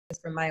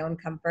just for my own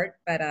comfort,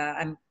 but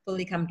I'm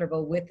fully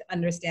comfortable with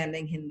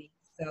understanding Hindi.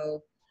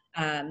 So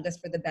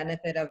just for the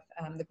benefit of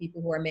the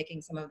people who are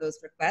making some of those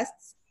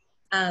requests,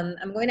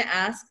 I'm going to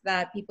ask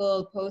that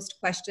people post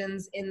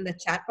questions in the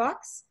chat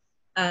box.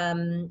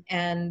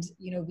 And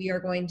we are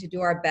going to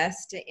do our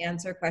best to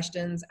answer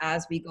questions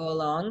as we go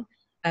along.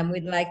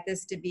 We'd like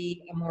this to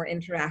be a more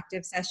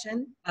interactive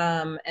session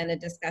and a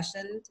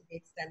discussion to the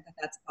extent that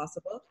that's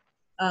possible.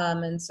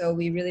 And so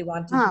we really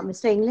want to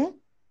Mr. Ingle?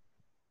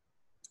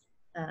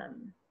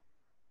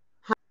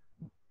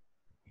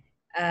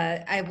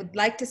 I would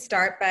like to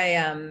start by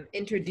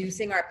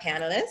introducing our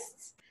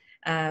panelists.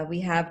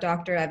 We have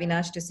Dr.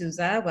 Avinash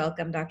D'Souza.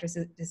 Welcome, Dr.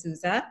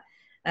 D'Souza.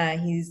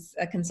 He's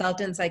a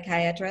consultant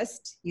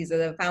psychiatrist. He's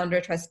a founder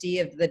trustee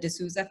of the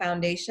D'Souza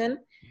Foundation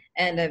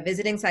and a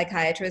visiting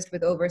psychiatrist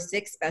with over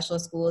 6 special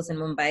schools in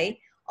Mumbai.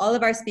 All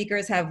of our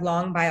speakers have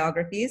long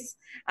biographies,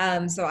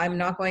 so I'm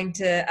not going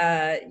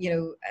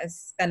to,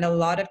 spend a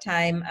lot of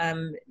time,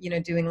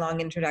 doing long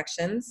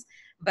introductions.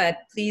 But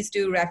please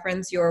do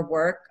reference your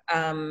work,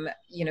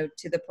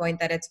 to the point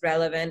that it's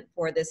relevant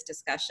for this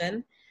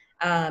discussion,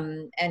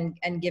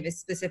 and give us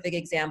specific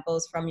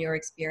examples from your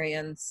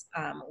experience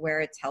where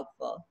it's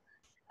helpful.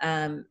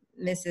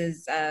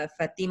 Mrs.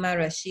 Fatima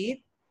Rashid,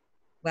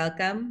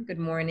 welcome. Good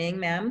morning,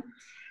 ma'am.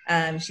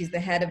 She's the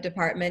head of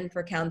Department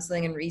for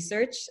Counseling and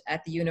Research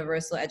at the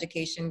Universal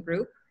Education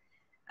Group.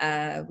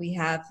 We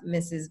have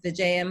Mrs.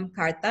 Vijayam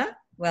Karta,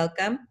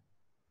 welcome.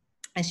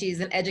 And she's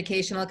an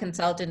educational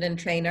consultant and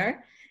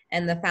trainer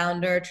and the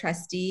founder,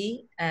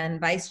 trustee, and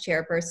vice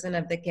chairperson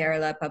of the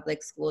Kerala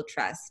Public School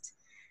Trust.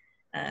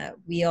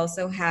 We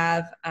also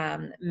have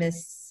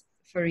Ms.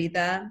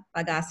 Farida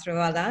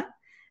Bagasrawala,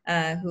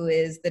 who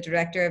is the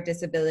Director of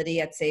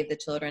Disability at Save the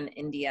Children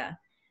India.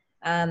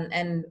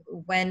 And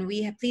when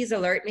please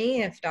alert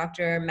me if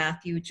Dr.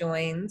 Matthew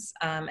joins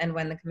and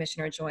when the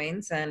commissioner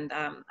joins, and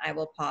I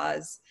will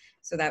pause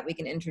so that we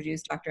can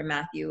introduce Dr.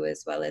 Matthew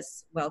as well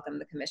as welcome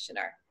the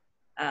commissioner.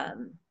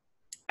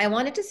 I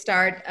wanted to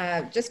start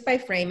just by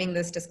framing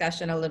this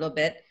discussion a little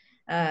bit.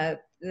 The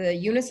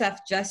UNICEF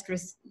just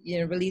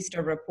released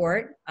a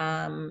report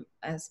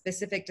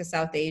specific to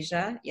South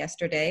Asia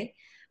yesterday,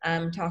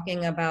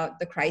 talking about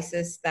the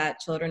crisis that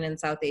children in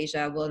South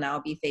Asia will now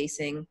be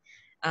facing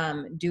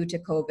due to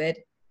COVID.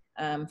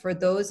 For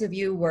those of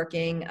you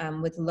working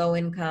with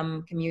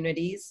low-income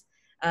communities,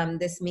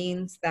 this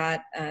means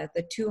that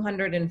the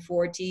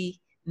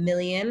 240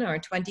 million or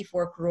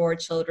 24 crore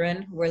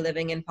children who are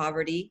living in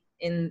poverty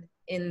in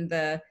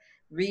the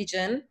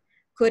region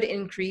could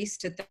increase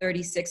to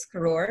 36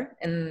 crore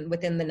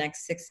within the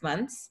next 6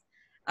 months.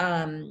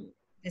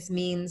 This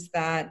means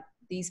that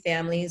these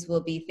families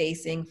will be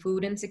facing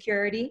food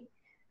insecurity.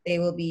 They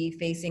will be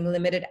facing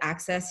limited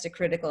access to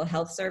critical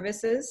health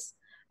services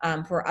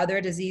for other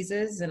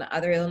diseases and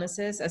other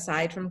illnesses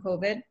aside from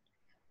COVID.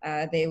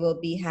 They will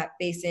be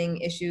facing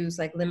issues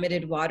like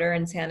limited water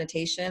and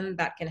sanitation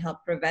that can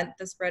help prevent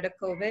the spread of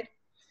COVID.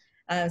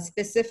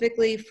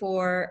 Specifically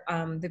for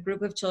the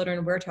group of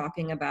children we're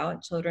talking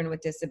about, children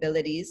with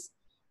disabilities,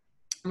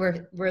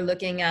 we're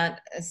looking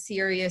at a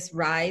serious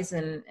rise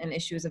in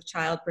issues of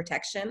child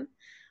protection,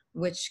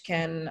 which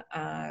can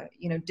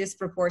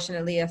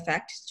disproportionately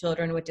affect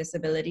children with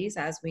disabilities,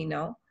 as we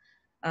know.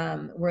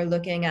 We're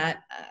looking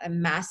at a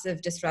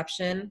massive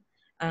disruption,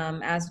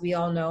 as we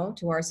all know,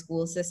 to our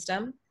school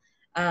system.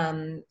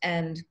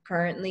 And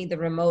currently the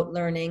remote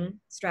learning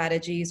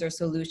strategies or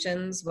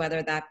solutions,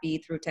 whether that be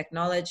through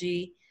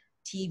technology,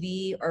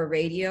 TV, or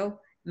radio,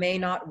 may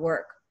not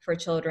work for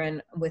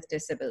children with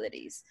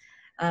disabilities.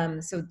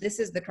 So this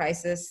is the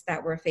crisis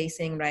that we're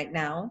facing right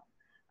now.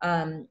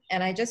 And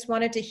I just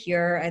wanted to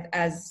hear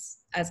as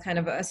kind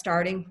of a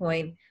starting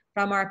point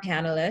from our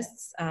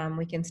panelists.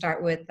 We can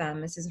start with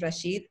Mrs.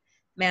 Rashid.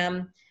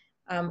 Ma'am,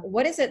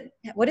 what has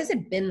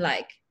it been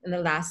like in the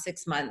last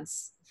 6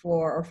 months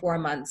or 4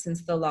 months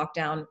since the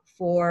lockdown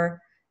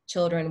for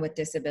children with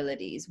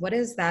disabilities? What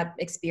has that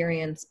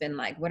experience been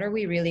like? What are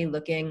we really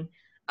looking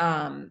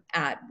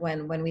at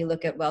when we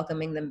look at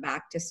welcoming them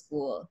back to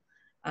school?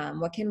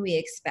 What can we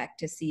expect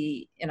to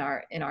see in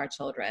our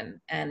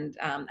children? And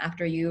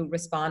after you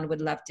respond,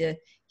 would love to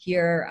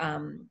hear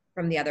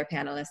from the other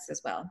panelists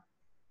as well.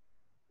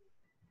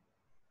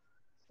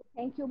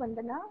 Thank you,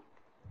 Vandana.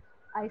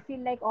 I feel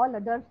like all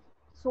other,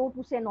 so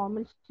to say,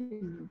 normal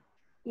children,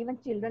 even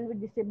children with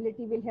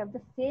disability will have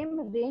the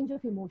same range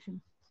of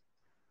emotions,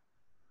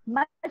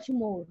 much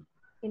more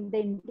in the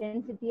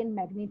intensity and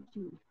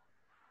magnitude,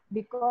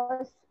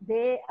 because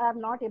they are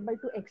not able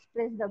to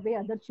express the way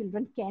other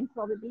children can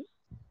probably.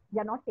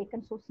 They are not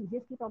taken so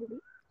seriously probably.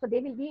 So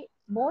they will be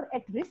more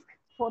at risk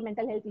for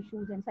mental health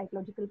issues and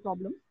psychological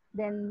problems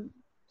than,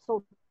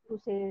 so to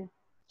say,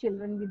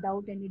 children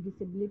without any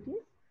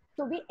disabilities.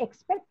 So we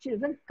expect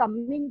children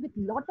coming with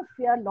lot of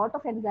fear, lot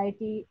of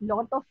anxiety,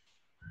 lot of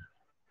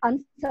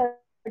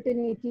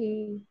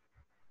uncertainty,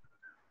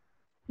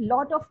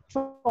 lot of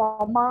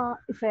trauma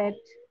effect.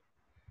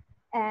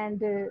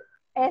 And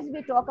as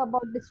we talk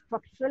about the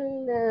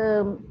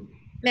structural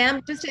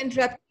Ma'am, just to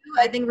interrupt you,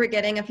 I think we're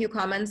getting a few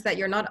comments that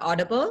you're not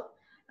audible.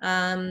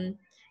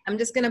 I'm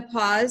just going to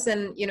pause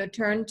and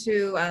turn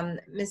to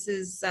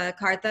Mrs.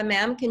 Kartha.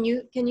 Ma'am, can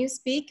you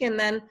speak? And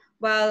then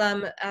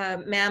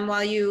ma'am,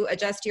 while you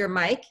adjust your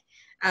mic,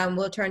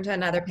 we'll turn to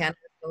another panelist.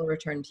 We'll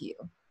return to you.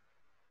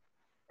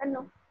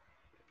 No.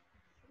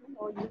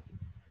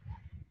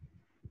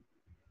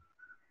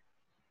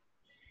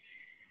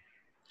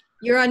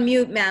 You're on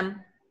mute,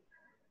 ma'am.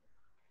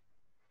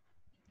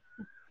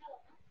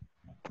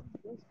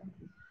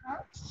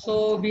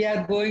 So we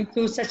are going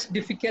through such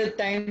difficult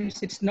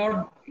times. It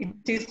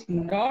is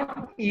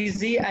not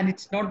easy, and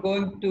it's not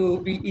going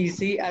to be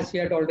easy, as we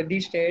had already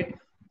shared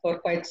for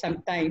quite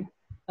some time.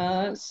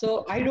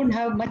 So I don't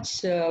have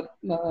much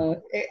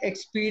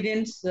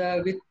experience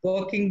with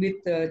working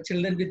with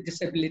children with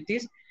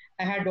disabilities.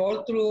 I had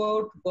all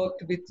throughout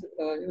worked with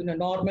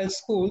normal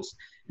schools,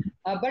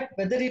 but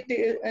whether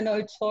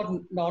it's for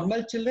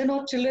normal children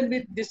or children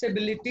with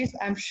disabilities,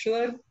 I'm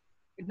sure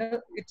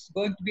it's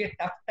going to be a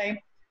tough time.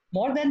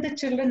 More than the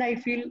children, I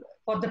feel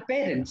for the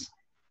parents.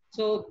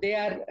 So they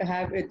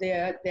have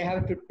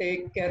to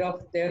take care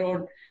of their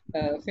own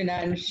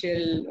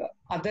financial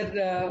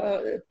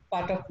other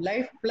part of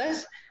life.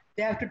 Plus,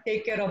 they have to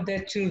take care of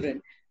their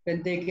children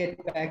when they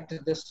get back to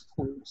the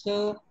school.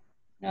 So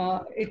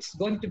it's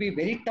going to be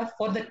very tough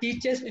for the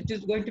teachers. It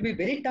is going to be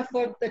very tough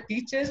for the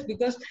teachers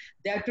because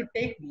they have to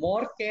take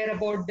more care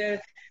about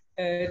their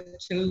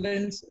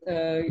children's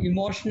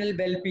emotional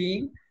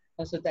well-being.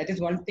 So that is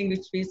one thing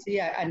which we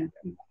see, and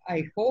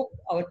I hope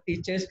our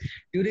teachers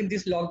during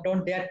this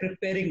lockdown, they are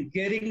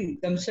gearing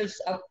themselves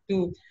up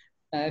to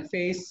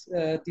face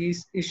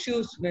these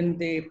issues when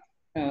they,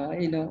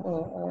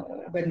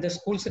 when the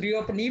schools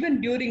reopen,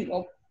 even during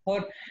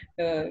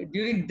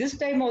this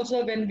time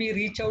also when we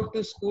reach out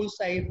to schools.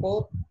 I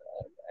hope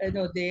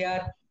they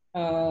are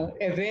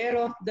aware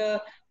of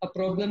the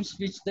problems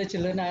which the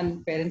children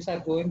and parents are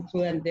going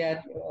through, and they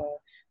are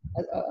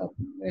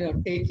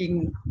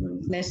taking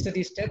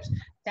necessary steps.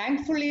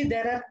 Thankfully,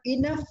 there are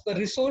enough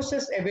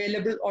resources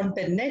available on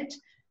the net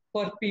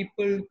for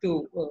people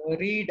to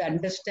read,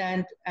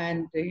 understand,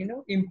 and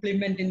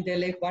implement in their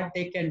life what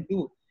they can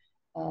do.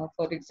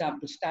 For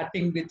example,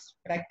 starting with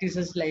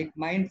practices like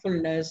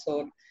mindfulness,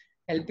 or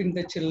helping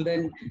the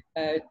children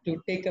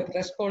to take up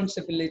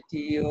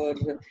responsibility, or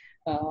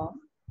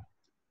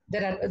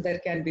there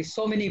can be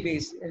so many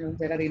ways.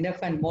 There are enough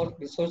and more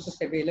resources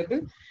available,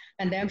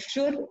 and I'm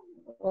sure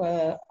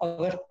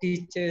our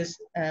teachers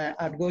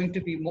are going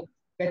to be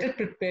better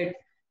prepared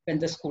when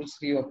the schools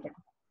reopen.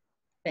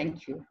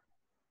 Thank you.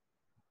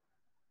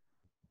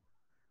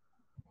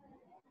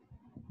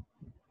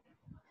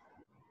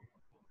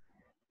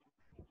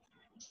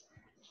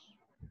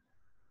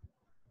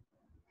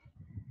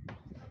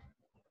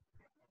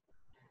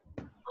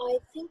 I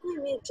think we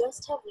may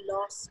just have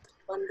lost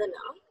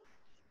Vandana,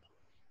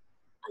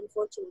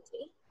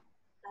 unfortunately.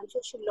 I'm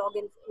sure she'll log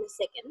in a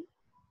second.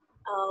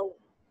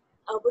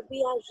 But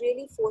we are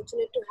really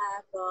fortunate to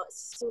have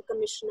Assistant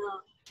Commissioner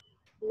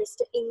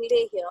Mr.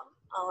 Ingle here.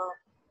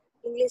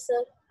 Ingle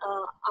sir,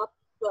 आप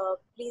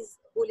please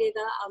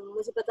बोलिएगा.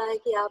 मुझे पता है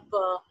कि आप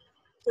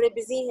थोड़े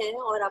busy हैं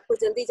और आपको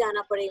जल्दी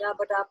जाना पड़ेगा,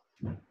 बट आप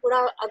थोड़ा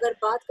अगर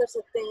बात कर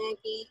सकते हैं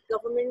कि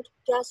गवर्नमेंट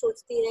क्या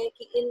सोचती है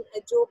कि इन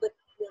जो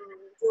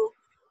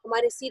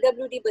हमारे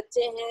CWD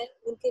बच्चे हैं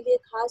उनके लिए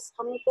खास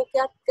हमको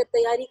क्या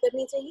तैयारी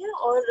करनी चाहिए,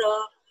 और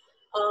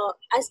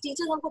एज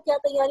टीचर हमको क्या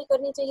तैयारी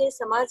करनी चाहिए,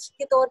 समाज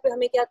के तौर पे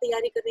हमें क्या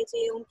तैयारी करनी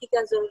चाहिए, उनकी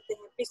क्या जरूरतें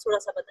हैं, प्लीज थोड़ा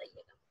सा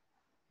बताइएगा.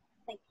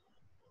 Thank you.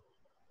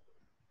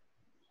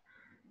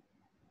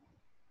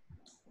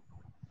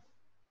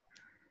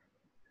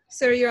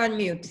 Sir, you're on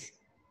mute.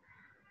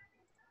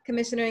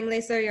 Commissioner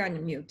Ingle, sir, you're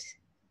on mute.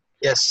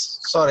 Yes,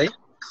 sorry.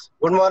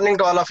 Good morning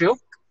to all of you.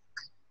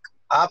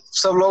 आप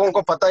सब लोगों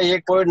को पता ही है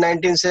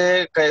कोविड-19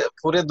 से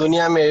पूरे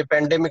दुनिया में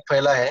पेंडेमिक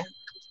फैला है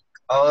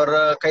और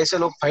कैसे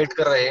लोग फाइट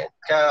कर रहे हैं.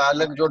 क्या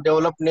अलग जो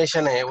डेवलप्ड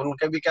नेशन है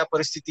उनके भी क्या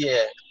परिस्थिति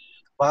है,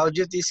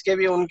 बावजूद इसके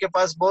भी उनके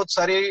पास बहुत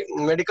सारी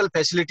मेडिकल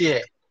फैसिलिटी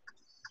है,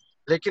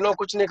 लेकिन वो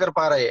कुछ नहीं कर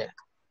पा रहे हैं.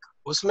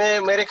 उसमें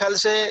मेरे ख्याल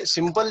से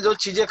सिंपल जो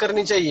चीजें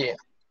करनी चाहिए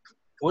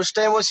उस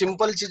टाइम वो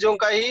सिंपल चीजों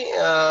का ही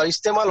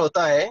इस्तेमाल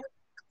होता है.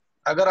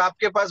 अगर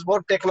आपके पास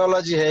बहुत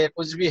टेक्नोलॉजी है,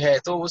 कुछ भी है,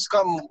 तो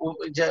उसका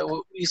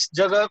इस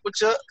जगह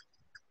कुछ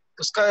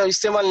उसका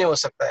इस्तेमाल नहीं हो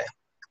सकता है.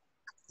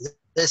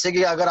 जैसे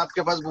कि अगर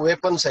आपके पास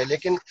वेपन्स है,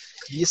 लेकिन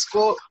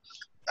इसको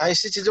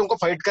ऐसी चीजों को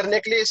फाइट करने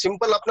के लिए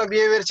सिंपल अपना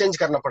बिहेवियर चेंज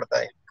करना पड़ता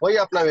है, वही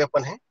अपना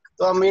वेपन है.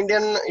 तो हम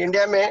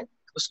इंडिया में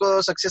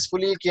उसको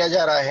सक्सेसफुली किया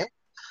जा रहा है.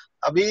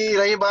 अभी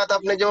रही बात,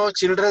 अपने जो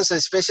चिल्ड्रंस है,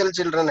 स्पेशल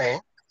चिल्ड्रन है,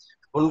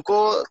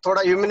 उनको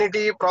थोड़ा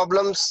इम्यूनिटी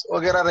प्रॉब्लम्स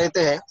वगैरह रहते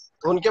हैं,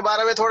 तो उनके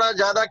बारे में थोड़ा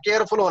ज्यादा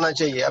केयरफुल होना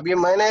चाहिए. अभी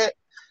मैंने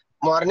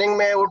मॉर्निंग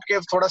में उठ के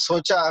थोड़ा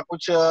सोचा,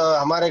 कुछ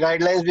हमारे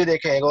गाइडलाइंस भी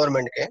देखे हैं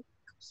गवर्नमेंट के,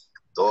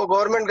 तो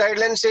गवर्नमेंट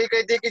गाइडलाइंस यही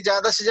कहती है कि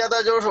ज्यादा से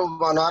ज्यादा जो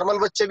नॉर्मल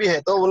बच्चे भी है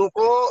तो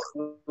उनको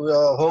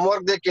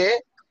होमवर्क देके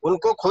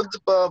उनको खुद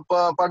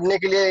पढ़ने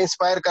के लिए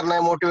इंस्पायर करना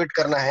है, मोटिवेट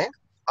करना है,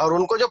 और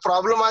उनको जो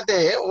प्रॉब्लम आते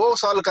हैं वो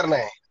सॉल्व करना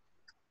है.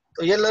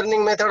 तो ये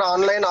लर्निंग मेथड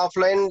ऑनलाइन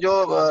ऑफलाइन जो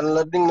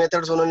लर्निंग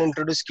मेथड्स उन्होंने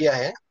इंट्रोड्यूस किया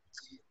है।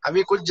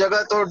 अभी कुछ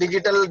जगह तो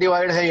डिजिटल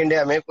डिवाइड है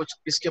इंडिया में, कुछ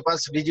किसके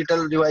पास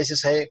डिजिटल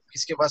डिवाइसेस है,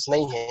 किसके पास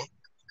नहीं है,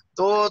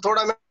 तो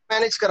थोड़ा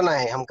मैनेज करना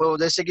है हमको।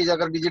 जैसे कि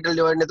अगर डिजिटल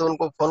डिवाइड है तो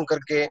उनको फोन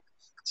करके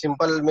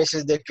सिंपल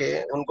मैसेज दे के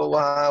उनको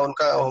वहाँ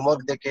उनका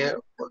होमवर्क दे के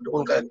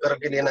उनका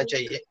करके लेना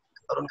चाहिए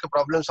और उनके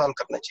प्रॉब्लम सॉल्व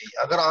करना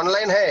चाहिए। अगर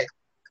ऑनलाइन है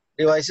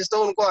डिवाइसेस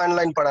तो उनको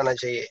ऑनलाइन पढ़ाना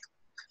चाहिए,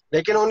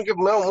 लेकिन उनकी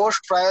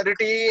मोस्ट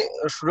प्रायोरिटी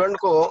स्टूडेंट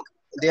को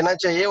देना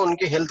चाहिए,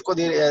 उनकी हेल्थ को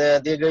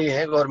दी गई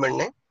है गवर्नमेंट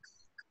ने।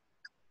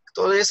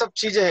 तो ये सब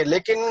चीजें है,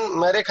 लेकिन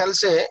मेरे ख्याल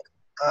से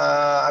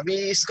अभी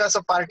इसका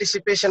सब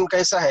पार्टिसिपेशन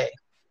कैसा है,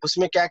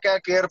 उसमें क्या क्या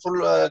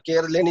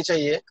केयर लेनी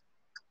चाहिए,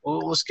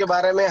 उसके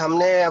बारे में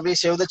हमने अभी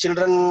सेव द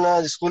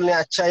चिल्ड्रन स्कूल ने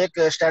अच्छा एक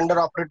स्टैंडर्ड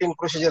ऑपरेटिंग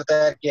प्रोसीजर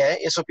तैयार किया है,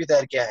 एसओपी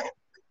तैयार किया है,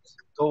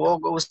 तो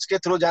वो उसके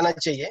थ्रू जाना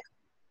चाहिए।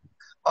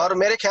 और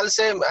मेरे ख्याल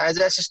से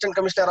एज असिस्टेंट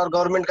कमिश्नर और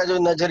गवर्नमेंट का जो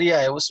नजरिया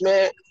है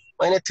उसमें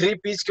मैंने 3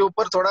 P's के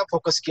ऊपर थोड़ा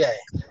फोकस किया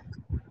है।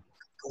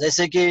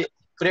 जैसे कि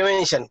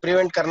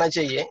प्रिवेंट करना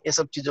चाहिए ये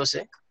सब चीजों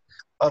से,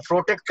 और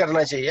प्रोटेक्ट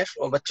करना चाहिए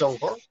बच्चों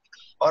को,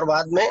 और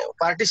बाद में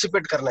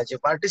पार्टिसिपेट करना चाहिए।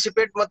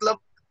 पार्टिसिपेट मतलब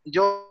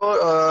जो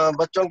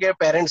बच्चों के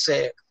पेरेंट्स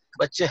है,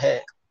 बच्चे हैं,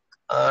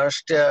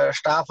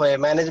 स्टाफ है,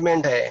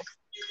 मैनेजमेंट है,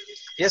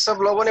 ये सब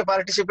लोगों ने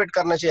पार्टिसिपेट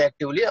करना चाहिए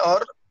एक्टिवली,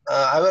 और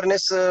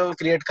अवेयरनेस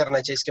क्रिएट करना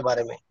चाहिए इसके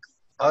बारे में।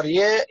 और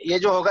ये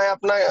जो होगा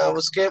अपना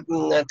उसके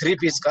 3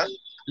 P's का,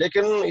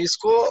 लेकिन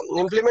इसको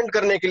इम्प्लीमेंट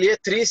करने के लिए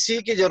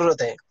 3C की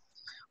जरूरत है।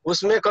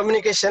 उसमें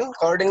कम्युनिकेशन,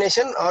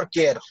 कोऑर्डिनेशन और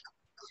केयर।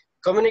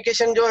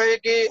 कम्युनिकेशन जो है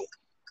कि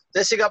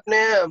जैसे कि अपने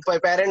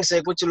पेरेंट्स है,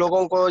 कुछ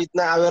लोगों को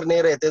इतना अवेयर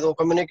नहीं रहते तो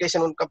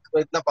कम्युनिकेशन उनका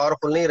इतना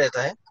पावरफुल नहीं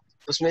रहता है,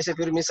 उसमें से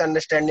फिर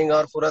मिसअंडरस्टैंडिंग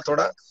और पूरा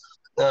थोड़ा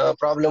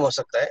प्रॉब्लम हो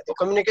सकता है। तो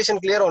कम्युनिकेशन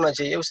क्लियर होना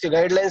चाहिए, उसकी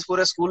गाइडलाइंस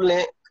पूरे स्कूल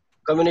ने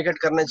कम्युनिकेट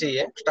करना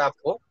चाहिए स्टाफ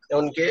को,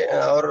 उनके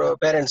और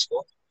पेरेंट्स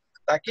को,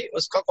 ताकि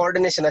उसका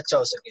कोऑर्डिनेशन अच्छा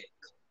हो सके।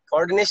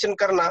 कोऑर्डिनेशन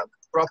करना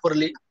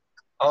प्रॉपरली,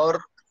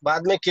 और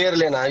बाद में केयर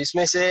लेना,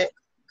 इसमें से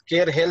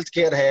केयर हेल्थ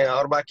केयर है,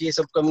 और बाकी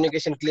सब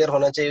कम्युनिकेशन क्लियर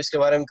होना चाहिए, उसके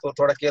बारे में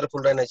थोड़ा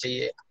केयरफुल रहना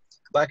चाहिए।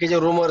 बाकी जो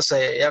रूमर्स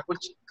है या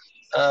कुछ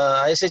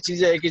ऐसे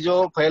चीजें है कि जो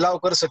फैलाव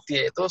कर सकती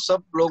है, तो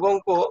सब लोगों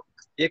को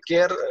ये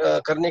केयर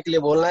करने के लिए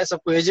बोलना है,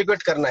 सबको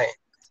एजुकेट करना है,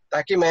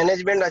 ताकि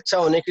मैनेजमेंट अच्छा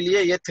होने के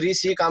लिए ये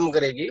 3C काम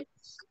करेगी,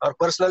 और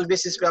पर्सनल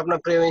बेसिस पे अपना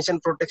प्रिवेंशन,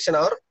 प्रोटेक्शन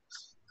और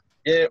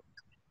ये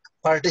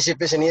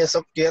पार्टिसिपेशन ये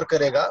सब केयर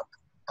करेगा।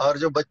 और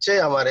जो बच्चे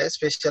हमारे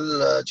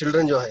स्पेशल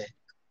चिल्ड्रन जो है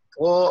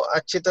वो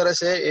अच्छी तरह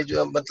से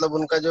जो मतलब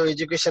उनका जो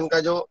एजुकेशन का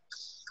जो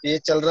ये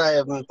चल रहा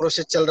है,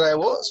 प्रोसेस चल रहा है,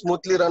 वो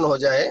स्मूथली रन हो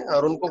जाए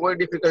और उनको कोई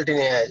डिफिकल्टी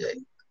नहीं आ जाए।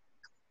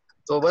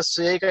 तो बस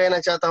यही कहना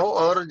चाहता हूँ।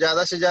 और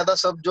ज्यादा से ज्यादा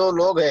सब जो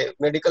लोग हैं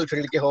मेडिकल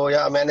फील्ड के हो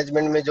या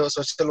मैनेजमेंट में जो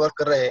सोशल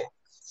वर्कर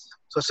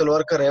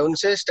है,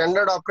 उनसे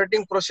स्टैंडर्ड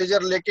ऑपरेटिंग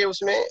प्रोसीजर लेके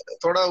उसमें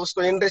थोड़ा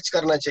उसको इनरिच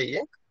करना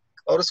चाहिए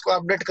और उसको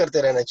अपडेट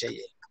करते रहना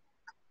चाहिए।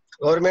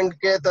 गवर्नमेंट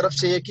के तरफ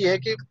से एक ही है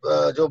कि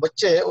जो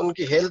बच्चे हैं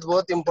उनकी हेल्थ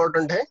बहुत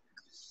इंपॉर्टेंट है,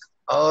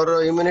 और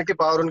इम्यूनिटी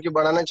पावर उनकी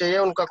बढ़ाना चाहिए,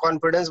 उनका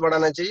कॉन्फिडेंस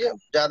बढ़ाना चाहिए।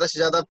 ज्यादा से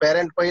ज्यादा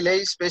पेरेंट पहले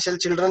ही स्पेशल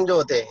चिल्ड्रन जो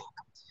होते हैं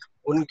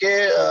उनके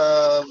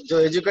जो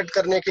एजुकेट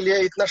करने के लिए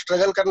इतना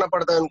स्ट्रगल करना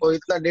पड़ता है, उनको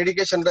इतना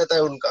डेडिकेशन रहता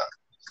है उनका,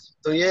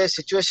 तो ये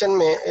सिचुएशन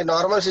में,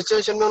 नॉर्मल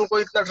सिचुएशन में उनको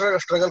इतना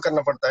स्ट्रगल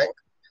करना पड़ता है।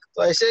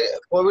 तो ऐसे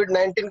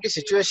कोविड-19 की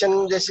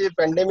सिचुएशन जैसी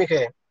पेंडेमिक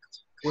है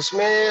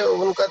उसमें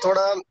उनका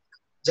थोड़ा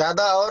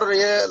ज्यादा और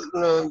ये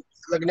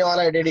लगने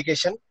वाला है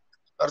डेडिकेशन,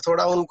 और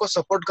थोड़ा उनको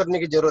सपोर्ट करने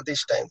की जरूरत है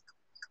इस टाइम।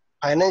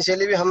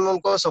 फाइनेंशियली भी हम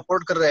उनको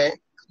सपोर्ट कर रहे हैं,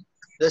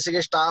 जैसे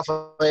कि स्टाफ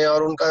है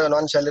और उनका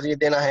नॉन सैलरी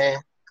देना है,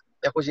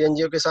 या कुछ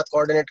एनजीओ के साथ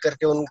कोऑर्डिनेट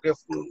करके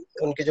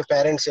उनके जो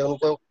पेरेंट्स है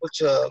उनको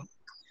कुछ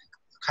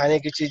खाने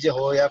की चीजें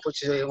हो या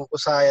कुछ उनको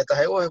सहायता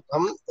है वो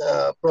हम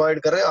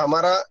प्रोवाइड कर रहे हैं।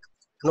 हमारा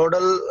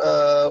नोडल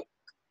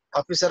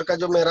ऑफिसर का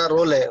जो मेरा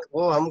रोल है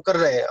वो हम कर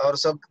रहे हैं, और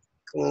सब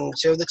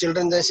सेव द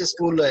चिल्ड्रन जैसे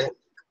स्कूल है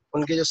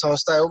उनकी जो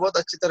संस्था है वो बहुत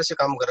अच्छी तरह से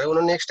काम कर रहे हैं।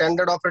 उन्होंने एक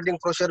स्टैंडर्ड ऑपरेटिंग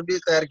प्रोसीजर भी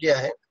तैयार किया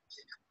है,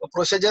 वो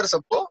प्रोसीजर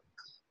सबको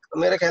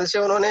मेरे ख्याल से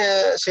उन्होंने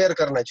शेयर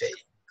करना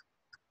चाहिए।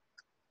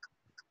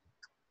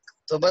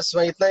 तो बस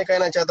मैं इतना ही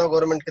कहना चाहता हूँ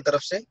गवर्नमेंट की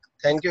तरफ से।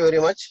 थैंक यू वेरी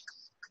मच,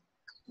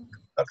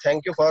 और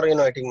thank you for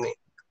inviting me.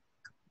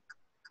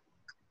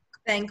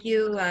 Thank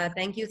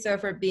you, sir,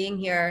 for being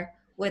here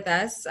with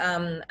us.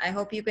 I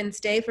hope you can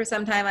stay for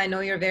some time. I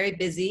know you're very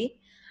busy,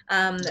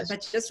 Yes.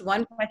 but just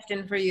one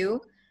question for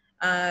you.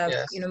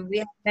 Yes. We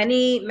have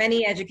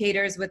many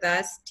educators with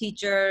us,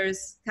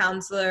 teachers,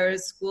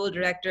 counselors, school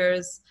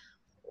directors.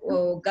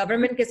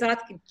 Government के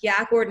साथ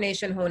क्या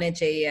coordination होने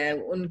चाहिए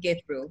उनके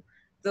through?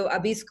 तो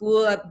अभी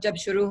school अब जब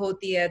शुरू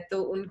होती है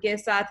तो उनके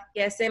साथ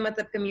कैसे,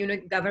 मतलब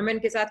कम्युनिटी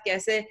गवर्नमेंट के साथ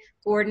कैसे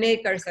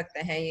कोऑर्डिनेट कर सकते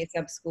हैं ये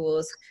सब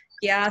स्कूल्स?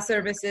 क्या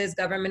सर्विसेज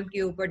गवर्नमेंट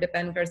के ऊपर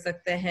डिपेंड कर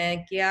सकते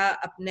हैं, क्या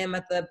अपने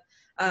मतलब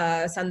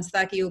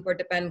संस्था के ऊपर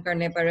डिपेंड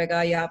करने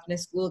पड़ेगा या अपने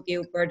स्कूल के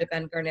ऊपर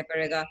डिपेंड करने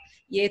पड़ेगा?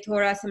 ये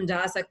थोड़ा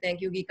समझा सकते हैं,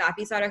 क्योंकि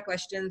काफी सारा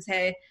क्वेश्चंस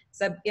है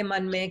सबके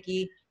मन में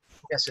कि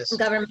Yes, yes.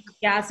 गवर्नमेंट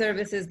क्या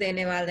सर्विसेज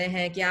देने वाले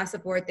हैं, क्या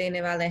सपोर्ट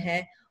देने वाले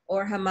हैं,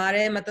 और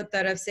हमारे मतलब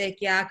तरफ से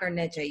क्या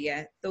करने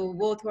चाहिए, तो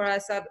वो थोड़ा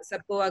सा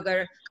सबको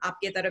अगर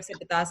आपके तरफ से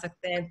बता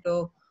सकते हैं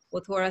तो वो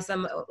थोड़ा सा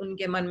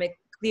उनके मन में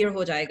क्लियर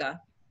हो जाएगा।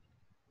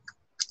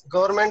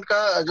 गवर्नमेंट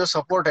का जो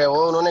सपोर्ट है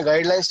वो उन्होंने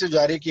गाइडलाइंस जो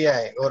जारी किया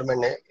है गवर्नमेंट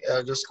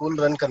ने जो स्कूल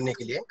रन करने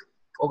के लिए,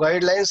 वो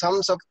गाइडलाइंस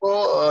हम सबको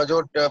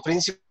जो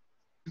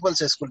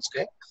प्रिंसिपल्स है स्कूल्स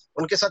के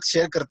उनके साथ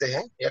शेयर करते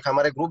हैं। एक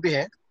हमारे ग्रुप भी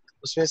है,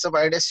 उसमें सब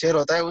आइडिया शेयर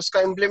होता है।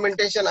 उसका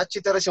इम्प्लीमेंटेशन अच्छी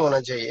तरह से होना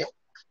चाहिए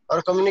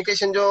और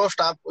कम्युनिकेशन जो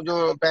स्टाफ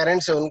जो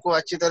पेरेंट्स है उनको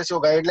अच्छी तरह से वो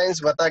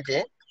गाइडलाइंस बता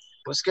के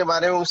उसके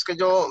बारे में उसके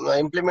जो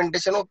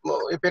इम्प्लीमेंटेशन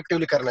वो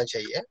इफेक्टिवली करना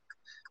चाहिए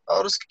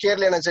और उसकी केयर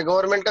लेना चाहिए।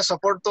 गवर्नमेंट का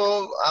सपोर्ट तो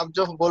आप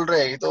जो बोल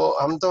रहे हैं तो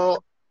हम तो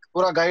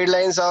पूरा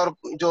गाइडलाइंस और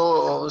जो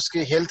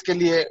उसकी हेल्थ के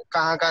लिए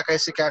कहाँ का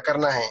कैसे क्या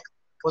करना है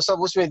वो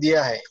सब उसमें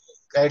दिया है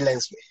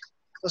गाइडलाइंस में,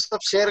 तो सब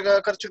शेयर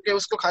कर चुके हैं।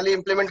 उसको खाली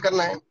इम्प्लीमेंट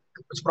करना है।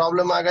 कुछ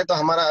प्रॉब्लम आ गए तो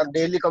हमारा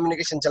डेली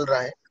कम्युनिकेशन चल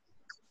रहा है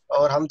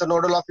और हम तो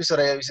नोडल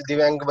ऑफिसर है इस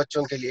दिव्यांग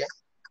बच्चों के लिए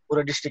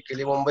पूरे डिस्ट्रिक्ट के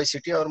लिए, मुंबई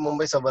सिटी और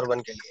मुंबई सबर्बन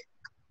के लिए।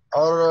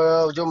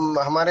 और जो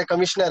हमारे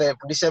कमिश्नर है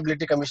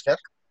डिसेबिलिटी कमिश्नर,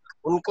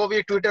 उनको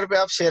भी ट्विटर पे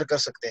आप शेयर कर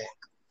सकते हैं।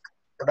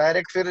 तो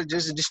डायरेक्ट फिर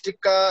जिस डिस्ट्रिक्ट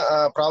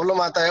का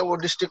प्रॉब्लम आता है वो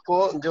डिस्ट्रिक्ट को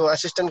जो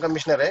असिस्टेंट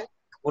कमिश्नर है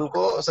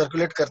उनको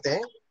सर्कुलेट करते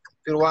हैं,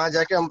 फिर वहां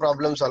जाके हम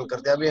प्रॉब्लम सॉल्व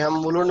करते हैं। अभी हम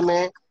मुलुंड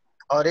में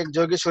और एक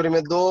जोगेश्वरी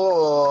में दो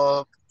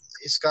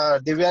इसका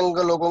दिव्यांग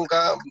लोगों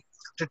का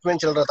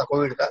ट्रीटमेंट चल रहा था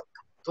कोविड का,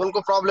 तो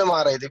उनको प्रॉब्लम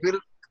आ रही थी। फिर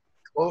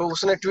वो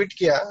उसने ट्वीट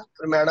किया,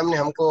 फिर मैडम ने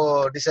हमको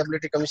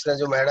डिसेबिलिटी कमिश्नर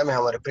जो मैडम है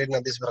हमारे प्रेरणा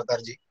देश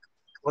प्रकार जी,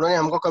 उन्होंने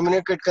हमको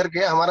कम्युनिकेट करके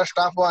हमारा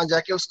स्टाफ वहां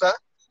जाके उसका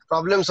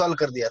प्रॉब्लम सॉल्व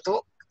कर दिया।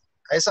 तो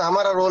ऐसा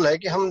हमारा रोल है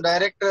कि हम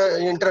डायरेक्ट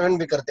इंटरवेन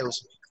भी करते हैं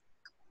उसमें,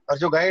 और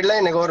जो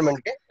गाइडलाइन है गवर्नमेंट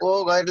के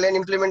वो गाइडलाइन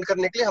इंप्लीमेंट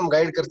करने के लिए हम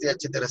गाइड करते हैं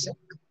अच्छी तरह से।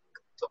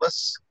 तो बस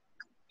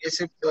ये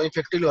सिर्फ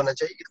इफेक्टिव होना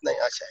चाहिए, इतना ही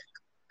आशा है।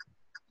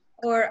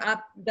 और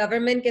आप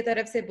गवर्नमेंट की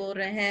तरफ से बोल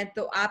रहे हैं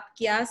तो आप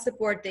क्या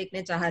सपोर्ट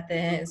देखने चाहते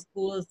हैं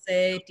स्कूल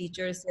से,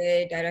 टीचर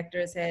से,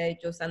 डायरेक्टर से,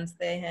 जो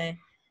संस्थाएं हैं,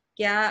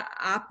 क्या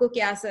आपको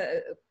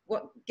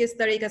किस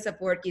तरह का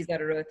सपोर्ट की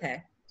जरूरत है?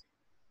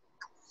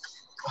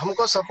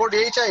 हमको सपोर्ट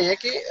यही चाहिए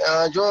कि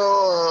जो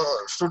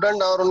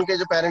स्टूडेंट और उनके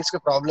जो पेरेंट्स के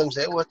प्रॉब्लम्स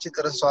है वो अच्छी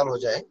तरह से सॉल्व हो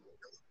जाए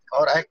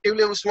और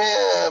एक्टिवली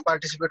उसमें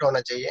पार्टिसिपेट होना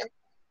चाहिए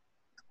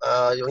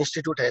जो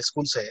इंस्टीट्यूट है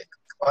स्कूल से।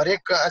 और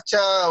एक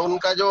अच्छा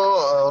उनका जो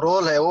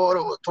रोल है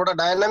वो थोड़ा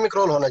डायनामिक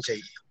रोल होना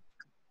चाहिए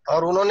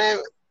और उन्होंने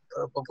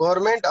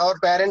गवर्नमेंट और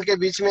पेरेंट के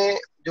बीच में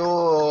जो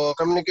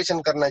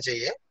कम्युनिकेशन करना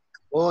चाहिए,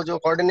 वो जो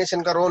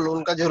कोऑर्डिनेशन का रोल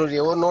उनका जरूरी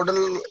है, वो नोडल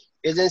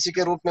एजेंसी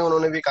के रूप में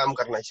उन्होंने भी काम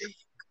करना चाहिए।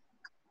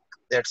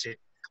 That's it.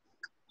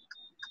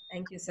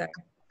 Thank you, sir.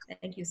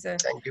 Thank you, sir.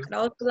 Thank you. I'd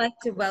also like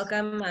to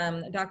welcome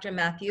Dr.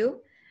 Matthew.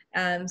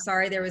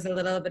 Sorry, there was a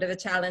little bit of a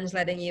challenge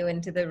letting you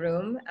into the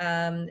room.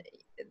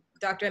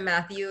 Dr.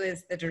 Matthew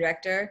is the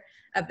director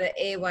of the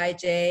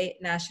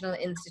AYJ National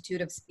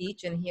Institute of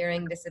Speech and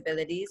Hearing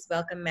Disabilities.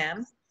 Welcome,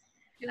 ma'am.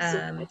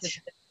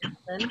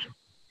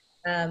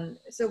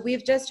 So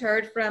we've just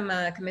heard from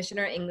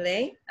Commissioner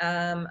Ingle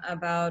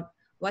about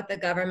what the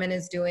government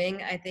is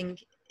doing. I think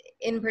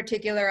in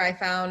particular, I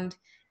found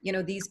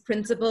these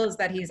principles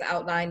that he's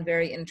outlined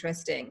very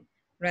interesting,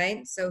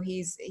 right? So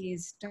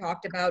he's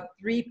talked about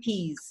 3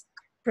 P's: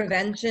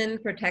 prevention,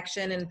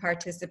 protection, and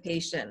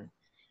participation.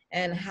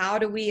 And how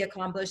do we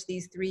accomplish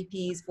these 3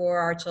 P's for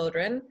our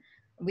children?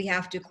 We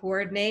have to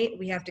coordinate,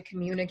 we have to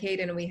communicate,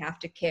 and we have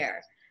to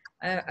care.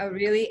 A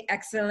really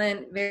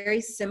excellent,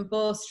 very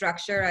simple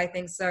structure, I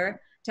think, sir,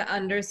 to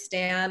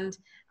understand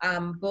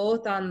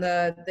both on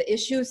the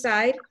issue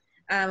side,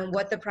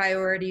 what the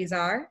priorities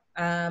are,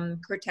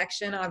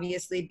 protection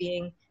obviously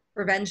being,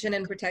 prevention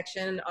and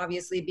protection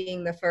obviously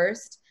being the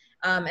first,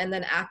 and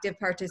then active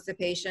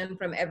participation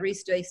from every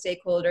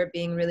stakeholder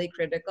being really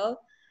critical,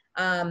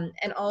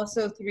 and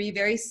also 3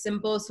 very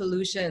simple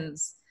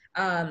solutions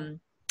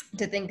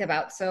to think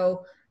about.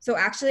 So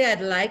actually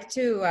I'd like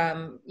to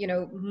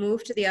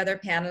move to the other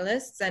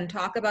panelists and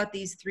talk about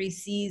these 3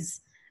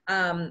 C's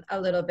a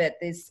little bit,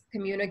 this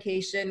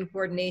communication,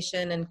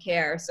 coordination, and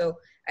care. So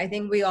I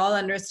think we all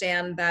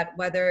understand that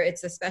whether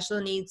it's a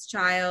special needs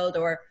child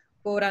or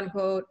quote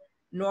unquote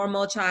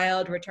normal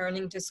child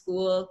returning to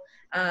school,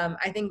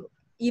 I think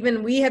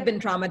even we have been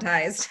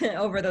traumatized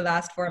over the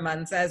last 4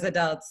 months as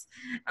adults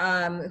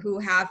who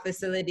have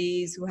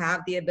facilities, who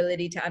have the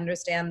ability to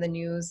understand the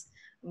news.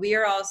 We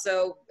are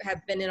also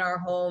have been in our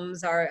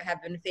homes or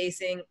have been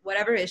facing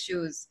whatever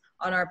issues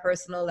on our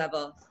personal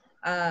level.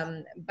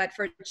 But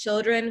for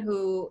children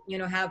who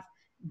have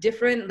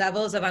different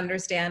levels of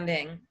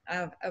understanding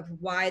of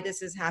why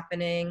this is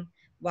happening,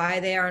 why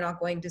they are not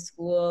going to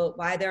school,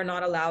 why they're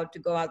not allowed to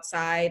go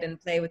outside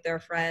and play with their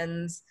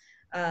friends,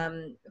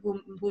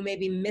 who may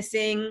be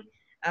missing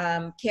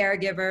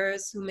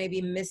caregivers, who may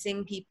be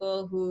missing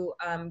people who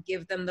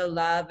give them the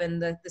love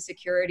and the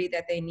security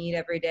that they need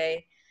every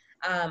day.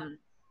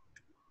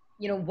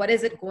 What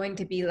is it going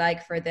to be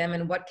like for them,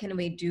 and what can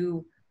we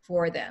do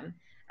for them?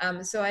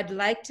 So I'd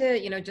like to,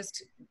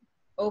 just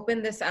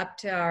open this up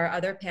to our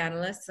other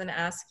panelists and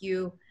ask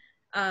you,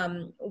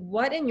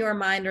 what in your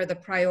mind are the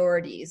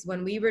priorities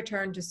when we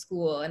return to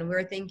school and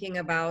we're thinking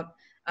about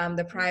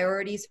the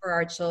priorities for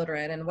our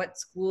children and what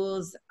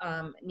schools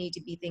need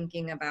to be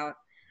thinking about?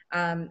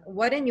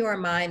 What in your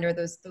mind are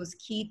those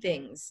key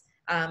things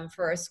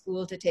for a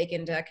school to take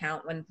into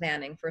account when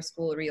planning for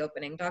school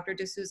reopening? Dr.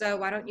 D'Souza,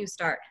 why don't you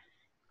start?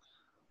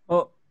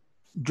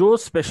 जो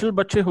special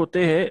बच्चे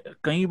होते हैं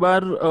कई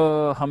बार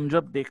हम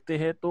जब देखते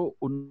हैं तो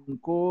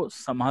उनको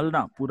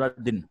संभालना पूरा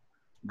दिन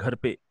घर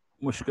पे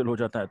मुश्किल हो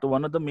जाता है। तो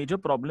one of the major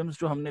problems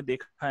जो हमने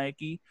देखा है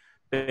कि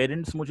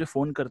पेरेंट्स मुझे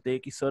फोन करते हैं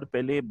कि सर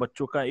पहले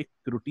बच्चों का एक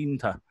रूटीन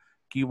था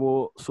कि वो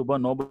सुबह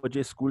 9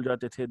 बजे स्कूल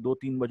जाते थे,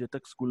 2-3 बजे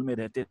तक स्कूल में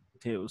रहते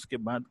थे, उसके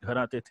बाद घर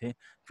आते थे,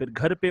 फिर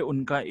घर पे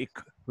उनका एक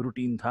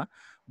रूटीन था।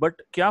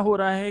 बट क्या हो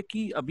रहा है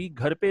कि अभी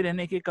घर पे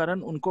रहने के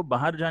कारण उनको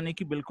बाहर जाने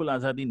की बिल्कुल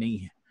आज़ादी नहीं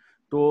है।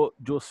 तो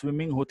जो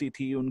स्विमिंग होती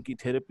थी, उनकी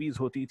थेरेपीज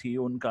होती थी,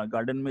 उनका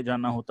गार्डन में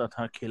जाना होता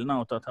था, खेलना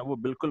होता था, वो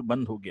बिल्कुल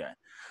बंद हो गया है।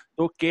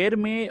 तो केयर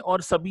में,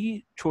 और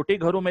सभी छोटे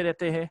घरों में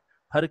रहते हैं,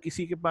 हर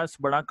किसी के पास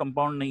बड़ा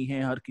कंपाउंड नहीं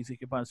है, हर किसी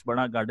के पास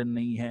बड़ा गार्डन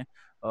नहीं है,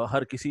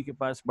 हर किसी के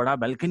पास बड़ा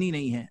बालकनी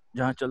नहीं है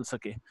जहाँ चल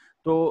सके।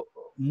 तो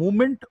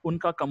मूवमेंट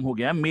उनका कम हो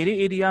गया। मेरे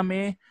एरिया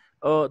में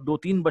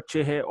 2-3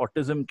 बच्चे हैं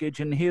ऑटिज्म के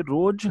जिन्हें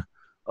रोज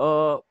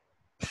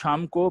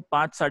शाम को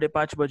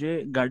 5-5:30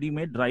 बजे गाड़ी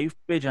में ड्राइव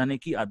पे जाने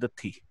की आदत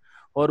थी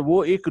और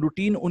वो एक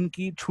रूटीन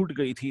उनकी छूट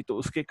गई थी। तो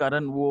उसके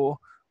कारण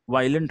वो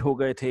वायलेंट हो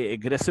गए थे,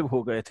 एग्रेसिव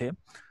हो गए थे।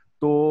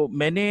 तो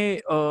मैंने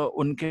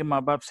उनके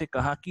माँ बाप से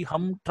कहा कि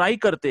हम ट्राई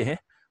करते हैं,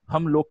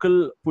 हम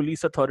लोकल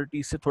पुलिस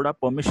अथॉरिटी से थोड़ा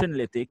परमिशन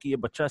लेते कि ये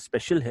बच्चा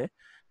स्पेशल है,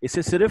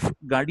 इसे सिर्फ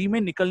गाड़ी में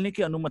निकलने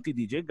की अनुमति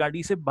दीजिए,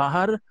 गाड़ी से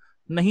बाहर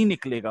नहीं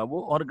निकलेगा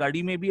वो, और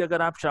गाड़ी में भी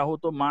अगर आप चाहो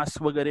तो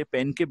मास्क वगैरह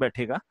पहन के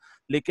बैठेगा,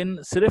 लेकिन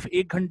सिर्फ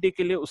 1 घंटे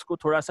के लिए उसको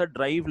थोड़ा सा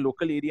ड्राइव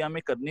लोकल एरिया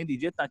में करने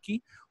दीजिए ताकि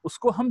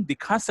उसको हम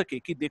दिखा सके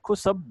कि देखो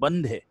सब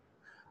बंद है,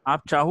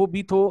 आप चाहो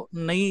भी तो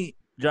नहीं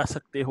जा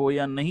सकते हो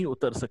या नहीं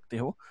उतर सकते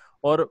हो।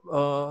 और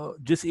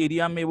जिस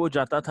एरिया में वो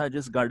जाता था,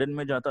 जिस गार्डन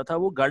में जाता था,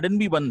 वो गार्डन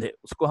भी बंद है,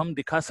 उसको हम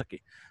दिखा सके।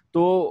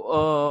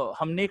 तो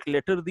हमने एक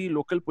लेटर दी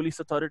लोकल पुलिस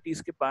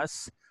अथॉरिटीज के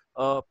पास,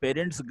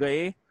 पेरेंट्स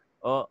गए,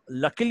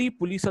 लकीली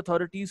पुलिस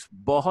अथॉरिटीज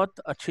बहुत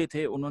अच्छे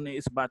थे, उन्होंने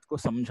इस बात को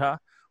समझा,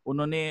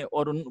 उन्होंने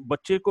और उन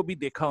बच्चे को भी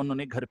देखा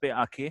उन्होंने घर पे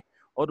आके,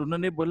 और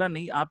उन्होंने बोला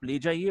नहीं आप ले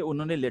जाइए।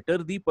 उन्होंने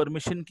लेटर दी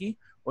परमिशन की,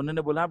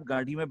 उन्होंने बोला आप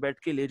गाड़ी में बैठ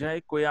के ले जाए,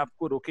 कोई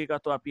आपको रोकेगा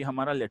तो आप ये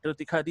हमारा लेटर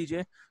दिखा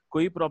दीजिए,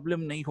 कोई प्रॉब्लम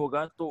नहीं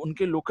होगा। तो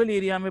उनके लोकल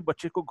एरिया में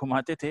बच्चे को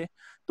घुमाते थे,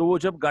 तो वो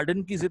जब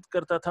गार्डन की जिद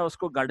करता था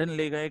उसको गार्डन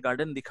ले गए,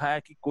 गार्डन दिखाया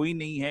कि कोई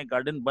नहीं है,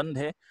 गार्डन बंद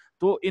है।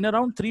 तो इन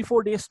अराउंड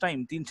 3-4 डेज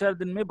टाइम, 3-4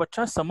 दिन में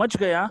बच्चा समझ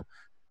गया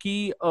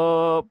कि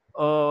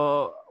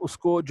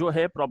उसको जो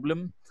है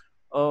प्रॉब्लम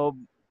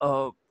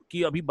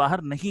कि अभी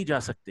बाहर नहीं जा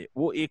सकते,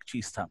 वो एक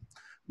चीज था।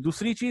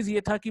 दूसरी चीज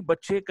ये था कि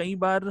बच्चे कई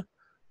बार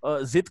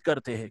जिद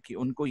करते हैं कि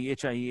उनको ये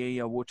चाहिए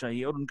या वो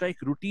चाहिए, और उनका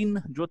एक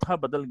रूटीन जो था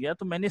बदल गया।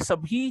 तो मैंने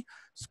सभी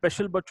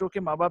स्पेशल बच्चों के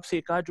माँ बाप से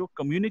कहा जो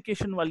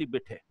कम्युनिकेशन वाली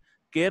बिट है,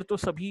 केयर तो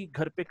सभी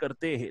घर पे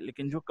करते हैं,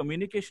 लेकिन जो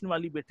कम्युनिकेशन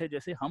वाली बिट है,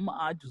 जैसे हम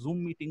आज जूम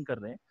मीटिंग कर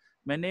रहे हैं,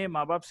 मैंने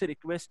माँ बाप से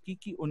रिक्वेस्ट की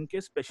कि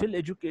उनके स्पेशल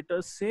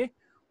एजुकेटर्स से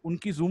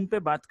उनकी जूम पे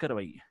बात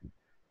करवाइए,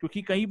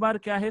 क्योंकि कई बार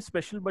क्या है,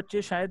 स्पेशल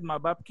बच्चे शायद माँ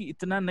बाप की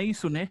इतना नहीं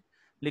सुने,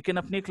 लेकिन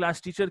अपने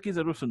क्लास टीचर की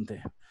जरूर सुनते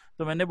हैं।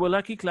 तो मैंने बोला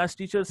कि क्लास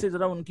टीचर से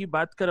जरा उनकी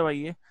बात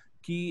करवाइए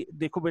कि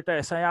देखो बेटा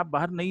ऐसा है, आप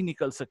बाहर नहीं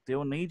निकल सकते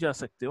हो, नहीं जा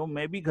सकते हो,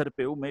 मैं भी घर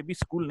पे हूँ, मैं भी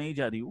स्कूल नहीं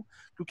जा रही हूँ।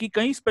 क्योंकि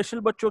कई स्पेशल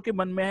बच्चों के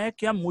मन में है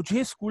क्या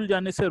मुझे स्कूल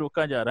जाने से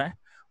रोका जा रहा है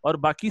और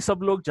बाकी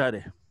सब लोग जा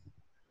रहे हैं।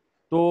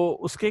 तो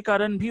उसके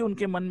कारण भी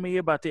उनके मन में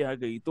ये बातें आ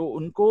गई। तो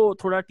उनको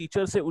थोड़ा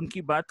टीचर से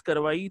उनकी बात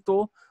करवाई,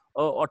 तो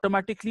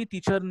ऑटोमेटिकली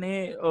टीचर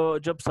ने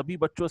जब सभी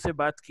बच्चों से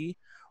बात की,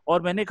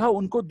 और मैंने कहा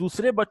उनको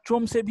दूसरे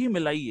बच्चों से भी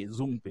मिलाइए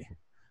जूम पे,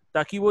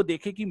 ताकि वो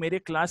देखे कि मेरे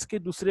क्लास के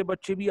दूसरे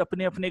बच्चे भी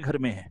अपने अपने घर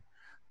में हैं।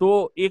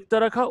 तो एक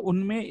तरह का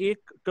उनमें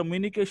एक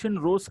कम्युनिकेशन,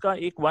 रोज का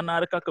एक 1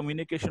 आवर का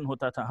कम्युनिकेशन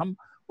होता था। हम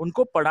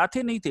उनको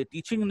पढ़ाते नहीं थे,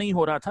 टीचिंग नहीं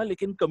हो रहा था,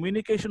 लेकिन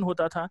कम्युनिकेशन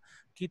होता था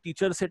कि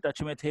टीचर से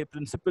टच में थे,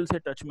 प्रिंसिपल से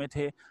टच में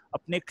थे,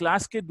 अपने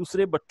क्लास के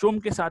दूसरे बच्चों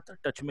के साथ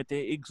टच में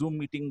थे एक जूम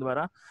मीटिंग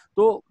द्वारा।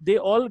 तो they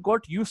all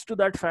got used to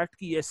that fact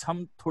कि यस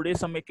हम थोड़े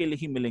समय के लिए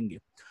ही मिलेंगे।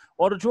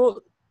 और जो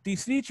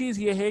तीसरी चीज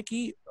ये है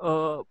कि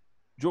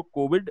जो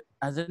Covid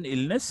as an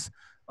illness,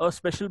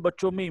 special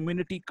बच्चों में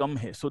इम्यूनिटी कम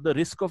है, so the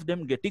risk of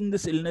them getting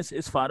this illness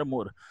is far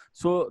more,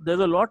 so there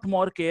is a lot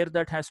more care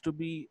that has to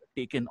be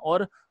taken.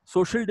 और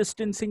सोशल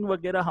डिस्टेंसिंग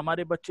वगैरह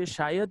हमारे बच्चे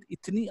शायद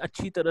इतनी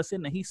अच्छी तरह से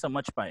नहीं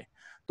समझ पाए,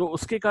 तो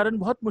उसके कारण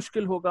बहुत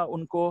मुश्किल होगा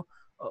उनको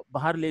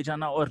बाहर ले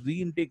जाना और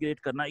रीइंटीग्रेट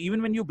करना। Even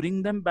when you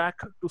bring them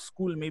back to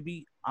school, may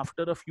be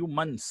after a few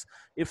months,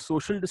 if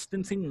social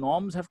distancing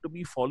norms have to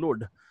be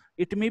followed,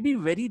 it may be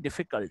very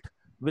difficult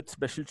with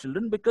special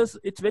children, because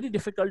it's very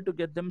difficult to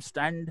get them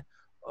stand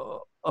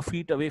a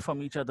feet away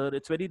from each other.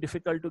 It's very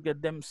difficult to get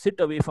them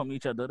sit away from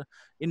each other.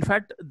 In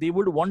fact, they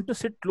would want to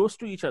sit close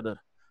to each other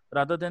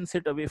rather than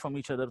sit away from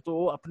each other. तो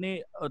वो अपने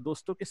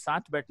दोस्तों के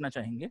साथ बैठना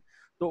चाहेंगे,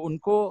 तो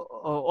उनको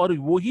और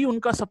वो ही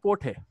उनका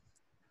सपोर्ट है।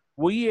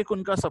 वही एक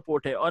उनका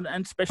सपोर्ट है। और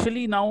and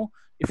specially now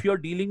if you are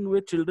dealing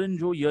with children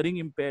जो हियरिंग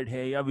इम्पेयर्ड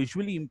है या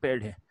विजुअली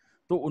इम्पेयर्ड है,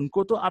 तो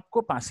उनको तो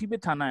आपको पास ही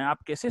बिठाना है,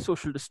 आप कैसे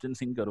सोशल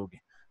डिस्टेंसिंग करोगे?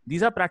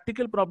 दीज आर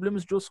प्रैक्टिकल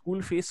प्रॉब्लम्स जो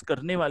स्कूल फेस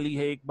करने वाली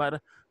है एक बार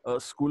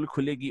स्कूल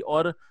खुलेगी।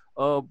 और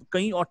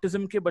कई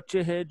ऑटिज्म के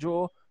बच्चे हैं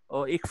जो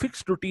एक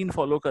फिक्स्ड रूटीन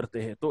फॉलो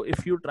करते हैं, तो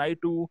if you try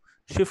to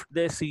shift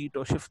there seat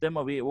और शिफ्ट देम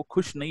अवे, वो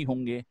खुश नहीं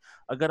होंगे।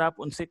 अगर आप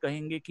उनसे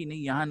कहेंगे कि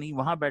नहीं यहाँ नहीं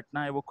वहां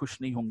बैठना है, वो खुश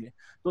नहीं होंगे।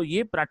 तो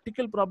ये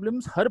प्रैक्टिकल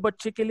प्रॉब्लम्स हर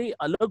बच्चे के लिए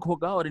अलग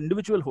होगा और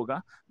इंडिविजुअल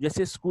होगा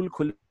जैसे स्कूल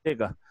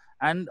खुलेगा।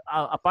 And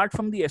apart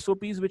from the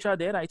SOPs which are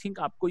there, I think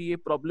आपको ये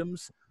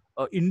प्रॉब्लम्स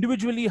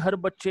इंडिविजुअली हर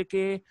बच्चे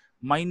के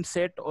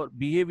माइंडसेट और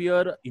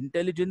बिहेवियर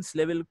इंटेलिजेंस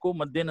लेवल को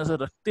मद्देनजर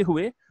रखते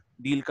हुए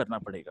डील करना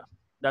पड़ेगा।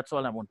 That's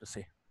all I want to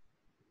से।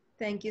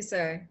 Thank you,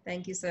 sir.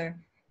 Thank you, sir.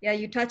 Yeah,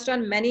 you touched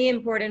on many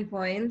important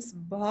points.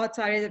 बहुत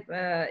सारे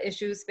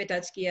issues पे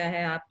touch किया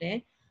है आपने।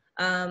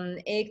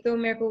 एक तो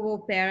मेरे को वो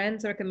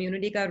parents और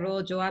community का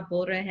role जो आप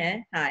बोल रहे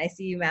हैं, हाँ, I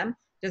see you, ma'am.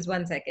 Just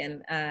 1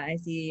 second. I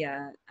see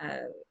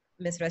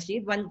Miss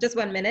Rashid.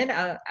 Just 1 minute.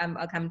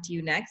 I'll come to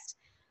you next.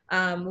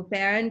 वो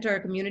parent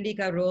और community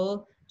का role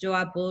जो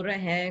आप बोल रहे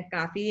हैं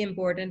काफी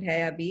important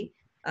है अभी।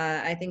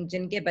 आई थिंक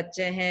जिनके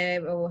बच्चे हैं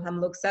वो हम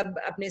लोग सब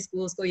अपने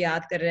स्कूल्स को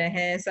याद कर रहे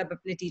हैं, सब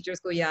अपने टीचर्स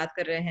को याद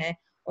कर रहे हैं,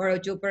 और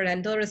जो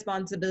पेरेंटल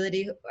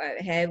रिस्पॉन्सिबिलिटी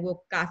है वो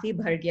काफी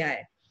बढ़ गया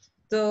है।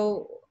 तो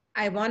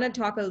I want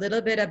to talk a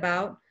little bit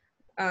about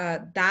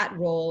that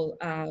role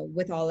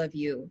with all of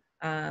you,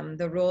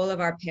 the role of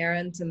our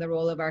parents and the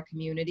role of our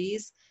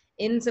communities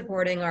in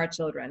supporting our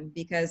children,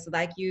 because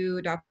like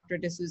you, Dr.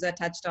 D'Souza,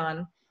 touched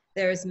on,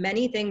 there's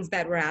many things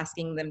that we're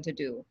asking them to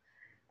do.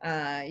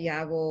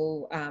 या वो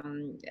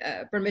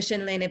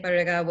permission लेने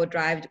पड़ेगा वो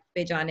drive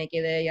पे जाने के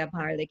लिए या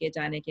बाहर लेके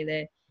जाने के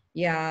लिए,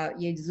 या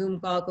ये जूम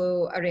कॉल को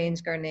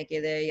अरेंज करने के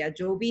लिए, या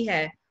जो भी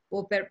है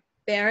वो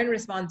पेरेंट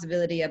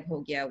रिस्पॉन्सिबिलिटी अब हो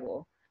गया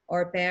वो,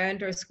 और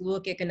पेरेंट और स्कूल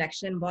के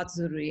कनेक्शन बहुत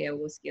ज़रूरी है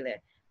वो उसके लिए।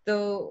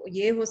 तो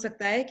ये हो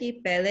सकता है कि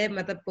पहले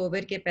मतलब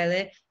कोविड के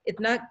पहले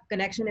इतना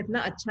कनेक्शन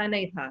इतना अच्छा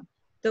नहीं था,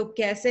 तो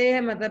कैसे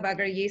है मतलब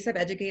अगर ये सब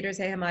एजुकेटर्स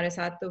है हमारे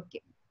साथ तो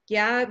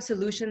क्या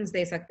सॉल्यूशंस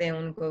दे सकते हैं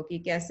उनको कि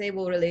कैसे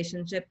वो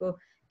रिलेशनशिप को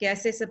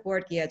कैसे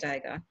सपोर्ट किया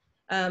जाएगा?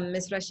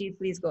 Miss Rashid,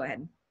 please go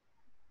ahead.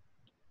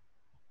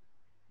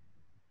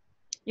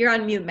 You're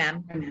on mute,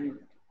 ma'am.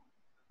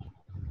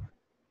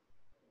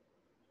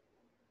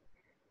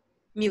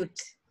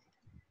 Mute.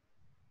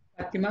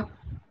 Fatima,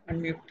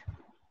 unmute.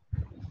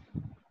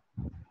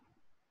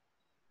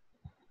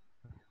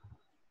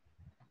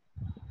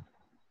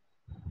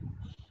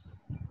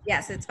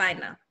 Yes, it's fine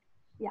now.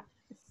 Yeah.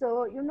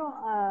 So, you know,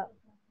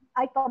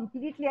 I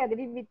completely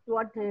agree with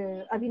what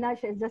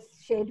Avinash has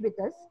just shared with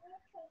us.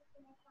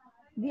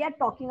 We are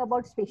talking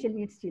about special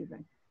needs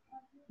children,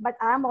 but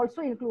I am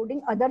also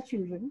including other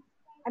children.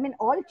 I mean,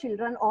 all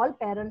children, all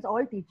parents,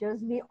 all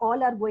teachers, we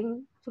all are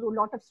going through a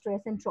lot of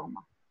stress and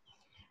trauma.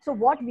 So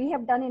what we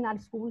have done in our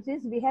schools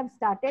is we have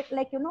started,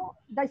 like, you know,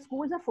 the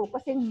schools are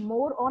focusing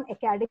more on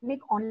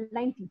academic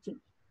online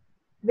teaching.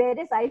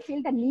 Whereas I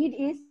feel the need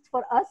is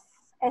for us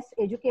as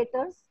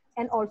educators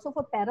and also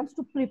for parents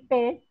to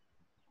prepare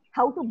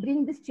how to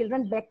bring these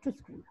children back to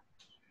school.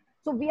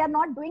 So we are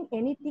not doing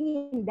anything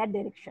in that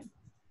direction.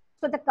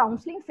 So the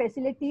counseling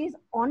facilities,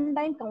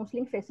 online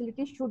counseling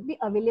facilities should be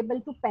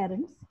available to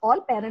parents,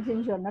 all parents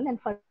in general,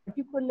 and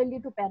particularly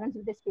to parents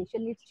with the special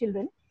needs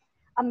children.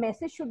 A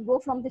message should go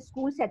from the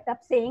school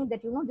setup saying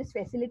that, you know, these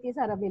facilities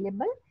are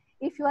available.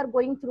 If you are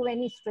going through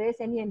any stress,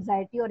 any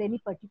anxiety, or any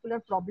particular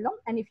problem,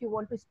 and if you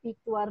want to speak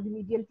to our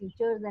remedial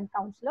teachers and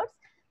counselors,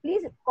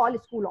 please call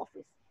school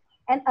office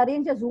and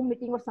arrange a Zoom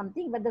meeting or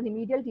something where the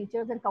remedial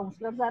teachers and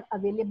counselors are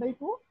available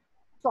to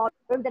solve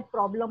that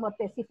problem or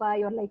pacify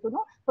or, like, you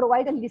know,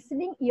 provide a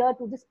listening ear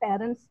to these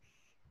parents,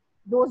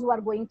 those who are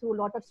going through a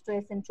lot of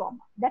stress and trauma.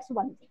 That's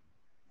one thing.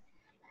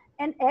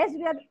 And as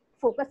we are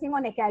focusing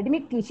on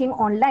academic teaching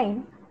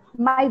online,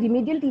 my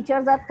remedial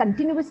teachers are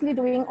continuously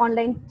doing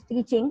online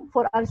teaching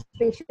for our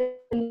special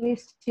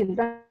needs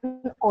children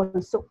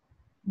also,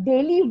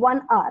 daily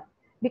 1 hour,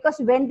 because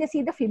when they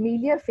see the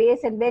familiar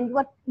face and when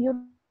you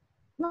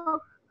know,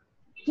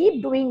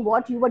 keep doing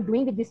what you were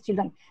doing with these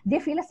children, they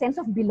feel a sense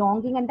of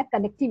belonging and the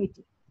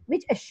connectivity,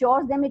 which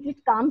assures them,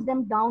 it calms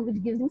them down,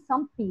 which gives them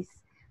some peace.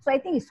 So I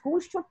think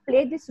schools should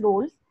play these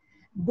roles.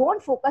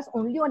 Don't focus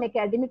only on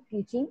academic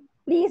teaching.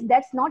 Please,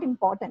 that's not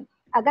important.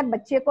 अगर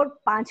बच्चे को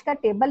 5 का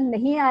table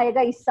नहीं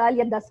आएगा इस साल,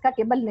 या 10 का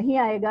टेबल नहीं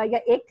आएगा, या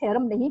एक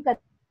थ्योरम नहीं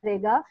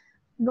करेगा,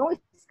 no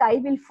sky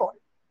will fall.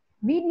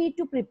 We need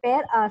to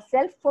prepare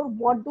ourselves for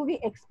what do we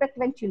expect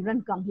when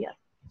children come here.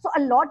 So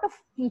a lot of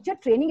teacher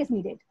training is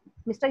needed.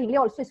 Mr. Ingle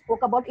also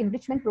spoke about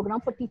enrichment program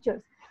for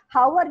teachers.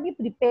 How are we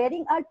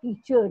preparing our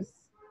teachers?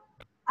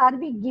 Are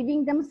we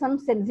giving them some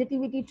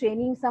sensitivity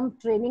training, some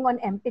training on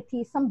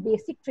empathy, some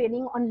basic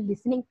training on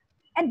listening?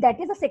 And that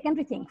is a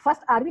secondary thing.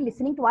 First, are we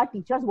listening to our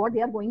teachers, what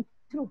they are going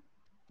through?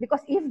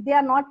 Because if they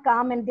are not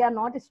calm and they are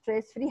not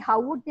stress-free, how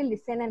would they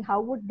listen and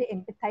how would they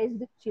empathize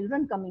with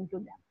children coming to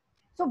them?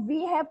 So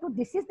we have to,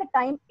 this is the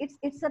time,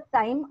 it's a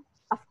time,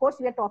 of course,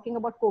 we are talking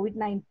about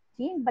COVID-19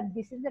 vaccine, but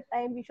this is the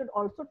time we should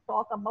also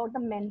talk about the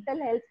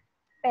mental health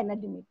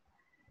pandemic.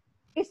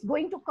 It's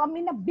going to come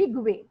in a big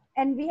way,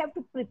 and we have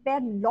to prepare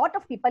a lot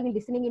of people in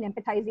listening, in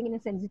empathizing, in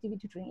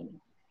sensitivity training.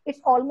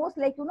 It's almost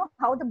like, you know,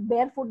 how the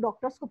barefoot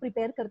doctors को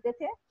prepare करते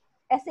थे,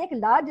 ऐसे एक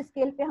large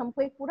scale पे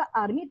हमको एक पूरा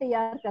army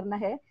तैयार करना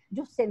है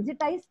जो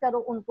सेंसिटाइज करो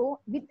उनको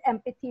with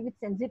empathy, with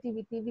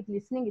sensitivity, with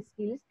listening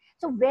skills.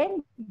 So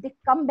when they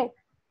come back,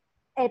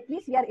 at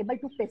least we are able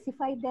to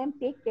pacify them,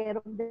 take care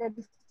of their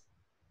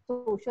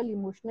social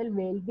emotional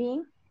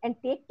well-being, and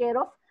take care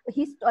of,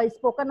 he's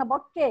spoken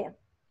about care,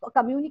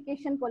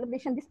 communication,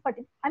 collaboration. This part,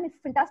 I mean,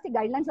 fantastic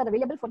guidelines are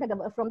available for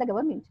from the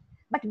government,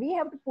 but we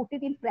have to put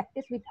it in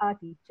practice with our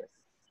teachers.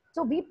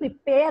 So we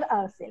prepare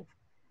ourselves.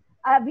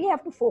 We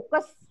have to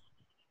focus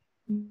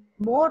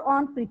more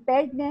on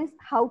preparedness,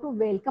 how to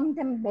welcome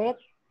them back,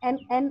 and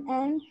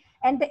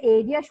the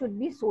area should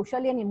be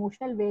social and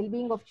emotional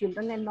well-being of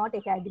children and not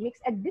academics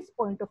at this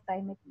point of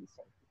time at least.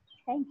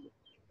 Thank you.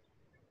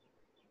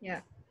 Yeah,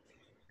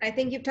 I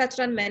think you've touched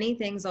on many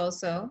things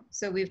also.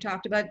 So we've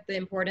talked about the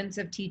importance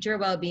of teacher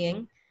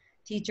well-being,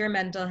 teacher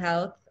mental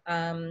health,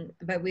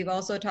 but we've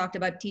also talked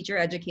about teacher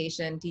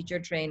education, teacher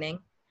training.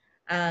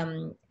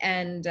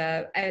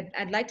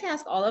 I'd like to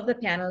ask all of the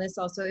panelists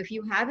also, if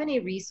you have any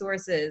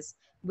resources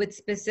with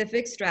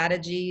specific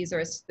strategies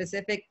or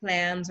specific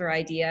plans or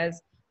ideas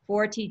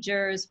for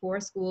teachers, for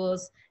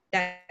schools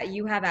that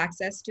you have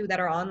access to that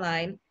are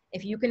online,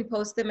 if you can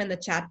post them in the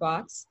chat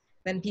box,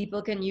 then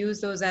people can use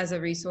those as a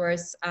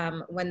resource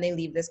when they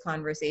leave this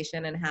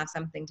conversation and have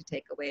something to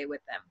take away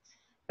with them.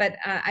 But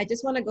I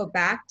just want to go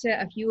back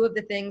to a few of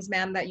the things,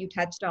 ma'am, that you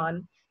touched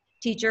on: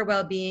 teacher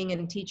well-being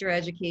and teacher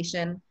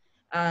education,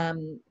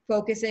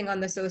 focusing on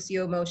the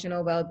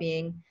socio-emotional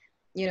well-being.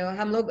 You know,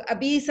 हम लोग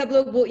अभी सब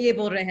लोग वो ये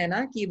बोल रहे हैं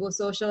ना कि वो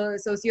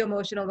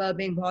socio-emotional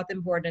well-being बहुत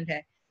important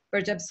है,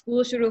 पर जब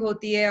स्कूल शुरू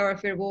होती है और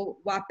फिर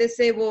वो वापस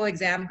से वो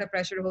एग्जाम का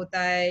प्रेशर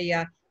होता है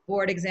या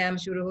बोर्ड एग्जाम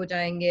शुरू हो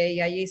जाएंगे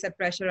या ये सब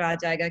प्रेशर आ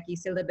जाएगा कि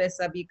सिलेबस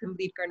अभी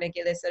कंप्लीट करने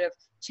के लिए सिर्फ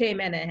 6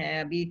 महीने हैं,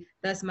 अभी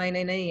 10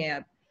 महीने नहीं है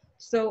अब.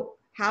 So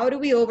how do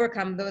we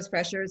overcome those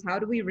pressures? How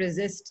do we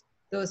resist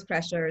those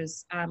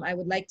pressures? I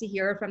would like to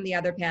hear from the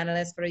other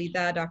panelists,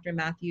 Farida, Dr.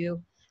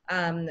 Matthew,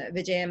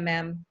 Vijayam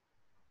ma'am.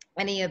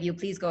 Any of you,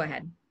 please go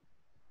ahead.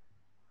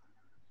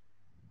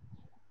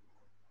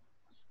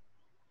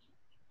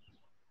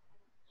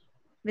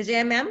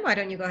 Vijayam ma'am, why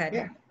don't you go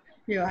ahead?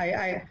 Yeah,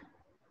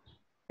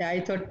 I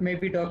thought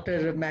maybe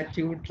Dr.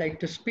 Matthew would like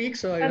to speak,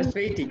 so I was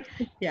waiting.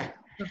 Yeah.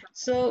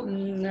 So,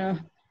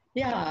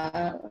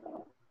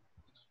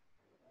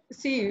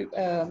 see,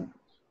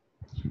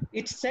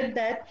 it's said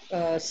that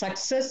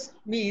success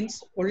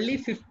means only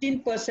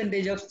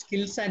 15% of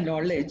skills and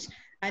knowledge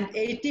and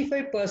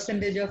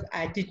 85% of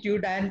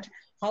attitude and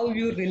how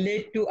you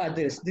relate to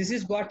others. This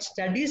is what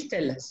studies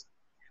tell us.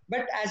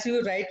 But as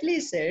you rightly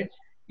said,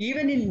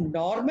 even in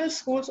normal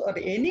schools or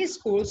any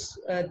schools,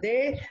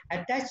 they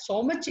attach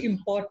so much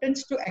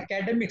importance to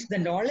academics, the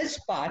knowledge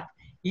part.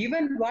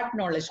 Even what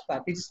knowledge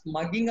part? It's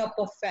mugging up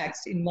of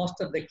facts in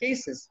most of the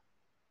cases.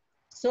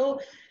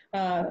 So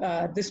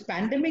this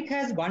pandemic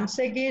has once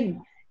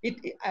again,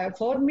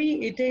 for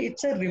me,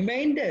 it's a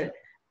reminder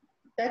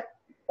that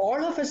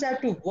all of us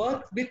have to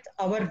work with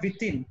our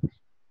within.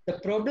 The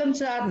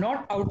problems are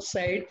not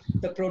outside,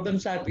 the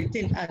problems are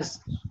within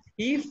us.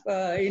 If,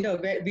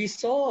 we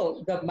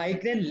saw the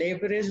migrant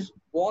laborers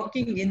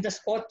walking in the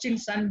scorching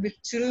sun with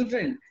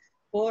children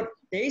for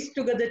days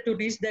together to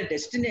reach their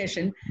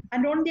destination.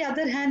 And on the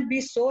other hand, we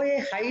saw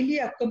a highly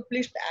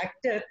accomplished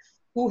actor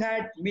who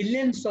had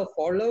millions of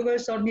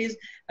followers on his,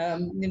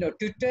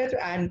 Twitter.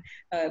 And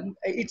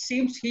it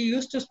seems he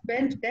used to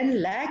spend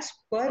 10 lakhs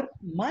per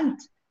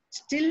month.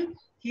 Still,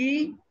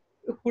 he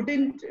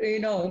couldn't,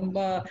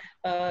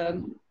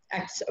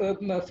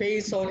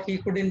 face, or he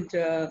couldn't,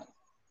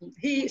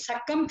 he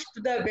succumbed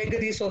to the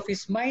vagaries of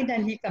his mind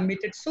and he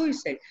committed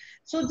suicide.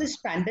 So this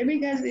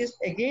pandemic is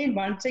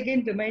once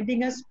again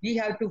reminding us we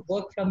have to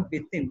work from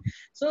within.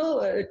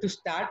 So to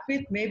start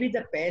with, maybe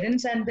the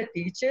parents and the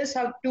teachers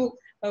have to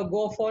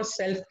go for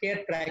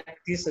self-care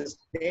practices.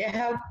 They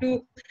have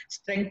to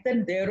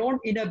strengthen their own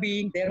inner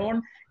being, their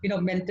own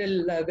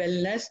mental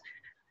wellness,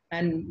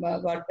 and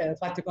what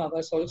Fatima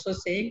was also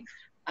saying.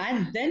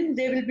 And then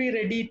they will be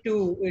ready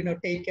to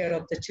take care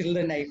of the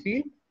children, I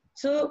feel.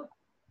 So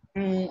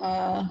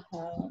I'm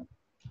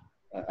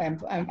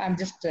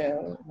just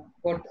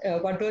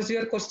what was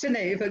your question?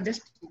 I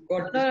just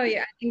got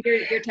I think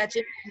you're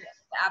touching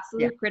the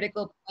absolute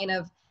critical point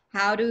of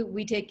how do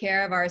we take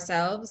care of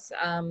ourselves,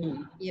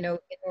 in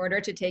order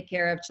to take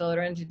care of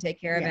children, to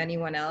take care of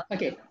anyone else.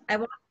 Okay. I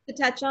want to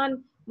touch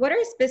on what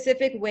are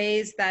specific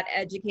ways that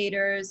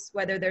educators,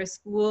 whether they're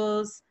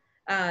schools,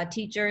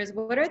 teachers,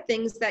 what are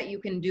things that you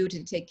can do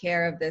to take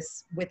care of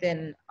this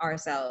within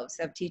ourselves,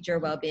 of teacher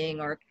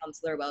well-being or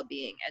counselor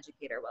well-being,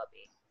 educator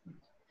well-being?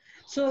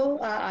 So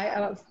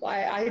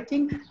I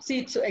think, see,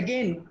 it's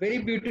again very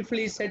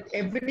beautifully said,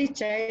 every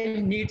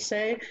child needs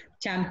a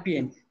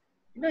champion.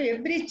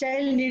 every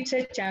child needs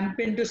a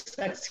champion to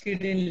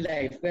succeed in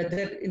life,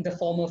 whether in the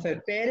form of a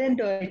parent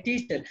or a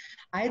teacher.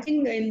 I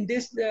think in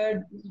this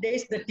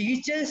days, the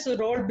teacher's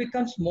role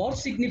becomes more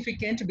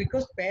significant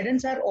because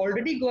parents are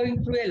already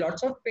going through a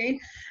lots of pain,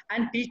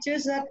 and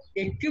teachers are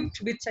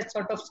equipped with such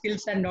sort of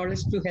skills and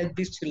knowledge to help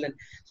these children.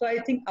 So I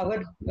think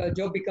our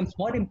job becomes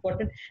more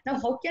important. Now,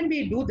 how can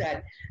we do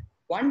that?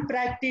 One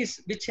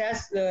practice which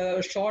has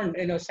shown,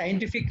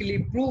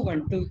 scientifically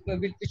proven to,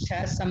 which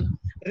has some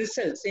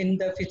results in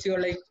the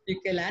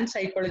physiological and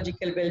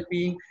psychological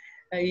well-being,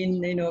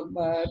 in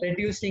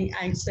reducing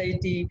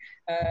anxiety,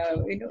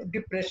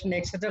 depression,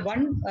 etc.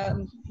 One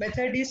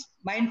method is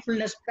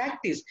mindfulness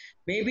practice.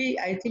 Maybe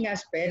I think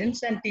as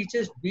parents and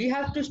teachers we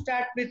have to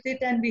start with it,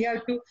 and we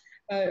have to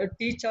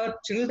teach our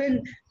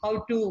children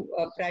how to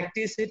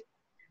practice it,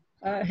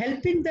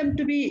 helping them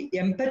to be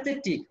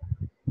empathetic,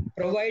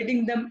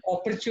 providing them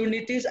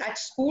opportunities at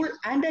school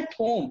and at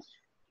home,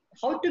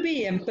 how to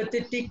be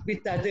empathetic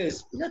with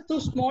others. Two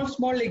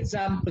small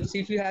examples.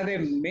 If you have a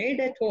maid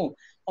at home,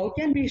 how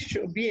can we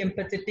be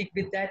empathetic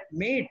with that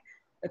maid?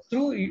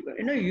 Through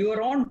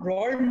your own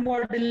role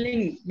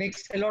modeling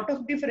makes a lot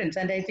of difference,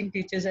 and I think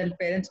teachers and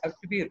parents have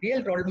to be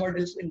real role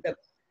models in the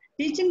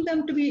teaching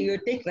them to be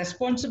take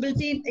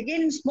responsibility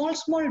again in small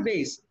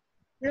ways.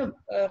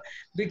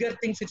 Bigger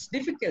things it's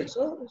difficult,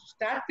 so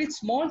start with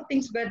small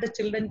things where the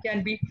children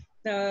can be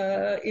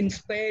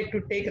inspired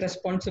to take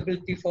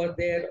responsibility for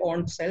their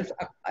own self,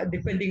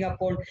 depending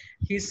upon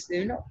his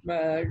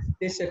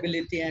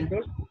disability and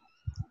all.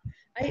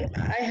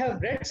 I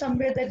have read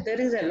somewhere that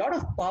there is a lot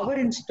of power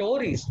in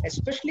stories,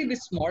 especially with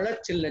smaller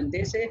children.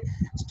 They say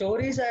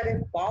stories are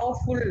a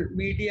powerful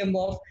medium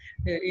of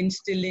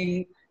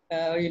instilling,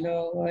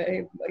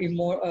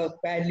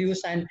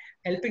 values and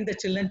helping the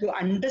children to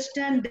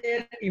understand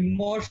their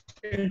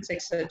emotions,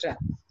 etc.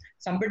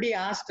 Somebody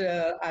asked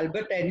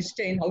Albert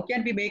Einstein, how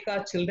can we make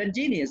our children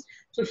genius?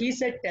 So he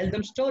said, tell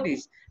them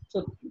stories.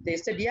 So they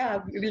said,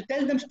 yeah, we will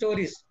tell them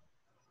stories.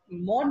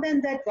 More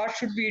than that, what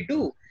should we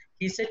do?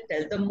 He said,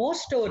 tell them more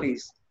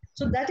stories.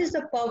 So that is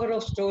the power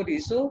of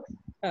stories. So,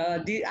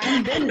 and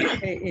then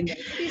in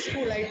every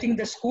school, I think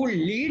the school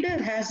leader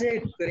has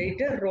a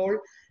greater role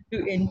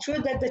to ensure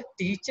that the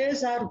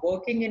teachers are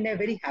working in a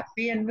very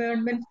happy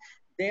environment,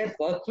 their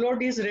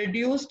workload is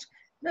reduced.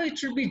 No, it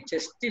should be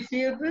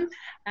justifiable,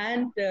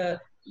 and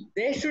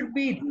they should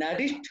be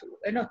nourished,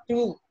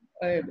 through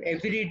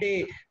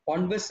everyday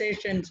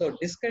conversations or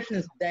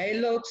discussions,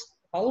 dialogues,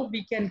 how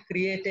we can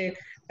create a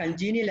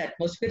congenial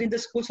atmosphere in the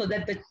school so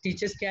that the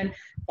teachers can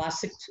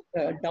pass it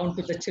down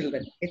to the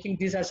children. I think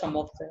these are some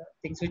of the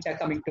things which are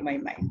coming to my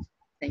mind.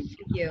 Thank you.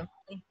 Thank you.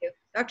 Thank you.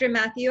 Dr.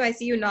 Matthew, I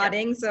see you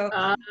nodding. So,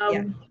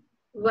 yeah.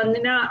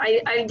 Vandana,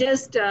 I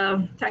just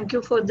thank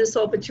you for this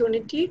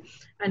opportunity,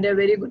 and a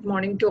very good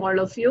morning to all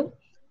of you.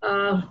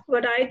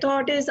 What I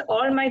thought is,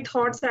 all my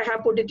thoughts, I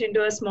have put it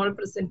into a small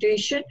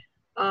presentation.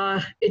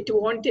 It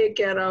won't take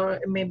care of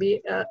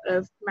maybe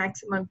a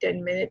maximum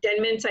 10 minutes. 10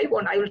 minutes I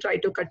will try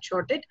to cut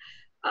short it.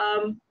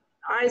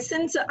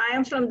 Since I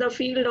am from the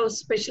field of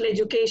special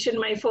education,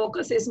 my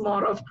focus is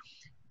more of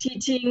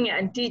teaching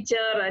and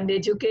teacher and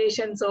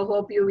education, so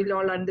hope you will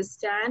all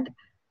understand.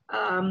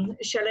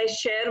 Shall I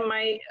share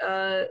my,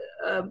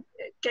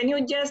 can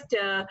you just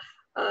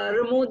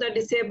remove the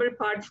disabled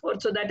part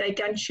so that I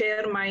can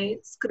share my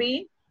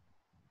screen?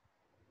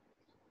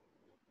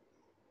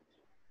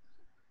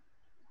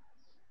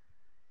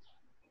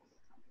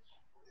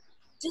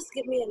 Just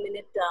give me a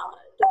minute,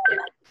 Dr.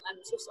 Matthew.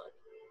 I'm so sorry.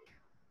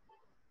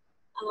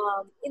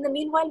 In the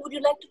meanwhile, would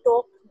you like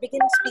to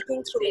begin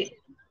speaking through it?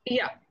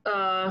 Yeah,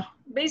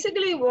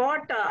 basically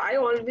what I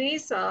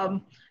always,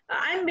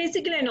 I'm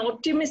basically an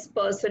optimist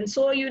person.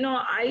 So,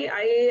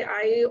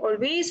 I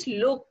always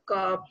look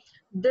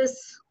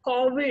this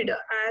COVID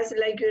as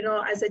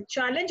as a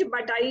challenge,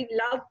 but I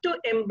love to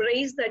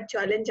embrace that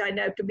challenge, and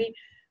I have to be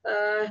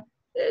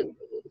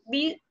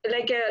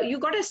you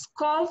got a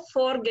scope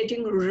for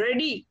getting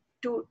ready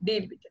to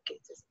deal with the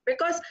cases,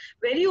 because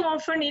very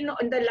often in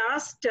the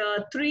last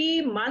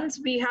 3 months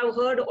we have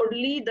heard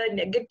only the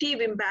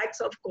negative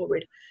impacts of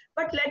COVID.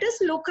 But let us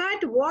look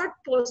at what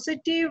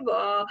positive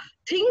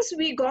things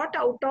we got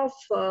out of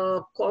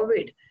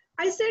COVID.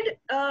 I said,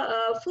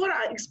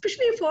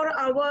 especially for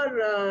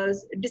our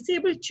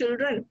disabled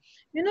children,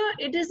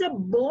 it is a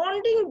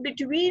bonding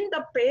between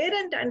the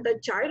parent and the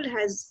child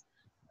has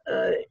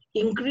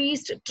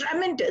increased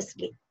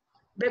tremendously.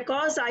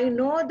 Because I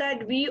know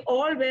that we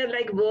all were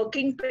like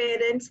working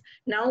parents.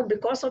 Now,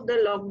 because of the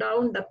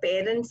lockdown, the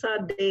parents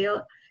are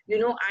there,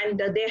 and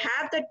they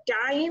have the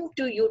time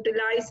to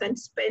utilize and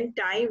spend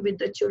time with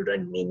the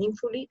children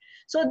meaningfully.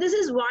 So this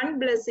is one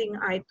blessing,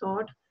 I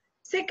thought.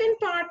 Second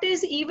part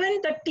is,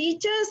 even the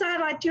teachers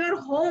are at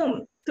your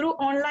home through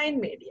online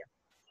media.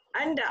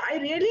 And I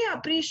really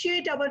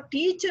appreciate our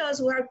teachers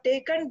who have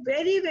taken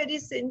very, very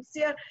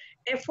sincere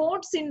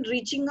efforts in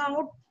reaching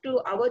out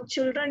to our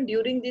children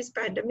during these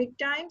pandemic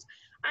times.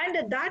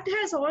 And that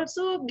has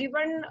also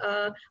given,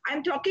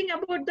 I'm talking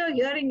about the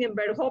hearing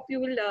impaired, hope you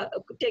will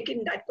take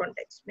in that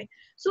context.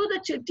 So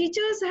the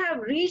teachers have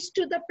reached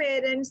to the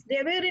parents,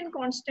 they were in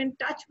constant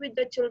touch with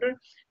the children.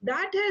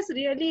 That has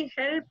really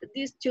helped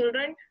these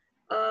children,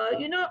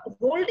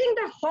 holding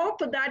the hope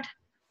that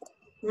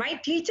my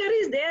teacher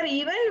is there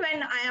even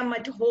when I am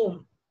at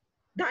home.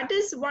 That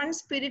is one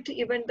spirit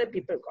even the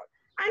people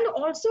got. And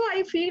also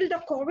I feel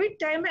the COVID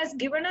time has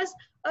given us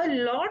a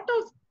lot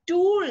of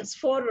tools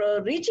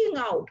for reaching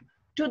out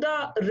to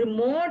the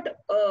remote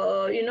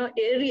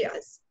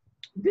areas.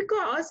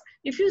 Because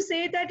if you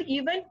say that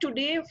even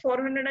today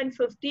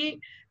 450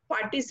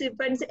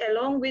 participants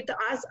along with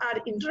us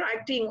are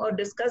interacting or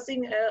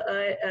discussing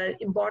an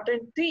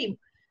important theme,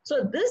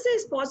 so this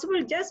is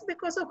possible just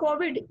because of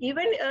COVID.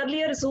 Even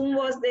earlier Zoom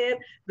was there,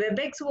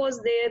 WebEx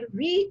was there,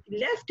 we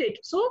left it.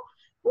 So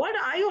what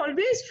I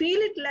always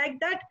feel it like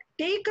that,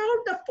 take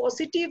out the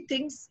positive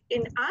things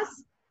in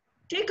us,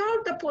 take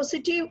out the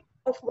positive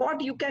of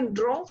what you can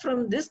draw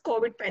from this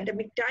COVID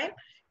pandemic time,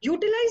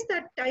 utilize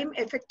that time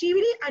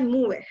effectively and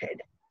move ahead.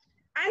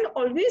 And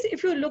always,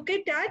 if you look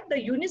at that, the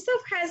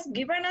UNICEF has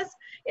given us,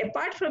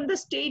 apart from the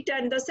state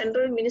and the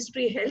central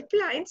ministry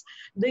helplines,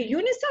 the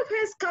UNICEF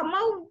has come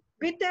out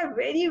with a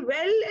very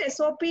well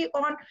SOP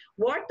on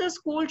what the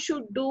school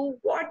should do,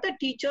 what the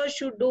teachers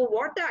should do,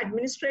 what the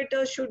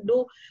administrators should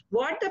do,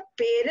 what the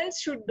parents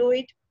should do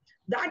it.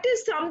 That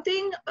is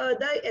something,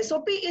 the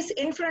SOP is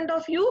in front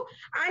of you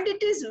and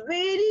it is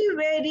very,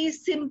 very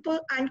simple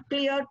and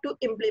clear to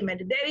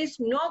implement. There is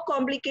no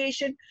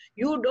complication.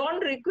 You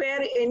don't require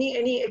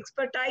any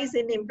expertise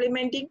in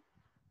implementing.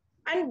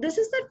 And this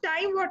is the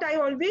time what I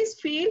always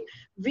feel,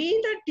 we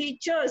the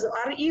teachers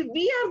are, if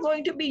we are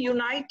going to be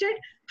united,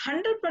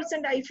 100%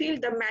 I feel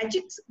the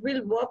magics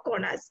will work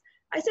on us.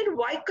 I said,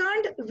 why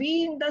can't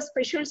we in the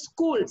special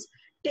schools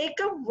take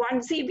up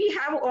one, see we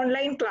have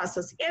online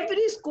classes.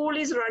 Every school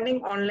is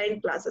running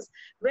online classes.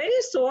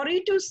 Very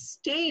sorry to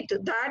state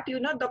that,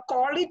 the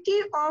quality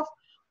of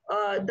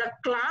the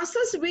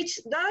classes which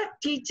the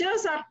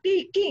teachers are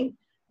taking,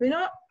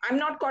 I'm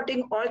not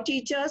quoting all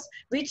teachers,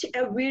 which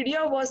a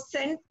video was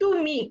sent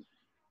to me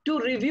to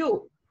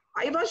review.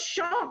 I was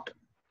shocked.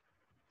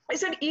 I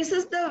said, is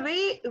this the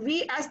way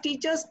we as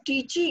teachers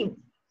teaching?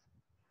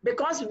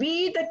 Because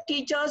we, the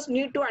teachers,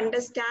 need to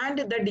understand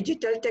the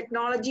digital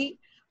technology,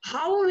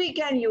 how we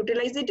can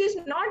utilize. It is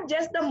not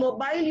just the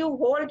mobile you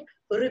hold,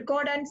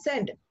 record and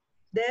send.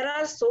 There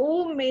are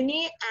so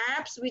many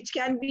apps which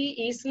can be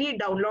easily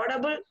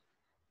downloadable.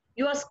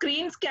 Your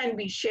screens can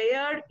be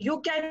shared. You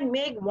can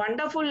make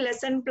wonderful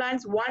lesson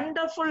plans,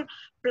 wonderful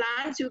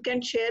plans, you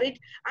can share it.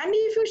 And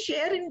if you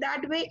share in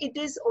that way, it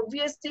is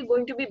obviously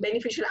going to be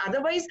beneficial.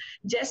 Otherwise,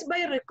 just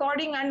by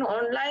recording and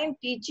online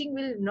teaching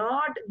will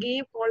not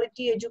give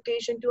quality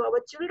education to our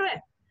children.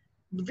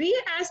 We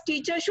as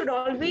teachers should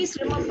always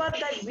remember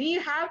that we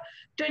have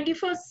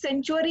 21st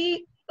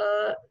century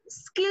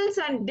skills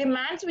and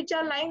demands which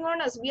are lying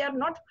on us. We are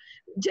not,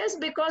 just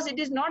because it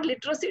is not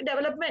literacy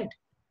development,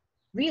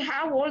 we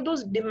have all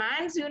those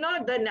demands,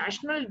 the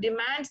national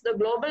demands, the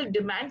global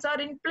demands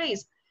are in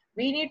place.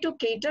 We need to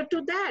cater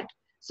to that.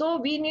 So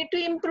we need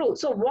to improve.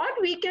 So what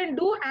we can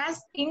do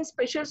as in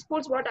special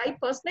schools, what I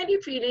personally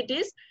feel it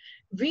is,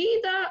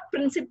 we the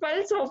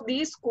principals of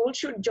these schools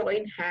should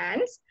join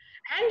hands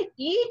and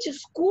each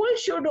school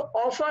should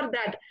offer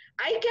that.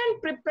 I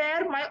can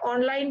prepare my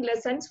online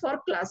lessons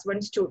for class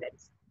 1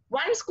 students.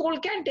 One school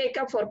can take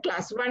up for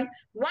class 1,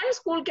 one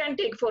school can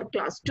take for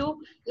class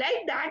 2.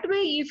 Like that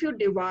way, if you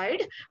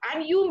divide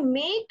and you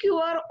make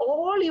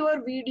all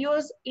your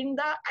videos in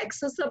the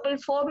accessible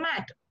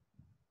format,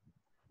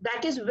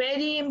 that is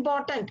very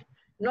important.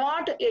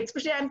 Not,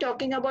 especially I'm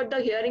talking about the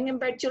hearing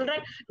impaired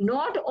children,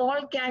 not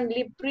all can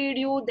lip read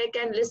you, they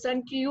can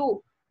listen to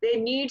you.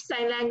 They need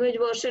sign language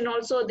version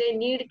also, they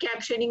need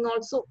captioning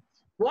also.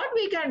 What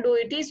we can do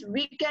it is,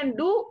 we can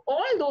do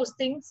all those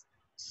things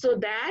so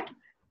that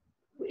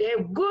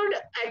a good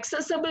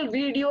accessible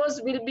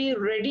videos will be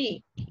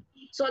ready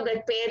so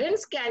that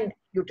parents can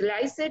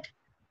utilize it,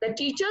 the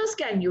teachers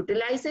can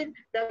utilize it,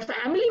 the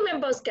family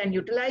members can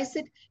utilize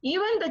it.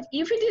 Even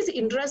if it is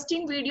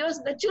interesting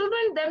videos, the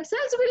children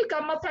themselves will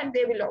come up and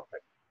they will open.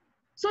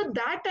 So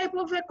that type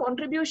of a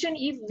contribution,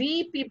 if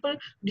we people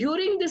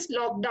during this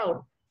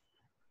lockdown,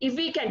 if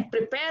we can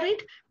prepare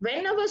it,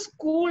 when our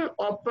school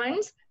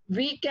opens,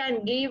 we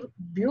can give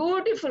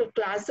beautiful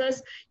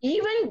classes.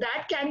 Even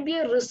that can be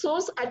a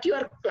resource at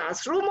your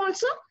classroom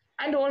also,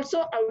 and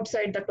also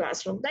outside the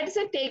classroom. That is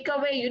a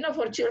takeaway,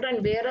 for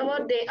children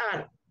wherever they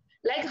are.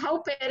 Like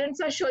how parents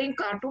are showing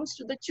cartoons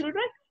to the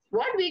children,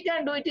 what we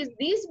can do it is,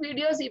 these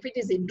videos, if it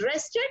is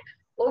interested,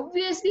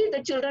 obviously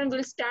the children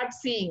will start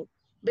seeing,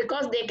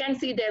 because they can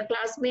see their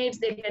classmates,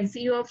 they can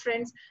see your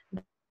friends.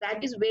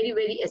 That is very,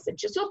 very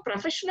essential. So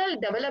professional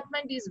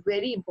development is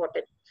very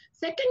important.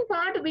 Second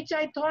part, which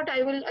I thought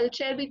I'll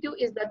share with you,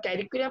 is the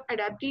curriculum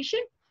adaptation.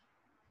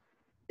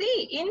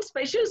 See, in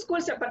special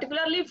schools,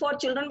 particularly for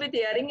children with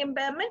hearing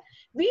impairment,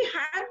 we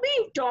have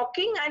been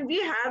talking and we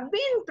have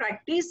been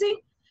practicing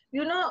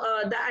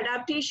the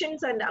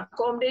adaptations and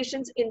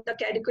accommodations in the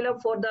curriculum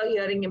for the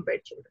hearing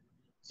impaired children.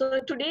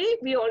 So today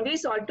we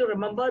always ought to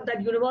remember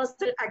that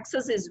universal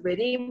access is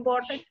very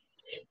important.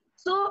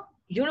 So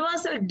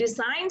universal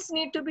designs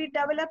need to be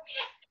developed.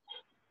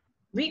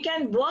 We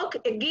can work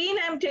again,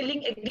 I'm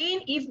telling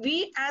again, if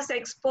we as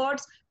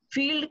experts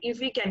feel if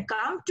we can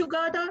come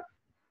together,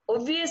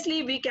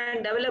 obviously we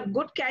can develop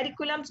good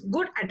curriculums,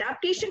 good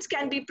adaptations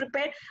can be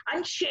prepared,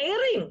 and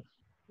sharing.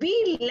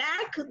 We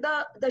lack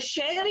the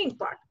sharing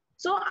part.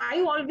 So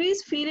I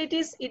always feel it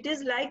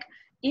is like,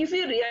 if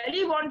you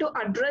really want to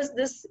address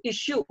this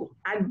issue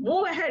and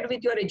move ahead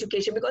with your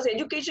education, because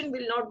education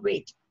will not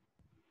wait.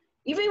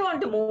 If we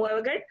want to move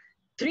ahead,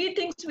 three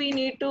things we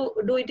need to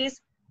do it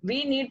is,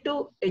 we need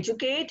to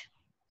educate,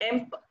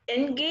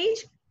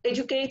 engage,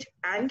 educate,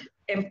 and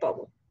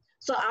empower.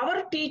 So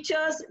our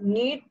teachers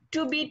need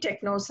to be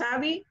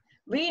techno-savvy.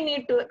 We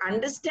need to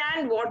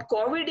understand what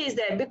COVID is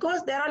there,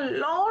 because there are a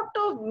lot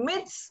of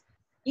myths.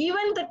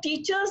 Even the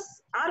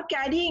teachers are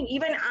carrying,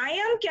 even I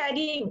am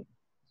carrying.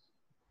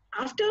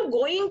 After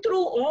going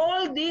through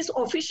all these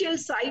official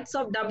sites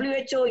of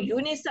WHO,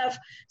 UNICEF,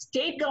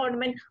 state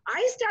government,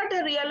 I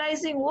started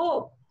realizing,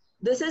 oh,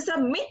 this is a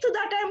myth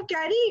that I'm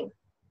carrying.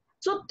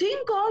 So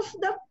think of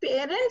the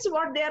parents,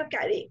 what they are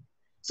carrying.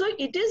 So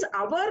it is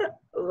our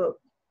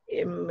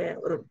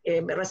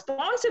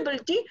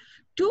responsibility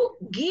to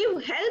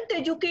give health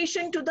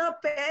education to the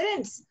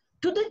parents,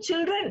 to the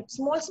children,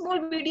 small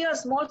videos,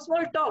 small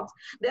talks.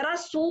 There are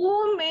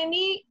so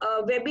many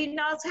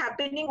webinars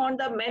happening on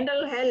the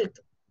mental health.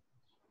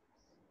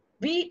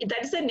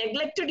 That is a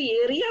neglected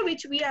area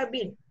which we have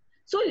been.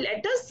 So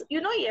let us,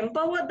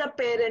 empower the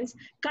parents,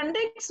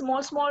 conduct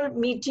small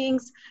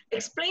meetings,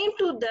 explain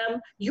to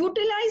them,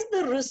 utilize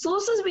the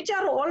resources which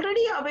are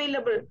already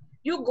available.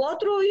 You go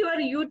through your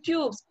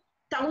YouTubes,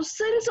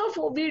 thousands of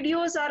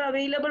videos are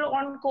available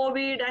on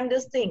COVID and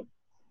this thing.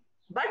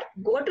 But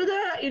go to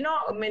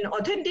the,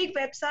 authentic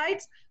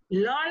websites,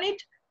 learn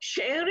it,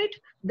 share it,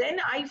 then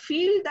I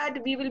feel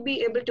that we will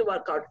be able to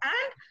work out.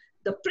 And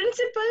the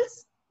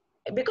principles,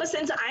 because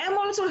since I am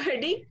also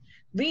heading,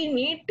 we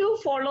need to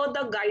follow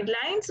the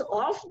guidelines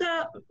of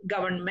the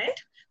government,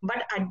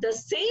 but at the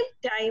same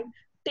time,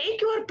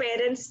 take your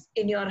parents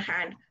in your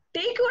hand,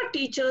 take your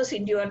teachers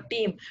in your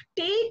team,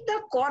 take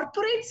the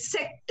corporate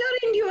sector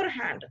in your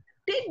hand,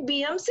 take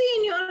BMC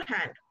in your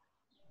hand,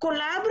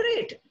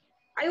 collaborate.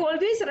 I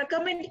always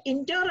recommend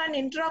inter and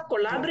intra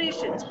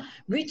collaborations,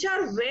 which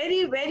are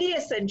very, very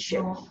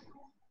essential.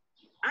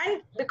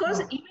 And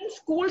because even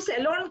schools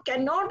alone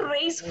cannot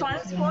raise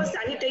funds for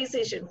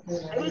sanitization.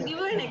 I will give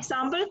you an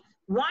example.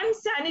 One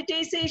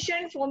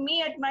sanitization for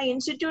me at my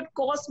institute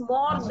costs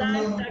more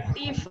than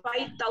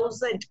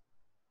 35,000.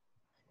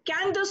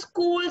 Can the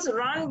schools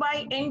run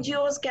by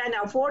NGOs can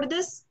afford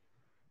this?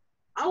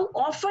 How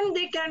often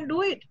they can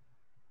do it?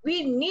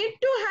 We need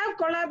to have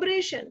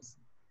collaborations.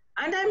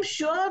 And I'm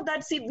sure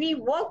that, see, we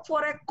work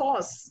for a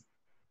cause.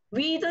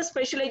 We, the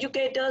special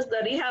educators,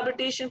 the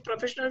rehabilitation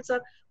professionals,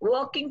 are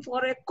working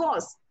for a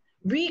cause.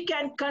 We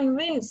can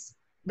convince,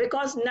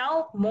 because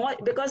now more,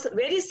 because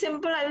very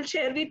simple, I will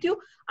share with you.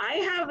 I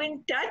have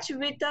in touch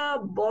with a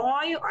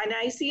boy, an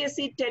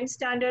ICSE 10th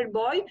standard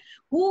boy,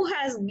 who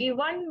has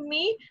given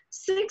me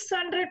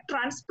 600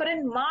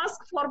 transparent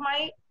masks for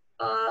my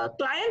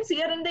clients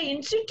here in the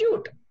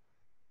institute.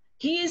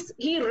 He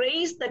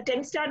raised, the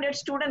 10th standard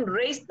student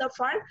raised the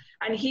fund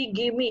and he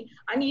gave me.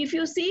 And if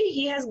you see,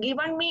 he has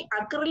given me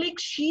acrylic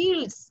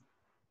shields.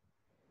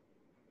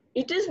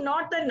 It is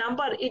not the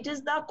number, it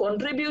is the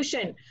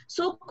contribution.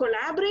 So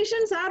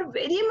collaborations are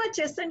very much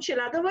essential.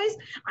 Otherwise,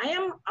 I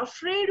am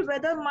afraid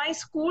whether my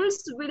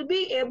schools will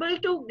be able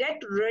to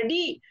get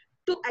ready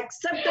to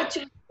accept the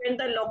children when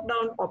the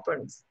lockdown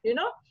opens.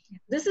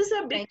 This is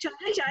a big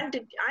challenge,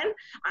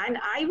 and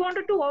I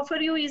wanted to offer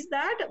you is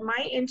that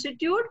my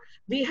institute,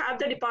 we have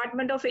the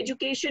Department of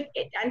Education,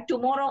 and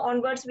tomorrow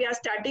onwards we are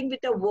starting with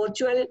a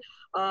virtual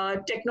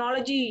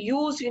technology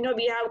use.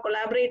 We have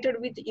collaborated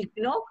with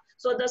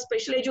so the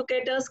special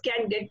educators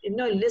can get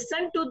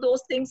listen to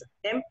those things,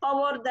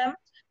 empower them.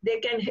 They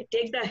can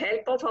take the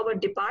help of our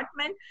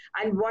department,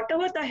 and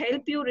whatever the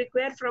help you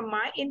require from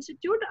my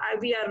institute,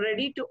 we are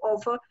ready to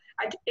offer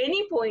at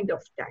any point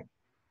of time.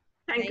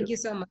 Thank you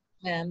so much,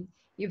 ma'am.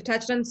 You've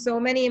touched on so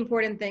many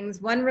important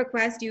things. One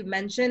request, you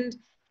mentioned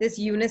this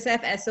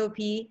UNICEF SOP.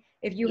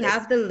 If you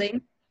have the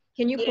link,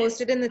 can you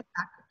post it in the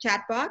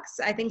chat box?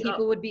 I think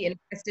people would be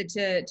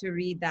interested to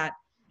read that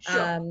as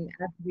a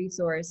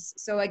resource.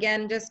 So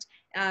again, just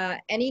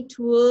any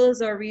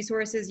tools or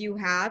resources you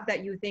have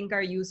that you think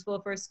are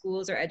useful for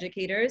schools or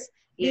educators,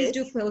 please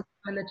do post them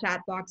in the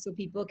chat box so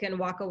people can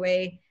walk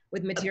away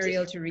with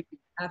material to read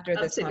after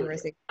this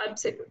conversation.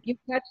 Absolutely. You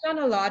touched on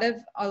a lot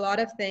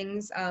of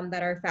things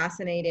that are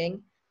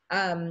fascinating.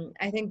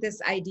 I think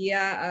this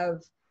idea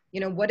of,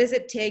 what does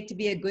it take to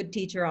be a good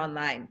teacher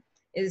online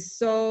is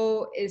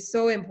so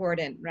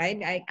important,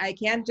 right? I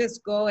can't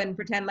just go and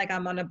pretend like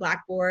I'm on a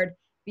blackboard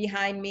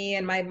behind me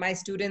and my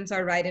students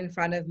are right in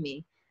front of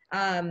me.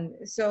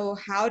 So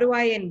how do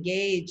I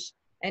engage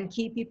and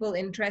keep people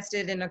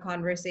interested in a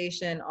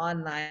conversation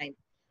online.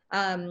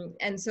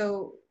 And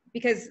so,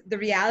 because the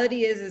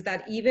reality is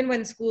that even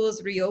when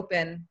schools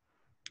reopen,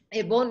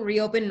 it won't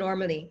reopen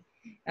normally.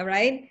 All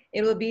right,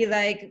 it will be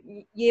like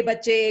ye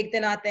bache ek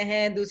din aate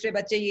hain, dusre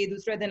bache ye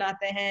dusra din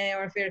aate hain,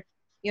 or fir,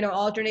 you know,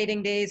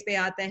 alternating days pe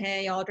aate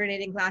hain, ya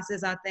alternating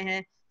classes aate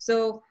hain.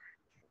 So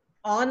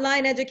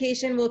online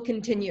education will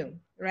continue,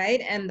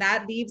 right? And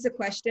that leaves a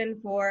question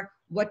for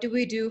what do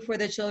we do for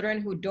the children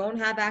who don't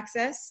have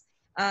access?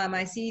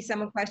 I see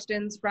some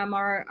questions from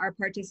our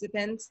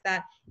participants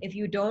that if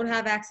you don't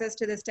have access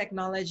to this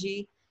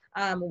technology,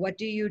 what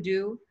do you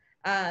do?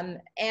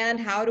 And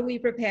how do we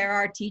prepare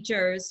our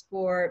teachers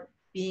for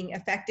being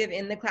effective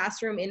in the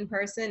classroom, in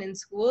person, in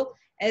school,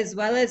 as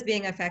well as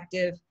being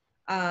effective,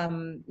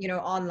 you know,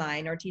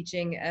 online or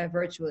teaching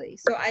virtually?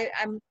 So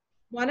I'm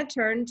want to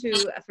turn to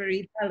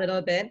Farida a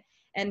little bit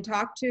and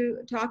talk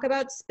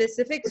about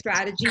specific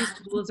strategies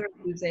schools are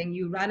using.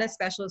 You run a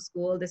special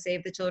school, the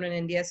Save the Children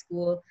India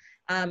school,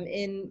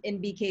 in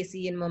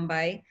BKC in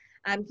Mumbai.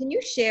 Can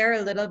you share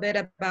a little bit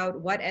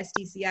about what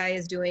STCI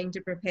is doing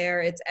to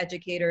prepare its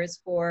educators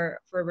for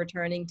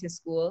returning to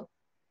school?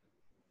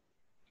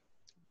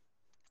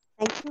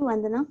 Thank you,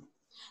 Vandana.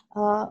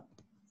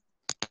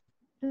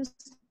 To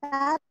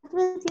start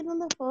with,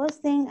 the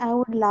first thing I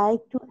would like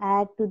to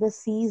add to the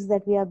C's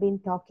that we have been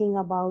talking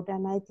about,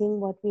 and I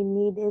think what we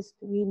need is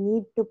we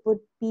need to put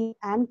peace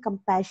and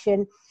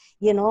compassion,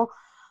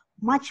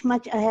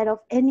 much ahead of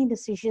any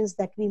decisions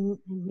that we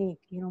make,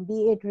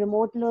 be it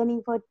remote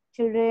learning for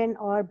children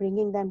or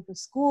bringing them to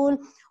school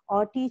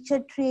or teacher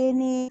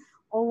training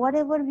or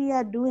whatever we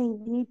are doing.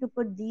 We need to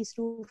put these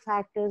two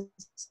factors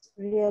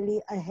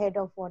really ahead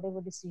of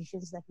whatever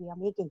decisions that we are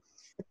making.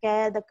 The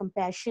care, the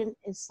compassion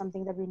is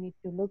something that we need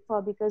to look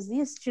for, because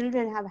these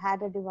children have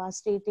had a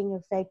devastating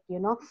effect,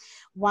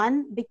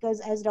 one, because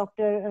as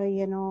Dr.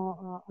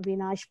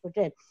 Avinash put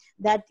it,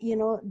 that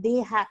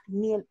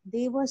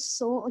they were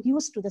so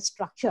used to the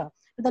structure,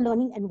 to the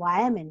learning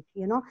environment,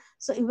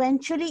 so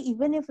eventually,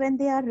 even if when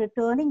they are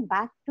returning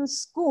back to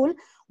school,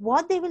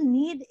 what they will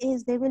need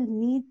is they will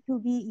need to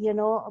be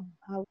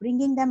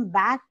bringing them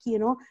back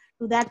to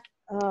that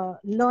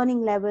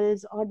learning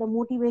levels or the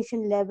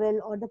motivation level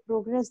or the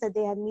progress that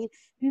they have made.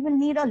 We will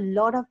need a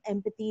lot of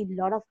empathy, a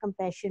lot of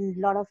compassion,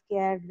 a lot of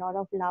care, a lot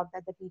of love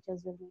that the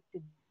teachers will need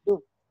to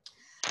do.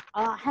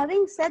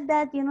 Having said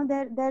that,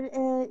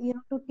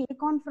 to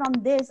take on from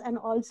this and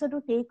also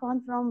to take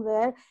on from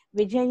where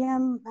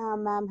Vijayam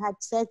ma'am had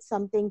said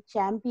something,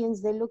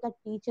 champions, they look at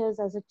teachers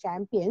as a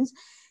champions.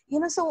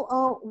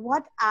 So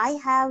what I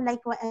have, like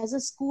as a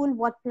school,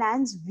 what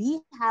plans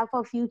we have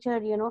for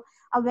future,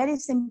 are very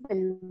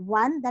simple.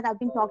 One that I've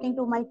been talking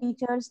to my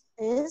teachers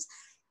is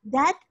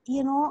that,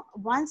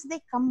 once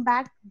they come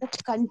back, the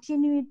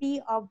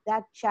continuity of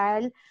that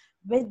child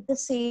with the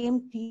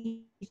same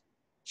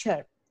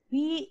teacher.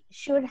 We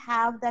should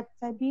have that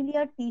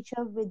familiar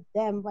teacher with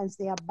them once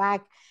they are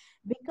back,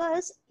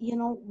 because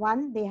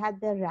one, they had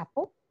their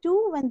rapport.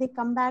 Two, when they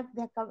come back,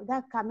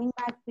 they're coming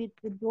back with,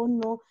 we don't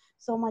know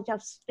so much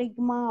of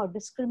stigma or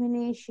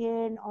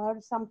discrimination or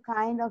some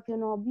kind of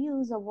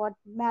abuse or what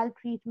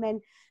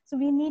maltreatment. So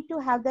we need to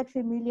have that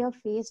familiar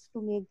face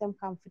to make them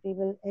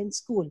comfortable in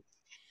school.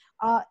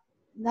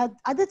 The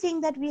other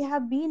thing that we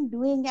have been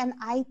doing, and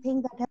I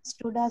think that has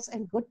stood us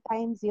in good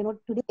times,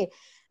 today,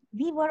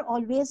 we were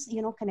always,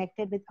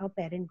 connected with our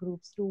parent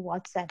groups through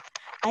WhatsApp.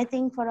 I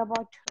think for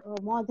about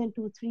more than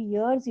 2-3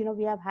 years,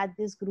 we have had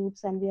these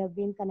groups and we have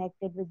been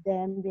connected with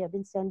them. We have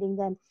been sending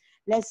them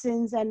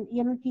lessons, and,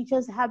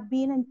 teachers have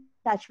been in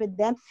touch with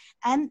them.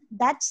 And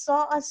that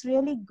saw us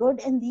really good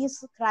in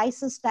these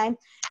crisis time,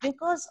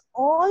 because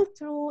all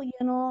through,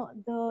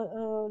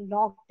 the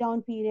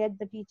lockdown period,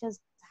 the teachers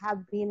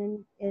have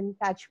been in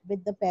touch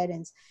with the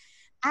parents.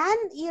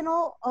 And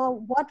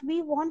what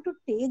we want to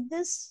take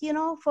this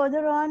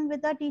further on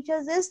with our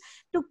teachers is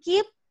to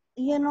keep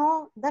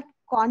that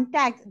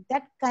contact,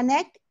 that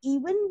connect,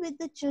 even with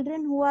the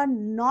children who are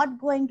not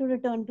going to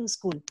return to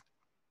school,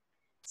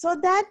 so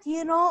that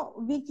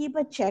we keep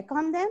a check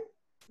on them.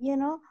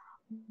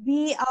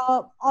 We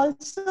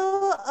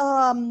also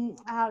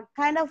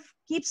kind of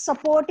keep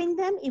supporting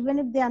them even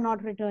if they are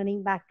not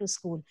returning back to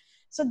school.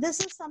 So this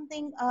is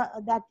something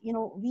that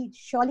we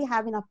surely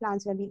have in our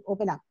plans when we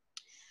open up.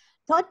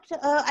 Third,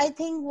 I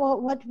think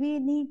what we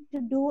need to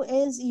do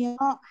is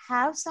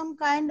have some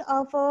kind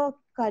of a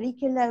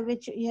curricula,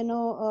 which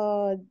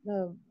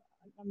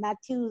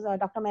Matthews or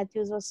Dr.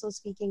 Matthews was so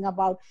speaking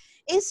about,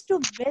 is to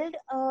build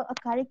a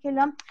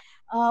curriculum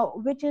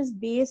which is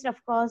based,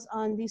 of course,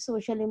 on the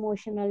social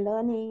emotional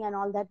learning and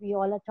all that we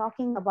all are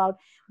talking about.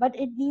 But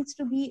it needs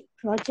to be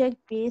project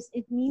based.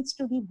 It needs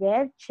to be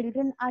where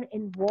children are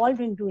involved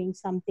in doing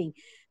something,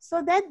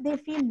 so that they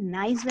feel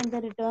nice when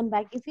they return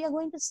back. If we are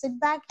going to sit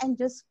back and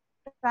just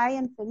try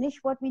and finish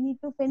what we need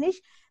to finish,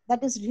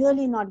 that is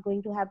really not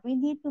going to happen. We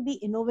need to be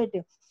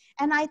innovative.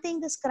 And I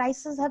think this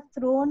crisis have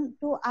thrown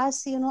to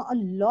us, a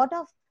lot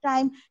of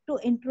time to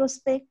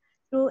introspect,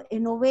 to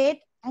innovate,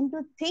 and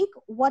to think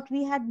what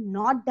we had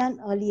not done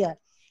earlier.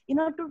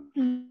 to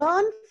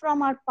learn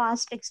from our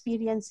past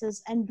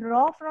experiences and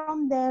draw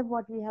from there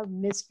what we have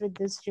missed with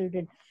these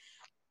children.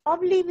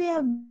 Probably we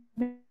have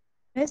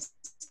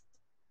missed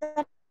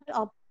that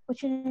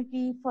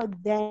opportunity for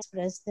them to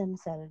express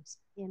themselves,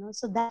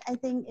 so that I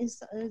think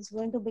is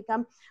going to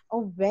become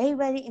a very,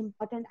 very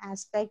important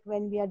aspect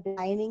when we are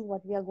designing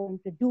what we are going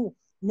to do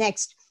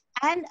next.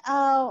 And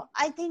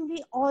I think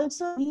we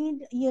also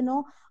need,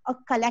 a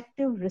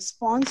collective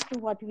response to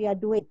what we are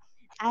doing.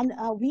 And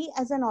we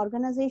as an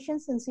organization,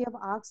 since you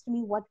have asked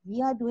me what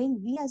we are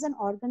doing, we as an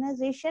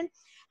organization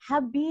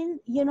have been,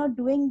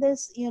 doing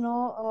this,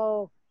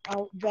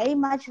 very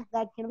much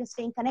that, we're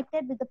staying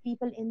connected with the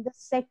people in the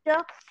sector.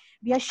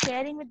 We are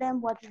sharing with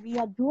them what we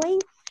are doing,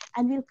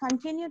 and we'll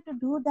continue to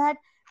do that.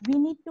 We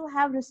need to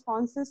have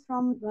responses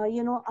from,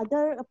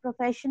 other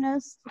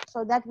professionals,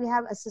 so that we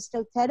have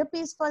assistive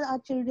therapies for our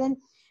children.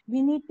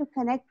 We need to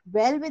connect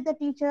well with the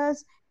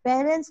teachers,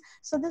 parents.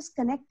 So this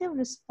connective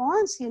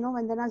response,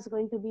 Vandana, is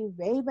going to be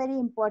very, very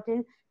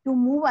important to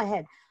move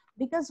ahead.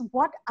 Because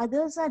what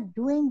others are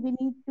doing, we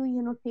need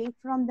to, take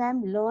from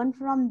them, learn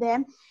from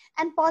them,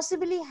 and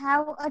possibly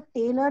have a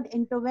tailored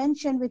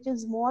intervention, which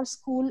is more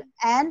school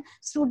and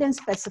student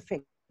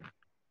specific,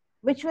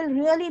 which will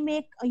really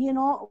make,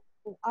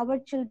 our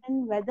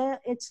children, whether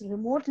it's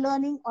remote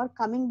learning or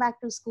coming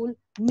back to school,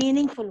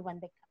 meaningful when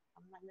they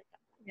come.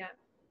 Yeah,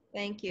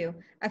 thank you.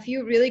 A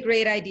few really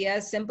great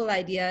ideas, simple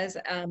ideas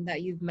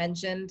that you've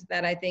mentioned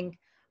that I think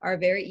are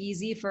very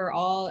easy for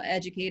all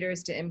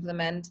educators to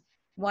implement.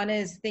 One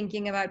is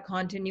thinking about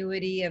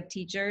continuity of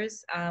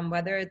teachers,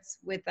 whether it's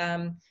with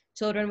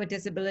children with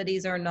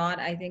disabilities or not.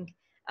 I think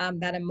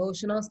that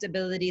emotional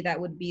stability that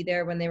would be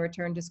there when they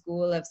return to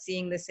school, of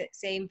seeing the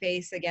same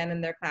face again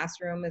in their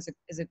classroom, is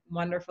a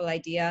wonderful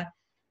idea.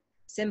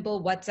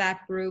 Simple WhatsApp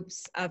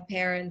groups of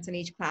parents in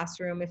each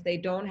classroom. If they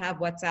don't have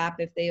WhatsApp,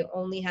 if they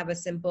only have a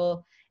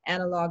simple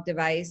analog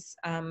device,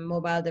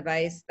 mobile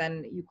device,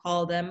 then you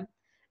call them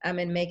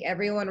and make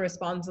everyone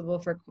responsible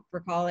for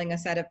calling a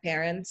set of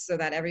parents, so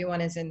that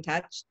everyone is in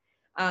touch.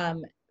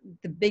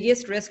 The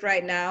biggest risk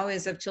right now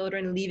is of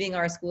children leaving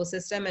our school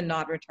system and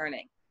not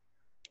returning,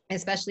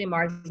 especially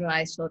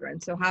marginalized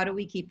children. So how do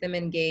we keep them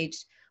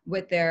engaged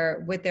with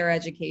their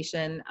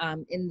education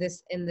in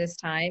this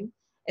time,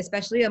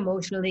 especially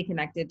emotionally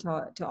connected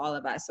to all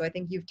of us? So I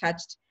think you've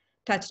touched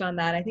on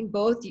that. I think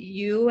both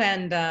you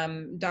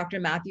and Dr.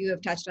 Matthew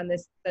have touched on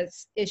this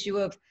issue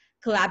of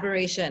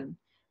collaboration,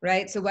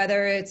 right? So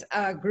whether it's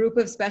a group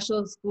of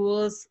special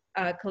schools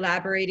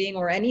collaborating,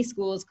 or any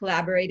schools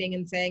collaborating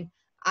and saying,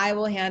 I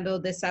will handle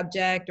this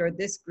subject or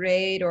this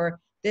grade or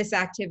this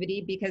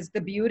activity, because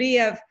the beauty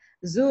of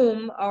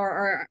Zoom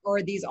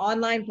or these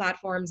online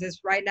platforms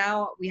is right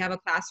now we have a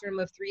classroom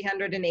of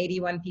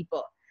 381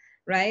 people,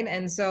 right?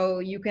 And so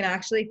you can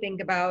actually think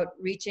about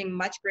reaching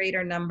much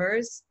greater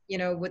numbers,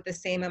 with the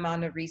same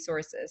amount of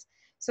resources.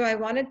 So I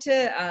wanted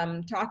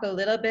to talk a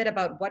little bit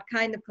about what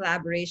kind of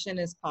collaboration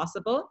is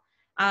possible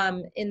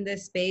in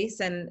this space,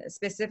 and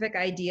specific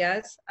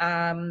ideas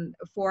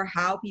for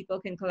how people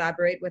can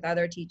collaborate with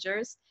other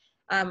teachers.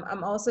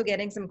 I'm also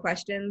getting some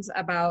questions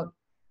about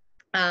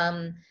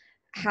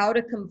how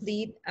to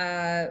complete,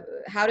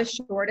 how to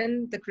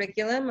shorten the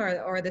curriculum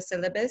or the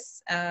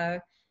syllabus,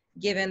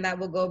 given that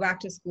we'll go back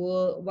to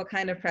school, what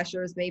kind of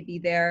pressures may be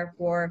there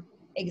for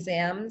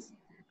exams.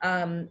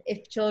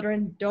 If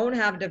children don't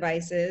have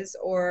devices,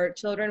 or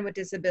children with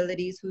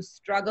disabilities who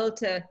struggle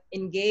to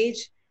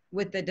engage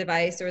with the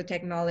device or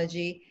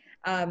technology,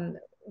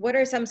 what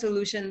are some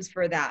solutions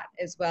for that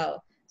as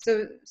well?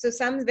 So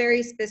some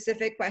very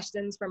specific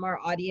questions from our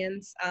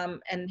audience,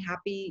 and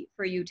happy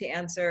for you to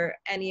answer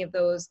any of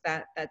those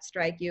that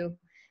strike you.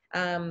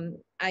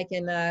 I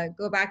can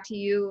go back to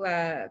you,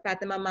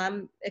 Fatima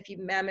ma'am,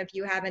 if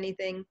you have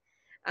anything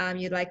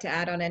you'd like to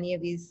add on any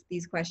of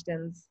these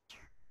questions.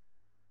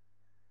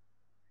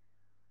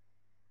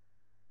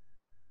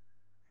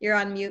 You're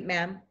on mute,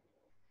 ma'am.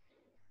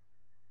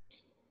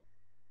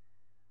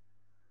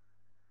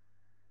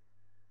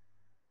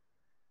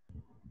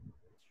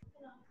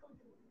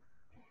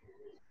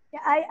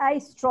 Yeah, I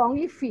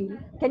strongly feel,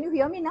 can you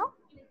hear me now?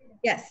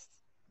 Yes.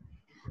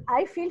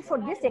 I feel for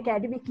this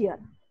academic year,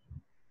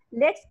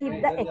 let's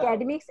keep the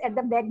academics at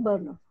the back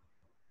burner.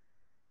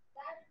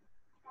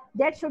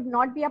 That should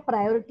not be a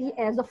priority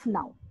as of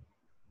now.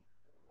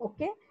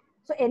 Okay.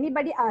 So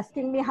anybody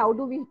asking me how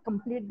do we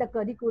complete the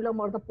curriculum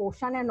or the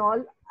portion and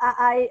all,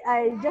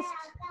 I just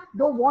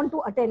don't want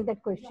to attend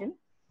that question,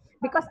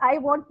 because I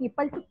want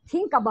people to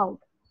think about,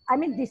 I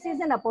mean, this is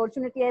an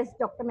opportunity, as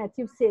Dr.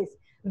 Matthew says,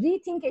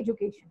 rethink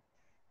education.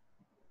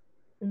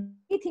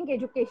 Rethink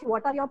education.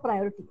 What are your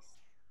priorities?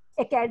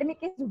 Academic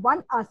is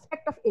one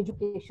aspect of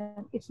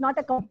education. It's not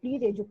a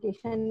complete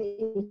education.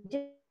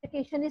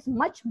 Education is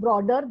much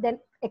broader than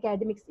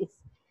academics is.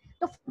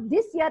 So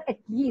this year at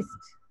least,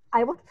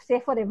 I would say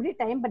for every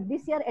time, but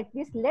this year at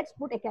least, let's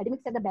put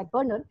academics at the back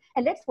burner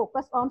and let's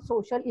focus on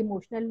social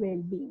emotional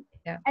well-being.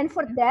 Yeah. And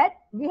for that,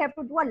 we have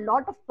to do a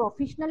lot of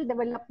professional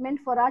development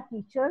for our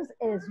teachers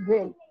as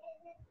well.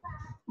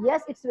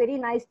 Yes, it's very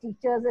nice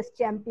teachers as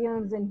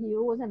champions and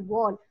heroes and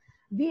all.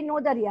 We know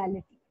the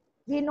reality.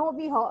 We know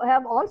we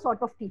have all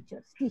sort of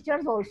teachers.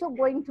 Teachers also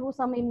going through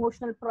some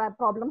emotional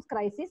problems,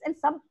 crisis, and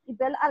some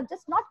people are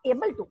just not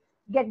able to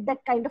get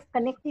that kind of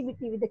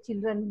connectivity with the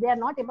children. They are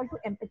not able to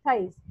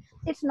empathize.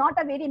 It's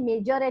not a very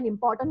major and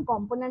important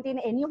component in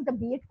any of the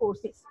B.Ed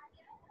courses.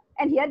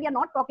 And here we are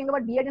not talking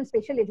about B.Ed and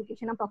special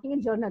education. I'm talking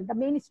in general, the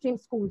mainstream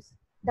schools,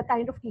 the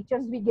kind of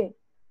teachers we get.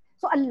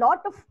 So a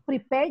lot of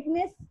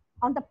preparedness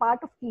on the part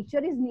of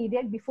teacher is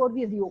needed before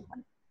we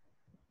reopen.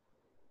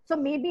 So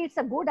maybe it's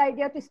a good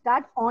idea to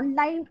start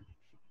online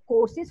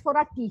courses for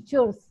our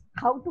teachers,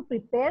 how to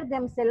prepare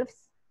themselves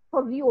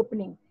for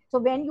reopening. So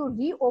when you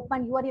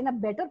reopen, you are in a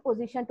better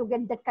position to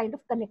get that kind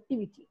of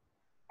connectivity.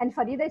 And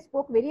Farida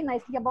spoke very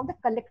nicely about the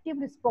collective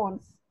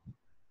response.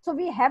 So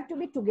we have to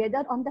be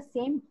together on the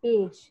same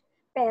page,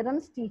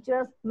 parents,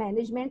 teachers,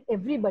 management,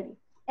 everybody.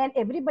 And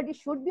everybody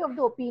should be of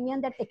the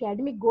opinion that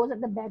academic goes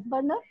at the back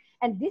burner.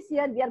 And this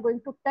year we are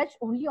going to touch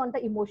only on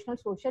the emotional,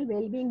 social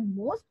well-being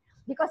most,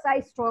 because I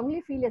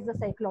strongly feel as a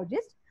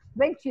psychologist,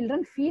 when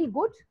children feel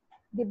good,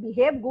 they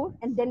behave good,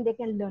 and then they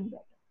can learn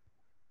better.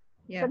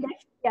 Yeah. So that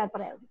should be our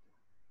priority.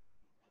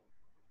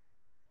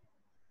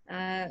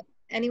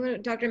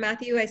 Anyone, Dr.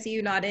 Matthew, I see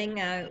you nodding.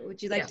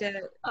 Would you like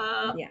to?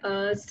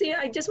 See,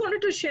 I just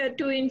wanted to share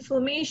two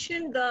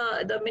information.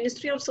 The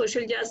Ministry of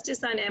Social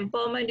Justice and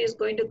Empowerment is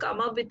going to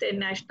come up with a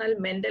national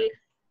mental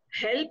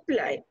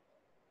helpline,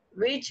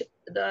 which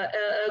the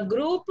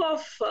group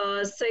of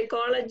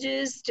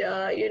psychologists,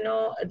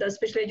 the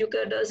special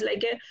educators,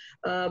 like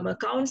a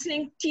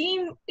counseling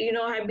team,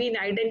 have been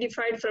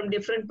identified from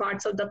different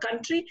parts of the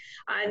country,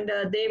 and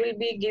they will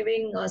be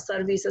giving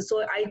services.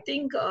 So I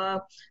think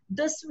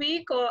this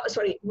week,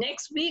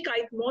 next week,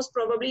 most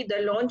probably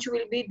the launch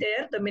will be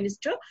there, the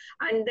minister,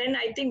 and then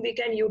I think we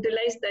can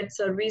utilize that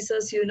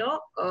services,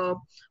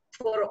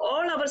 for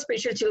all our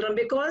special children,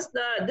 because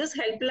this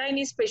helpline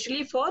is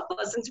specially for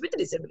persons with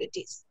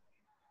disabilities.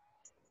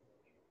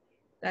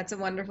 That's a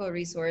wonderful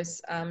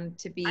resource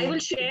to be. I will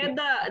share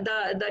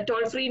the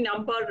toll-free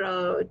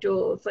number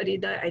to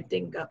Farida, I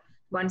think,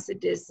 once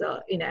it is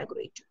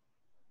inaugurated.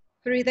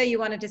 Farida, you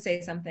wanted to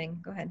say something.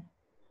 Go ahead.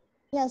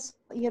 Yes,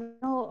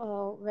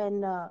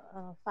 when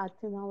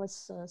Fatima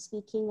was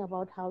speaking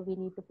about how we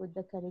need to put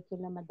the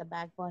curriculum at the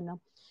back burner,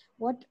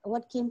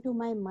 what came to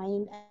my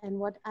mind and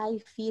what I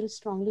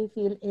strongly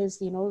feel is,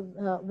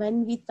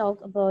 when we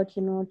talk about,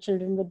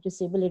 children with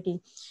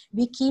disability,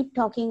 we keep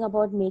talking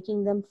about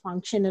making them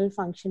functional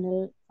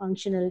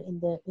in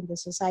the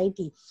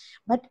society.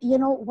 But,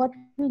 what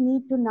we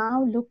need to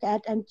now look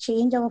at and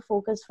change our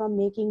focus from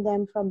making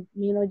them from,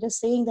 just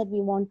saying that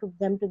we want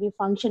them to be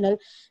functional.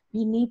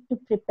 We need to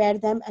prepare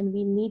them and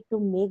we need to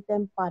make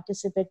them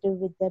participative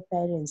with their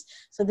parents.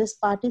 So this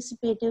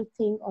participative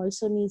thing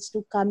also needs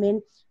to come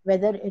in,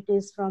 whether it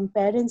is from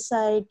parent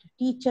side,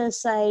 teacher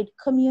side,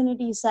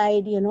 community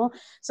side,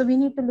 So we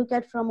need to look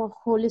at from a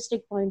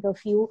holistic point of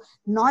view,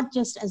 not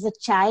just as a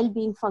child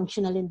being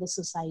functional in the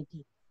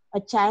society,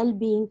 a child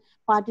being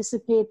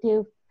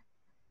participative,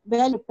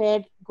 well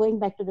prepared, going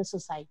back to the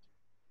society.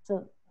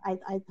 So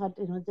I thought,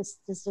 this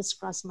just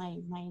crossed my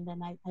mind,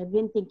 and I've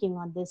been thinking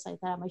on this. I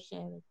thought I must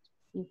share it with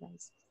you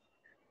guys.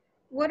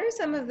 What are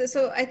some of the,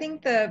 so I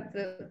think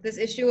this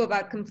issue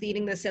about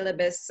completing the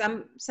syllabus,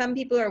 some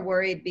people are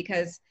worried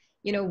because,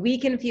 we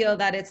can feel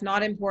that it's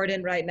not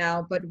important right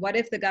now, but what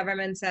if the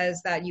government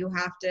says that you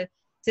have to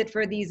sit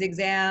for these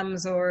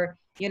exams, or,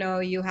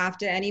 you have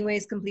to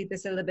anyways complete the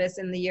syllabus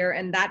in the year,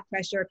 and that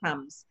pressure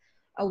comes.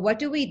 What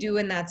do we do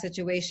in that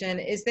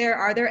situation?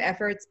 Are there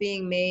efforts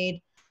being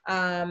made?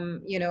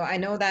 I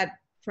know that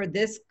for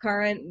this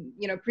current,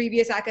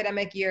 previous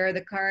academic year,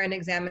 the current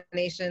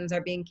examinations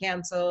are being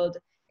canceled,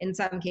 in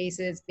some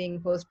cases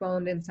being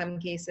postponed in some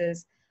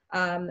cases.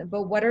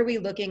 But what are we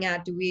looking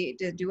at?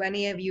 Do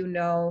any of you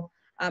know,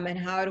 and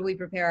how do we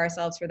prepare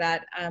ourselves for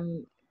that?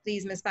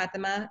 Please, Ms.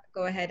 Fatima,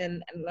 go ahead,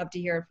 and love to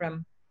hear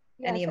from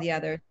any of the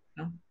others.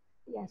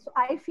 Yeah, so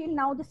I feel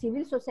now the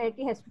civil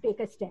society has to take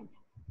a stand.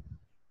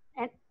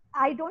 And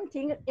I don't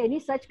think any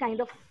such kind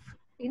of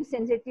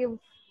insensitive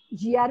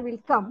GR will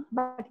come,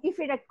 but if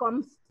it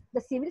comes,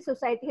 the civil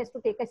society has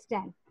to take a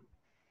stand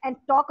and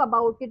talk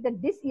about it,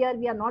 that this year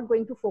we are not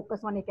going to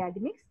focus on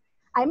academics.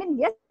 I mean,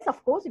 yes,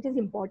 of course it is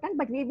important,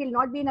 but we will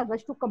not be in a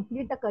rush to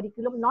complete the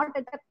curriculum, not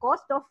at the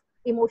cost of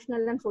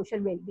emotional and social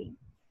well-being.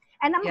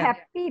 And I'm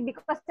happy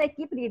because I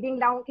keep reading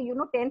now,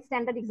 10th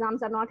standard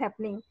exams are not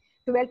happening.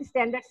 12th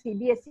standard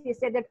CBSE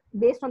said that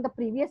based on the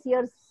previous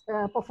year's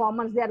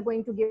performance, they are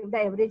going to give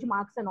the average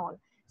marks and all.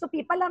 So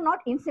people are not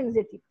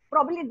insensitive.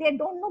 Probably they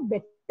don't know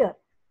better.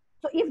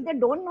 So if they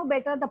don't know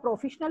better, the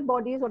professional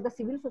bodies or the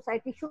civil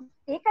society should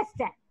take a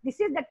stand. This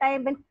is the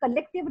time when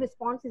collective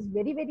response is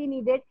very, very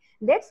needed.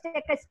 Let's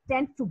take a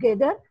stand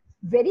together,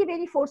 very,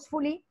 very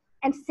forcefully,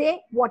 and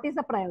say what is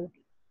the priority.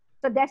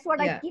 So that's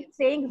what I keep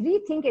saying,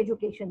 rethink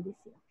education this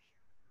year.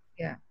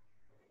 Yeah,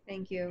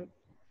 thank you.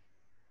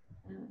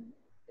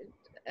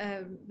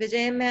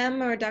 Vijay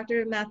ma'am or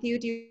Dr. Matthew,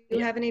 do you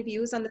have any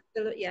views on this?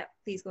 Yeah,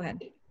 please go ahead.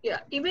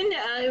 Yeah, even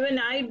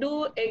I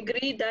do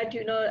agree that,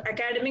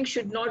 academic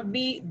should not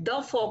be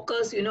the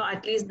focus,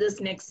 at least this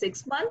next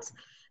 6 months.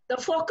 The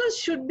focus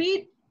should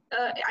be,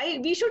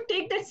 we should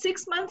take that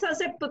 6 months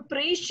as a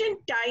preparation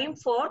time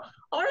for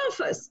all of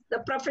us, the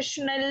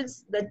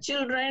professionals, the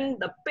children,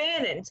 the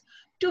parents,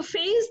 to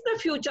face the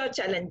future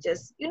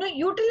challenges.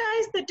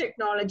 Utilize the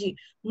technology,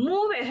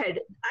 move ahead,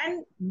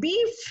 and be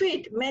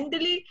fit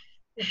mentally.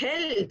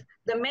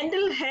 The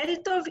mental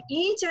health of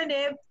each and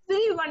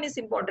everyone is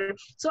important.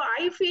 So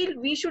I feel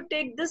we should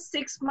take this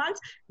 6 months,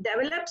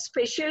 develop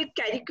special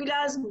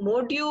curriculums,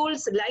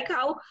 modules, like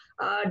how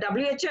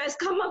WHO has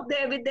come up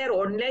there with their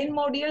online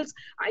modules.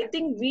 I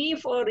think we,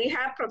 for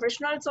rehab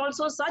professionals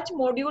also, such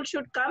modules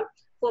should come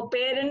for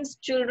parents,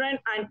 children,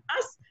 and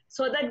us,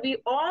 so that we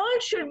all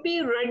should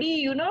be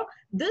ready.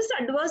 This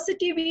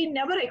adversity we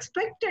never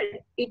expected.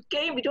 It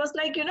came, it was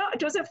like,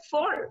 it was a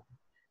fall.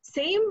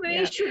 Same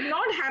way should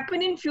not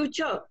happen in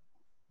future.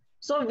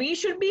 So we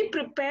should be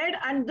prepared,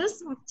 and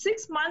this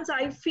 6 months,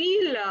 I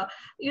feel,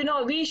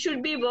 we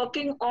should be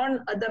working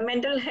on the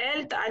mental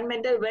health and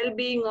mental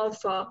well-being of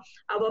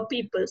our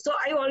people. So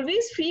I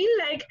always feel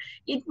like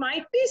it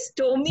might be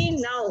stormy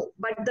now,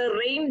 but the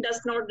rain does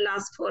not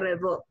last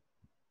forever.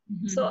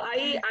 Mm-hmm. So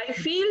I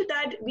feel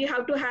that we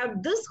have to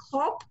have this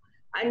hope,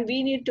 and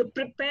we need to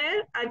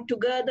prepare, and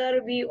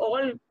together we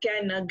all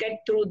can get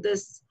through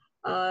this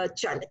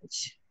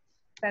challenge.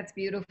 That's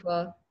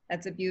beautiful.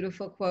 That's a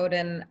beautiful quote.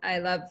 And I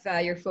love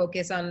your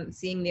focus on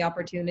seeing the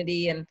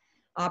opportunity and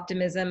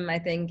optimism, I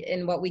think,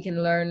 in what we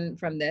can learn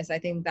from this. I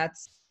think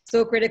that's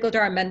so critical to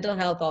our mental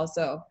health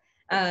also,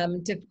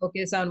 to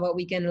focus on what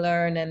we can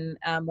learn and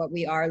what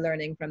we are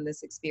learning from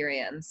this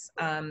experience.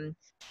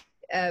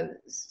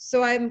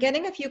 So I'm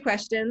getting a few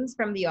questions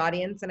from the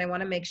audience, and I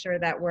want to make sure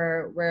that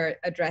we're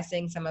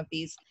addressing some of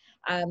these.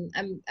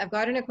 I've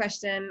gotten a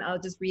question. I'll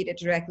just read it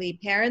directly.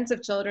 Parents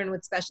of children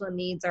with special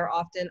needs are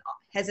often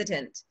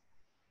hesitant.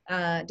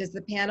 Does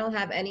the panel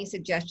have any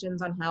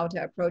suggestions on how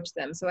to approach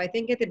them? So I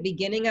think at the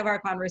beginning of our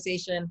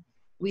conversation,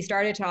 we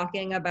started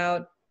talking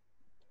about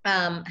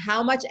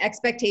how much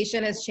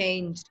expectation has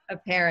changed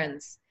of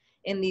parents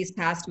in these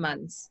past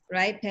months,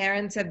 right?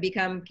 Parents have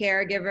become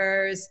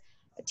caregivers,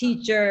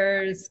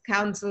 teachers,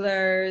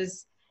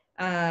 counselors,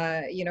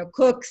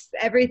 cooks,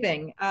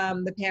 everything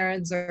the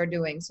parents are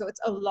doing. So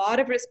it's a lot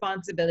of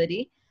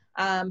responsibility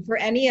for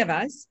any of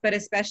us, but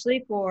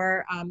especially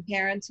for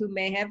parents who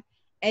may have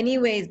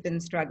anyways been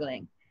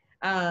struggling.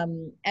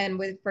 And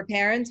for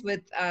parents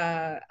with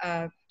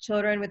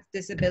children with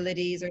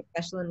disabilities or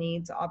special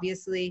needs,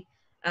 obviously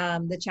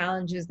the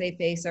challenges they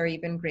face are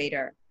even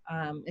greater,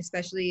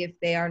 especially if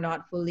they are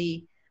not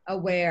fully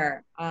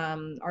aware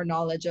or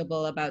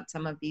knowledgeable about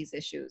some of these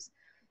issues.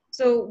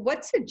 So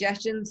what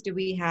suggestions do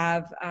we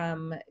have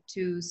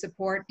to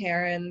support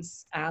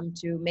parents,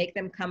 to make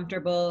them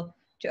comfortable,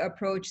 to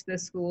approach the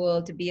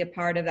school, to be a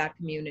part of that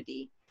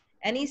community?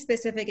 Any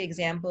specific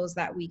examples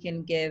that we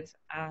can give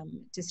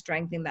to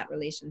strengthen that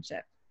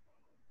relationship?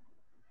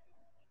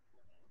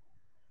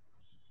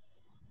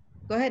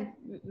 Go ahead,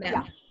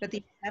 ma'am.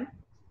 Yeah.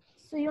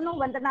 So,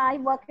 Vandana, I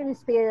work in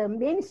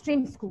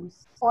mainstream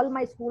schools. All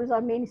my schools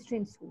are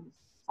mainstream schools,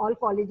 all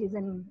colleges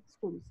and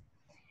schools.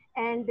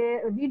 And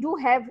we do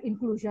have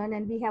inclusion,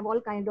 and we have all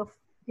kind of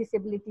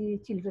disability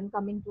children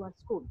coming to our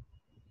school.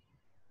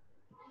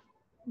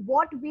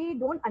 What we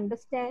don't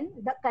understand,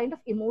 the kind of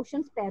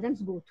emotions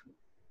parents go through.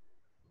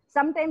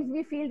 Sometimes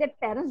we feel that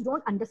parents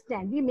don't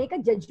understand. We make a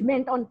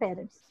judgment on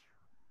parents.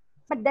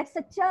 But that's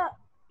such a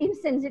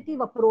insensitive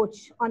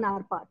approach on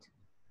our part.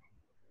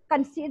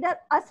 Consider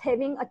us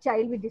having a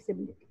child with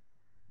disability.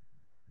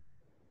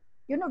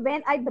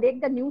 When I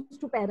break the news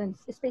to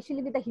parents,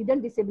 especially with a hidden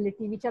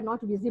disability, which are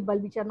not visible,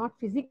 which are not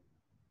physical,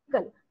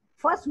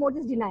 first mode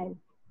is denial,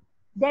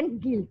 then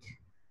guilt,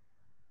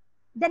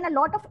 then a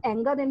lot of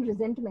anger and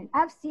resentment.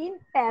 I've seen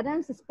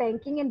parents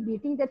spanking and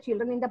beating their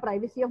children in the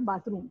privacy of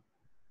bathroom.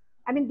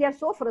 I mean, they are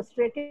so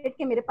frustrated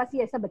कि मेरे पास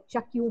ये ऐसा बच्चा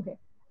क्यों है?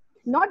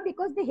 Not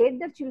because they hate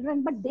their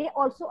children, but they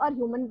also are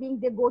human beings.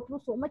 They go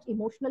through so much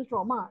emotional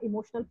trauma,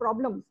 emotional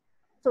problems,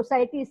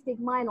 society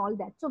stigma and all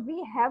that. So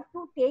we have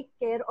to take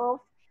care of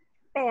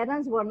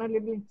parents'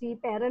 vulnerability,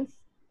 parents'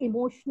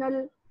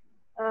 emotional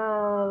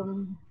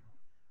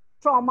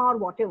trauma or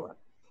whatever,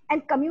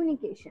 and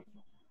communication.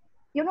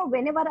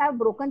 Whenever I've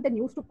broken the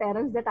news to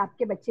parents that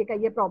आपके बच्चे का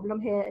ये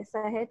problem है, ऐसा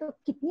है, तो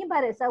कितनी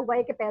बार ऐसा हुआ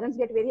है कि parents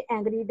get very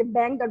angry, they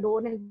bang the door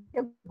and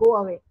they go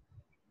away.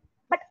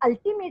 But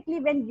ultimately,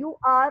 when you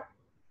are,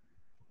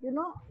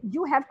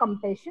 you have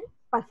compassion.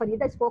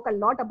 Farida spoke a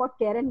lot about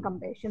care and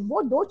compassion.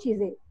 वो दो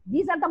चीजें,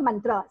 these are the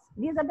mantras,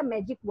 these are the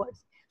magic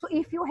words. So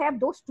if you have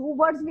those two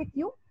words with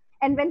you,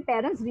 and when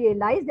parents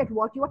realize that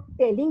what you are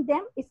telling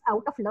them is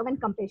out of love and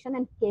compassion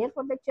and care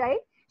for the child,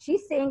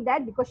 she's saying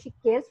that because she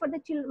cares for the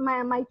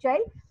my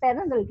child,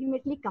 parents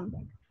ultimately come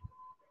back.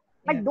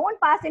 But don't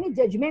pass any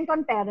judgment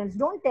on parents.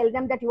 Don't tell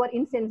them that you are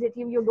insensitive,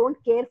 you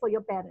don't care for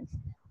your parents.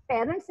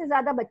 Parents से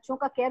ज़्यादा बच्चों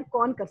का care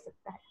कौन कर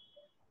सकता है?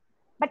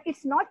 But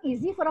it's not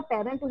easy for a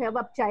parent to have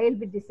a child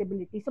with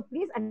disability. So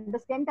please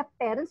understand the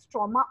parent's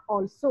trauma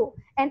also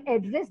and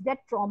address that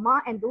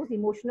trauma and those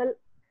emotional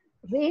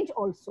range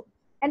also.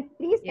 And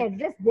please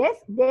address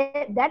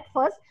that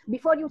first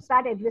before you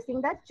start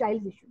addressing the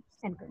child's issues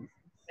and concerns.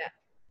 Yeah.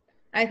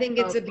 I think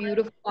it's a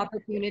beautiful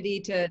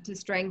opportunity to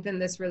strengthen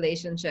this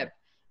relationship,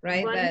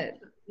 right?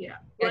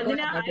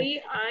 Vandana,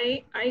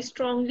 I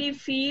strongly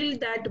feel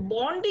that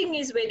bonding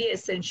is very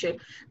essential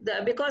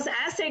because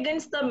as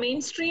against the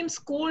mainstream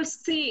schools,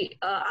 see,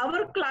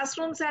 our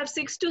classrooms have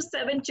 6 to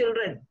 7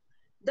 children.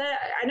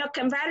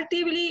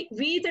 Comparatively,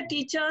 we the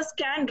teachers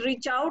can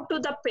reach out to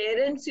the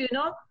parents,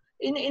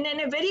 in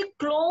a very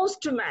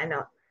closed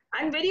manner,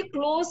 and very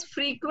close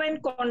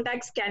frequent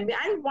contacts can be.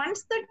 And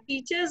once the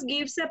teachers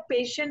gives a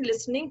patient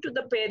listening to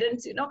the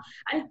parents,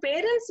 and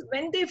parents,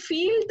 when they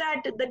feel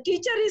that the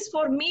teacher is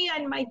for me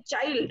and my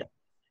child,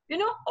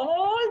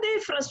 all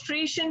their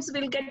frustrations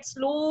will get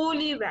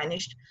slowly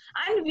vanished,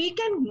 and we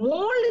can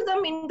mold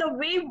them in the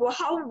way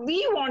how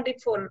we want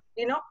it for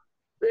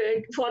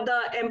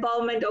the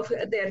empowerment of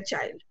their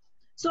child.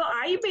 So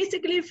I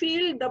basically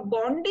feel the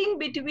bonding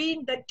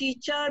between the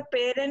teacher,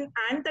 parent,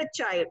 and the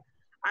child,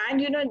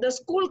 and the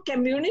school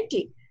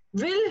community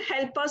will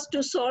help us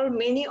to solve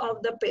many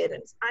of the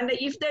parents. And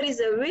if there is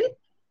a will,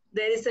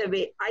 there is a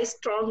way. I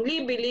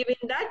strongly believe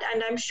in that,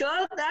 and I'm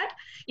sure that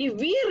if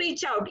we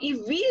reach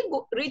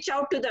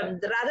out to them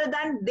rather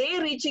than they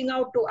reaching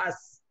out to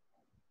us,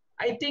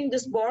 I think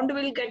this bond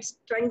will get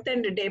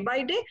strengthened day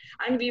by day,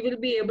 and we will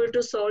be able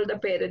to solve the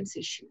parents'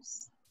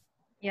 issues.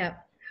 Yeah.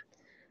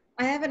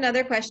 I have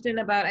another question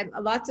about,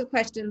 lots of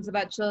questions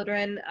about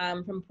children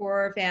from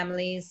poorer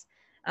families,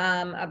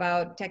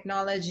 about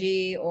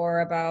technology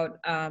or about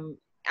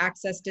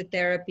access to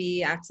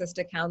therapy, access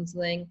to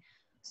counseling.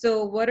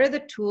 So what are the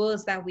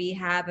tools that we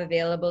have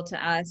available to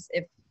us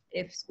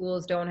if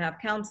schools don't have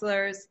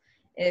counselors,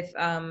 if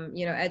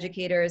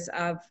educators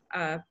of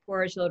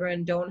poorer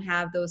children don't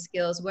have those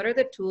skills? What are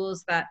the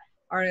tools that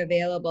are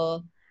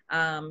available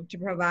to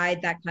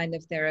provide that kind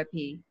of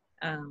therapy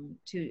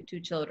to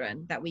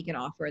children that we can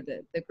offer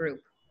the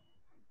group?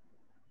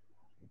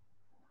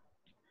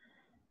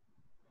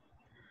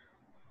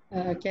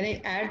 Can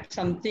I add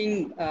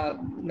something,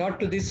 not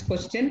to this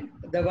question,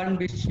 the one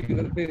which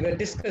we were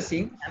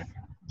discussing?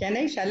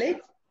 Shall I?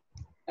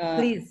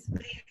 Please.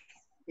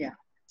 Yeah.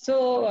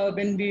 So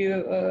when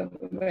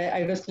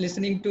I was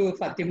listening to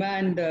Fatima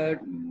and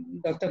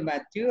Dr.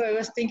 Matthew, I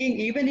was thinking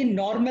even in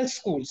normal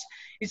schools,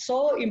 it's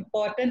so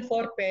important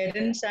for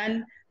parents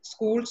and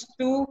schools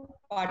to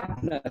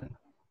partner.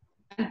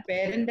 And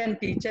parent and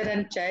teacher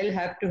and child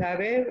have to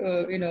have a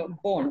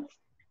bond.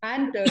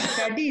 And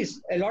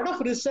studies, a lot of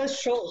research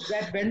shows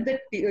that when the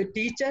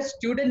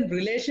teacher-student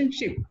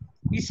relationship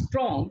is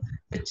strong,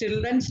 the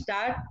children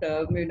start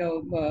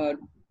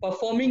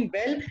performing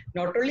well,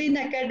 not only in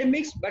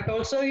academics but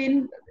also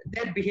in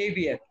their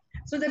behavior.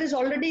 So there is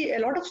already a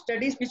lot of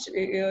studies which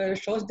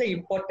shows the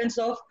importance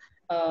of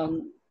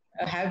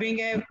having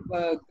a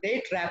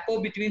great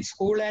rapport between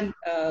school and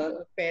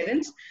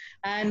parents,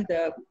 and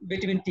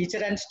between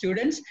teacher and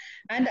students.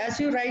 And as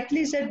you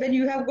rightly said, when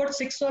you have got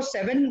 6 or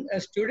 7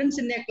 students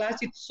in a class,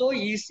 it's so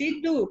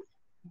easy to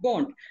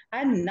bond.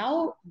 And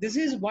now this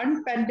is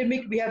one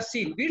pandemic we have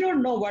seen. We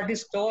don't know what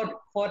is stored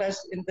for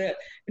us in the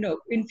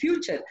in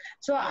future.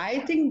 So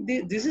I think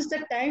this is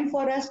the time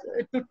for us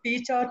to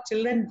teach our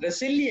children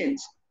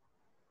resilience,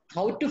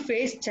 how to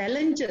face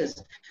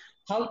challenges,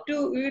 how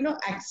to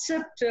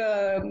accept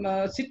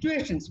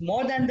situations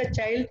more than the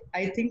child.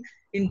 I think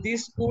in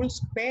these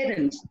schools,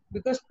 parents,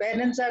 because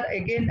parents are,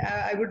 again,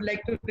 I would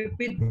like to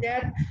repeat,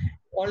 that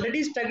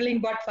already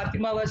struggling what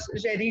Fatima was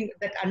sharing,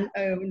 that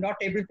not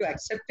able to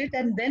accept it,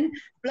 and then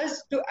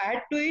plus to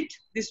add to it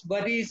this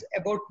worries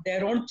about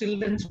their own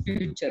children's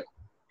future.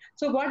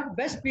 So what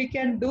best we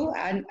can do,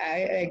 and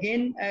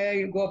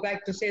I go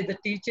back to say the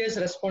teacher's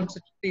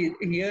responsibility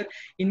here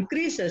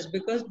increases,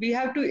 because we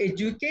have to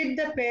educate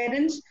the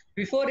parents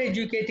before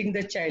educating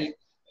the child,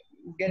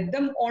 get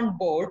them on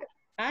board,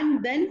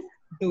 and then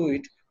do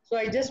it. So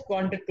I just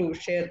wanted to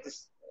share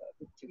this.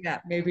 Yeah.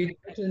 Maybe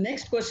to the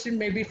next question,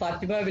 maybe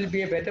Fatima will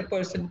be a better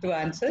person to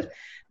answer,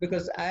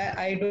 because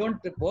I don't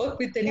work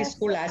with any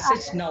school as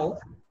such now.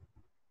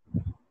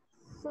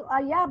 So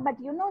but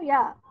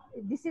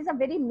this is a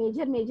very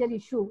major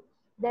issue,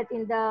 that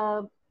in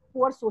the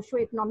poor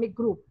socio-economic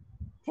group,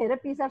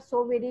 therapies are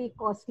so very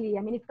costly.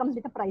 I mean, it comes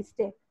with a price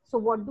tag. So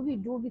what do we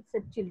do with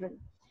such children?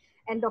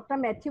 And Dr.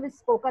 Matthew has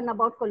spoken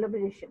about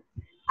collaboration.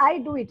 I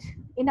do it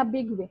in a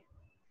big way.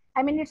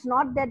 I mean, it's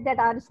not that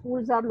our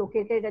schools are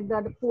located at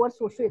the poor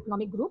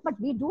socio-economic group, but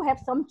we do have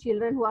some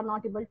children who are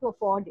not able to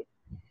afford it.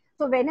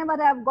 So whenever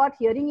I've got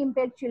hearing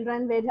impaired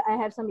children where I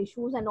have some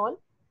issues and all,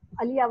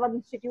 Ali, our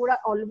institute are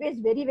always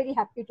very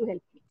happy to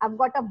help me. I've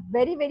got a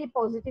very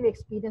positive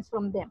experience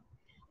from them.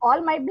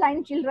 All my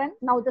blind children,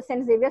 now the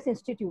St. Xavier's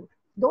Institute,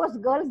 those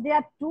girls, they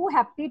are too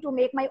happy to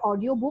make my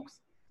audio books.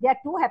 They are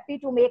too happy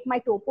to make my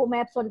topo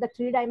maps on the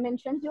 3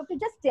 dimensions. You have to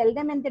just tell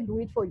them and they do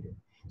it for you.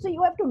 So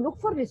you have to look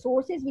for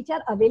resources which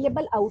are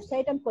available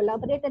outside and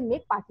collaborate and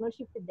make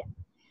partnership with them.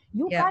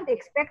 You can't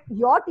expect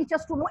your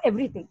teachers to know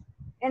everything,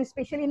 and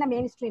especially in a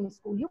mainstream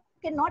school, you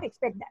cannot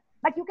expect that.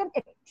 But you can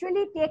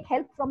actually take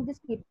help from these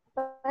people,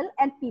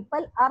 and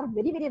people are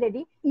very, very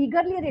ready,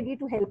 eagerly ready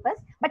to help us.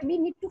 But we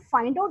need to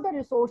find out the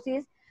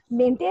resources,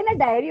 maintain a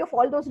diary of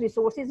all those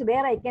resources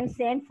where I can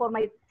send for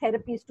my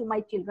therapies to my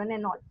children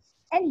and all,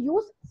 and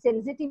use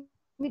sensitivity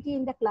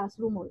in the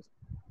classroom also.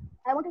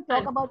 I want to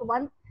talk about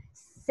one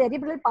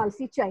cerebral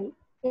palsy child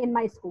in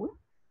my school,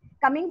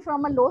 coming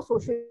from a low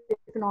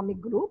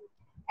socioeconomic group.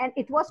 And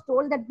it was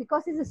told that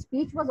because his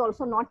speech was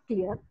also not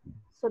clear,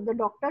 so the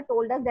doctor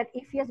told us that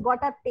if he has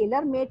got a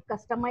tailor-made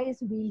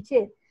customized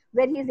wheelchair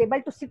where he is able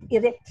to sit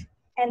erect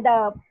and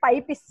the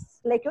pipe is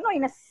like,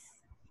 in a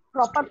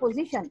proper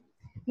position,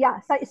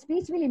 so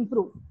speech will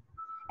improve.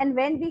 And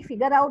when we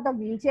figure out the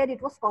wheelchair,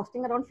 it was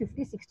costing around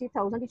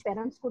 50,000-60,000, which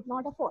parents could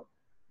not afford.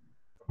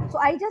 So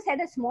I just had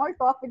a small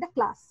talk with the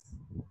class.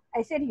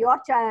 I said, your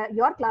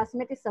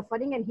classmate is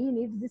suffering and he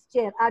needs this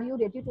chair. Are you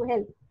ready to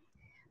help?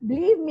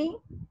 Believe me,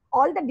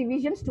 all the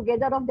divisions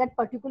together of that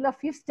particular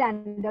 5th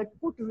standard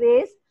could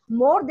raise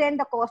more than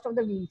the cost of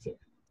the wheelchair.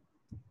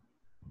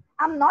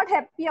 I'm not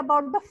happy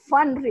about the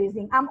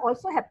fundraising. I'm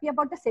also happy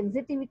about the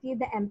sensitivity,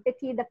 the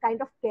empathy, the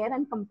kind of care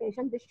and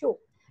compassion they show.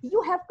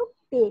 You have to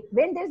take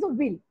when there's a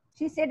will.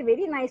 She said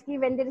very nicely,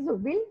 when there is a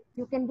will,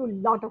 you can do a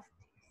lot of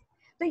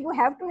things. So you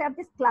have to have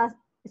this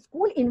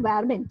school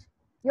environment.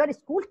 Your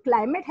school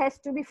climate has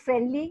to be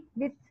friendly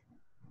with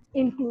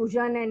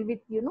inclusion and with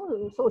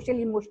social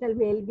emotional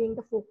well-being.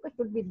 The focus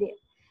should be there.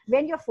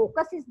 When your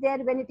focus is there,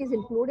 when it is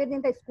included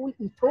in the school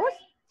ethos,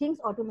 things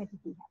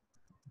automatically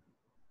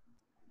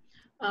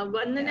happen.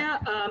 Vandana,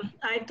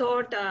 I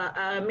thought,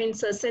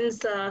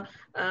 since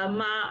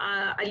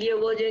Alia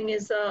Virgin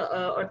is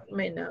a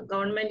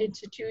government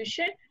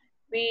institution,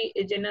 we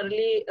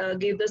generally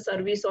give the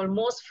service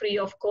almost free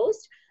of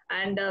cost.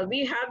 And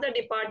we have the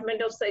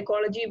Department of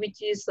Psychology, which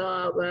is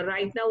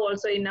right now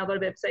also in our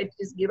website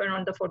is given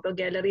on the photo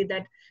gallery,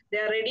 that they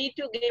are ready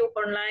to give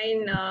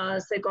online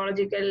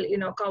psychological,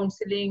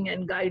 counseling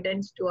and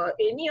guidance to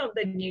any of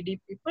the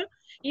needy people.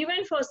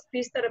 Even for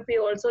speech therapy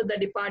also, the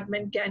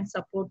department can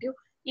support you.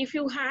 If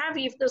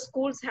the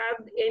schools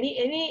have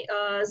any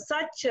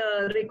such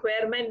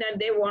requirement and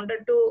they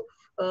wanted to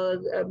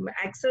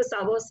access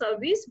our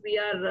service, we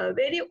are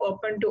very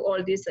open to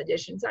all these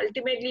suggestions.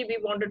 Ultimately, we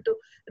wanted to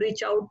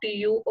reach out to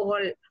you all,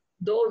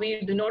 though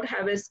we do not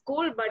have a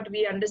school, but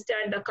we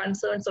understand the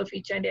concerns of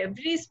each and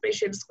every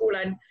special school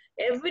and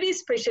every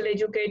special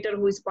educator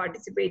who is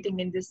participating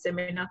in this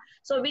seminar.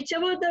 So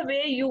whichever the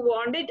way you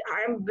want it,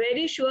 I am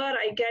very sure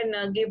I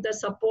can give the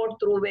support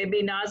through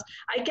webinars.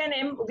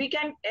 We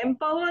can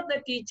empower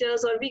the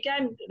teachers, or we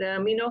can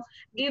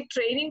give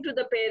training to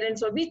the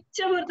parents, or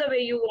whichever the way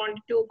you want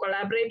to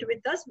collaborate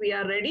with us, we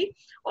are ready.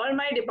 All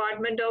my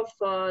Department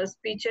of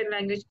Speech and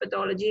Language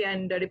Pathology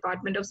and the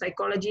Department of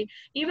Psychology,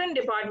 even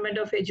Department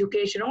of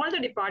Education, all the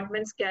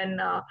departments can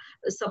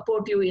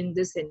support you in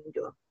this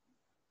endeavor.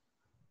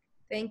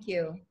 Thank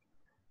you.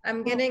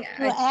 I'm getting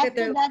to add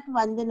to that,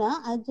 Vandana,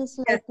 I'd just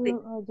like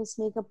to just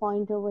make a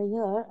point over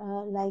here.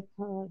 Like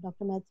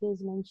Dr.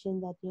 Matthews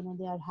mentioned that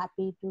they are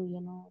happy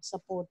to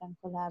support and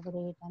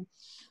collaborate,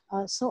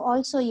 and so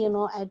also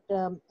at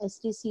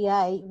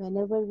STCI,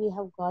 whenever we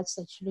have got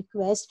such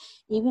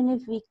requests, even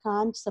if we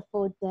can't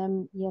support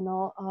them,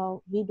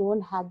 we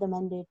don't have the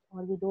mandate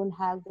or we don't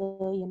have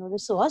the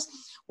resource.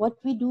 What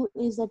we do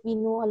is that we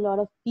know a lot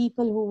of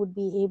people who would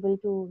be able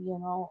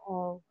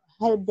to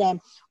help them,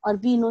 or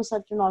we know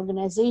certain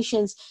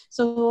organizations.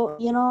 So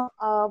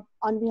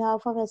on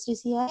behalf of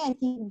STCI, I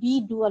think we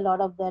do a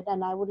lot of that,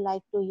 and I would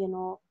like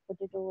to put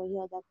it over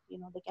here that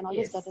they can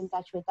always get in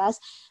touch with us,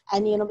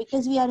 and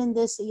because we are in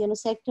this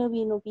sector,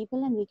 we know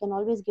people, and we can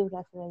always give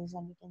referrals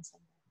and we can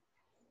send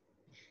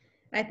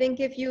them. I think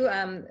if you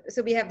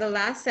so we have the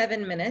last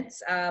 7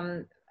 minutes.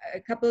 A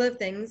couple of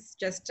things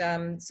just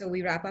so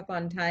we wrap up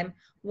on time.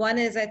 One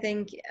is, I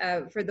think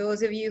for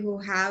those of you who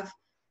have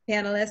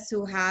panelists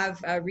who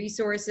have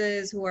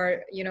resources, who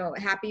are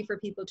happy for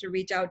people to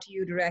reach out to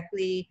you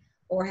directly,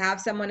 or have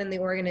someone in the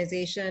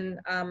organization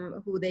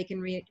who they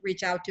can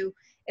reach out to,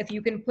 if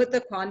you can put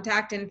the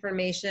contact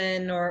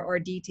information or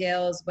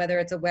details, whether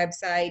it's a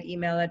website,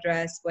 email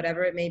address,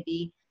 whatever it may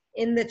be,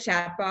 in the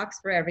chat box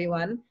for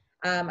everyone.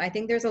 I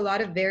think there's a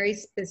lot of very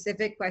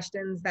specific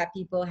questions that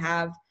people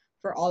have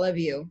for all of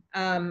you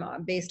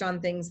based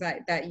on things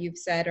that you've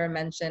said or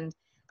mentioned.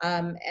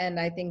 And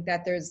I think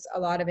that there's a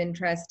lot of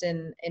interest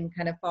in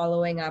kind of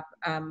following up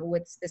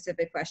with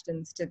specific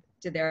questions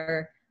to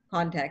their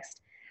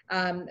context.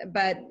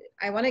 But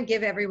I want to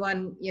give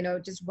everyone,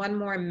 just one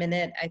more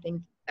minute, I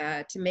think,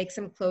 to make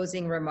some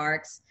closing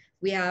remarks.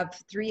 We have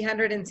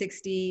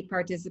 360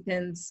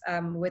 participants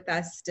with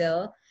us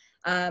still.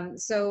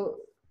 So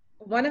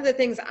one of the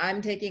things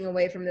I'm taking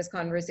away from this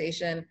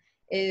conversation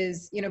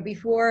is,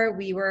 before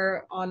we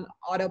were on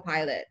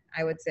autopilot,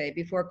 I would say,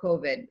 before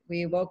COVID,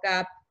 we woke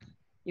up,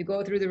 you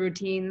go through the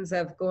routines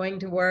of going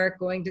to work,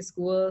 going to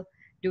school,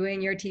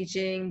 doing your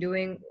teaching,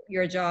 doing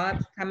your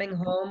job, coming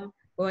home,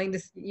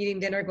 eating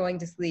dinner, going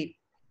to sleep.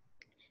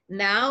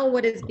 Now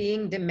what is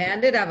being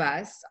demanded of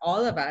us,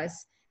 all of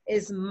us,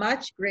 is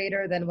much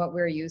greater than what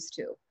we're used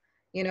to.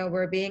 You know,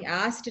 we're being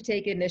asked to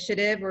take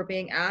initiative, we're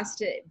being asked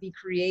to be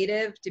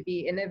creative, to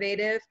be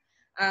innovative,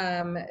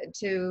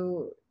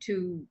 to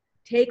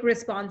take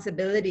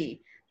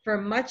responsibility for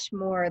much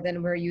more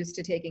than we're used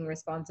to taking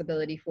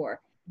responsibility for.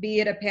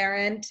 Be it a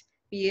parent,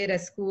 be it a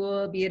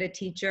school, be it a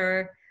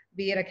teacher,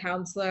 be it a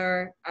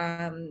counselor,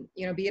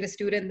 you know, be it a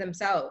student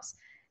themselves.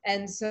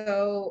 And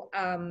so,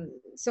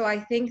 so I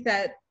think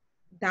that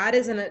that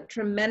is a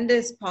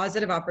tremendous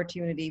positive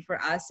opportunity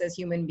for us as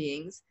human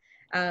beings,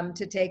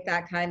 to take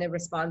that kind of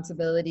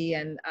responsibility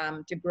and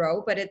to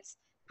grow. But it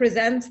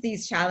presents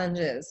these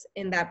challenges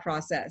in that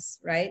process,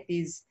 right?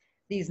 These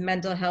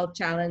mental health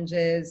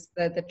challenges,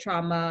 the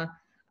trauma,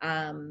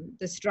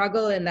 the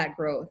struggle in that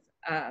growth.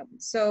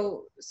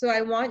 So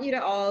I want you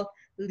to all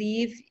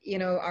leave, you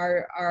know,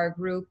 our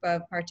group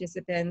of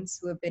participants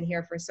who have been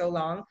here for so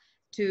long,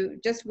 to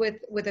just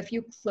with a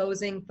few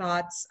closing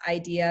thoughts,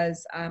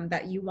 ideas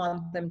that you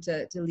want them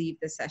to leave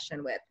the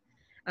session with.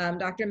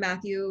 Dr.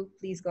 Matthew,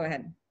 please go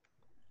ahead.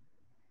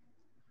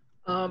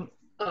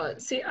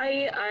 See,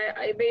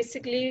 I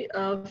basically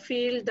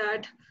feel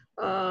that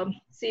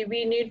see,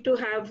 we need to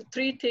have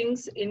three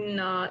things in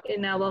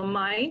our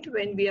mind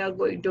when we are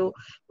going to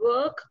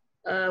work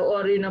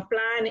or in a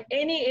plan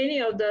any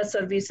of the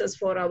services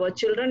for our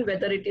children,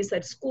 whether it is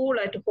at school,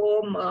 at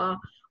home,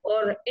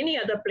 or any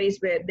other place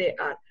where they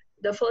are.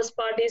 The first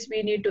part is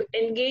we need to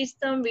engage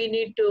them, we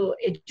need to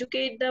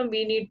educate them,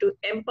 we need to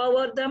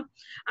empower them.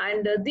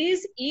 And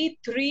these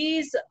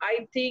E3s,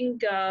 I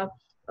think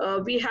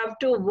we have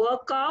to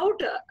work out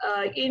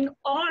in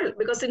all,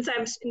 because since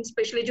I'm in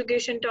special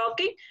education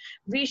talking,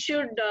 we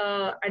should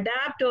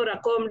adapt or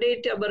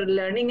accommodate our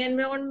learning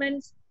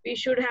environments. We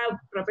should have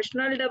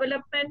professional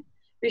development.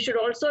 We should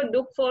also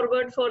look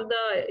forward for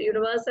the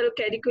universal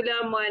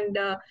curriculum and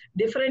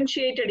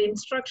differentiated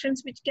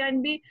instructions which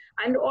can be.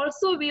 And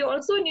also, we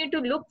also need to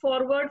look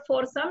forward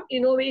for some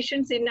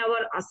innovations in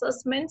our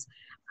assessments.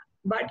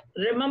 But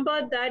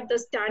remember that the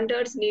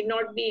standards need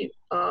not be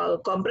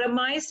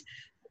compromised.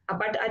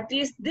 But at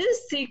least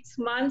this 6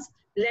 months,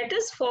 let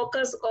us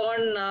focus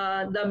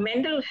on the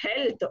mental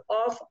health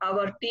of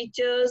our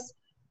teachers,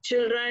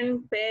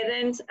 children,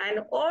 parents,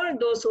 and all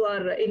those who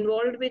are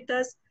involved with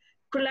us.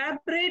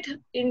 Collaborate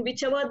in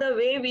whichever the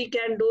way we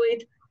can do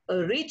it.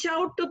 Reach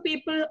out to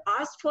people,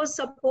 ask for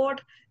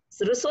support.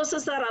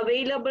 Resources are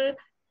available,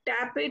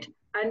 tap it,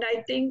 and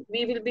I think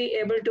we will be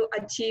able to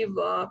achieve,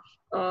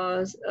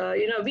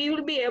 we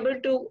will be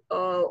able to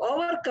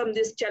overcome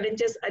these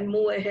challenges and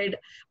move ahead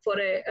for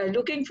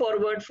looking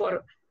forward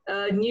for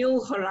a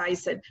new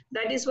horizon.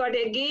 That is what,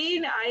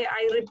 again,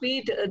 I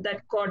repeat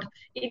that quote.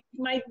 It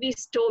might be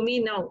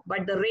stormy now,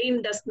 but the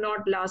rain does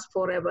not last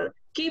forever.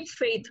 Keep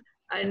faith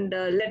and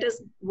let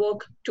us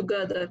work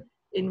together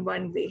in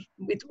one way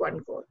with one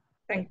goal.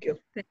 Thank you.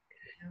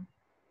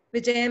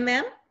 Vijaya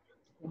ma'am?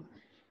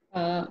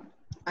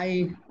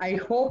 I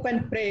hope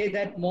and pray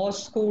that more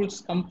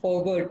schools come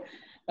forward,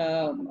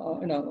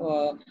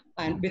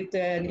 and with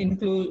an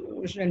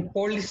inclusion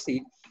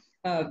policy.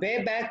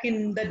 Way back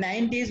in the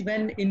 90s,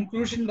 when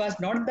inclusion was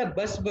not the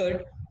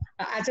buzzword,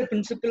 as a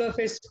principal of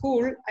a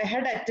school, I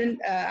had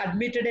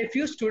admitted a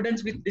few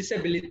students with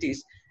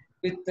disabilities,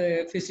 with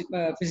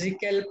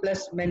physical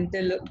plus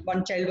mental.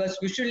 One child was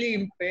visually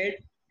impaired,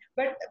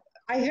 but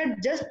I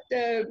had just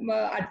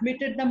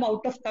admitted them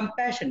out of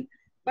compassion.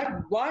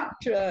 But what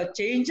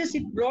changes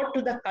it brought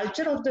to the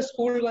culture of the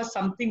school was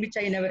something which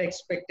I never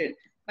expected.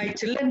 My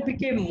children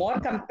became more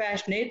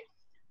compassionate.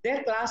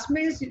 Their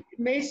classmates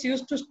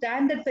used to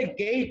stand at the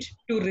gate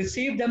to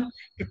receive them,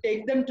 to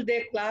take them to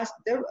their class.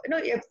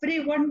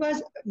 Everyone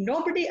was,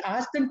 nobody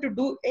asked them to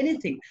do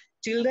anything.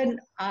 Children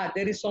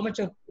there is so much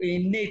of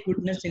innate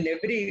goodness in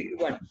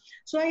everyone.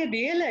 So I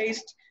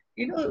realized,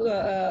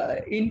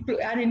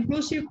 an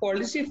inclusive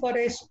policy for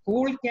a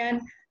school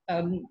can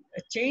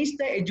change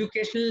the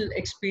educational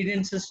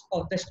experiences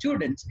of the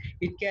students.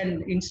 It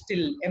can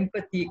instill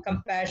empathy,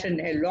 compassion,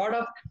 a lot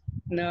of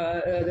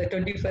the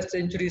 21st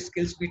century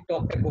skills we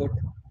talk about.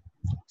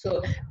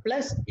 So,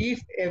 plus, if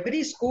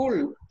every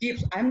school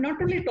keeps, I'm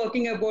not only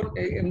talking about,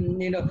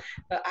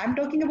 I'm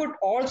talking about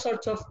all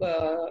sorts of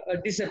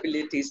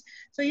disabilities.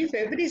 So, if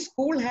every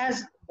school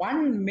has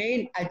one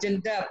main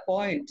agenda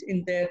point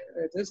in their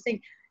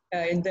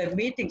in their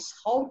meetings,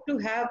 how to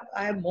have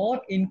a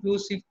more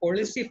inclusive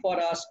policy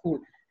for our school,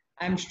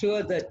 I'm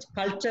sure the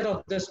culture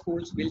of the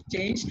schools will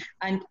change,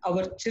 and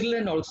our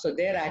children also,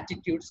 their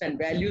attitudes and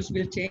values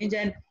will change,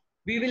 and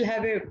we will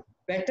have a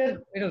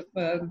better,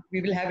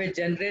 we will have a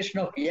generation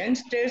of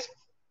youngsters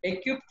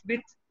equipped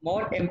with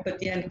more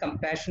empathy and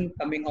compassion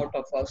coming out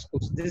of our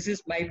schools. This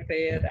is my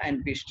prayer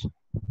and wish.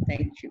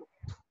 Thank you.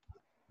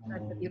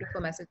 That's a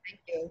beautiful message.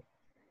 Thank you.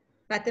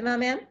 Fatima,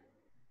 ma'am?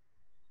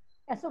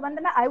 Yeah, so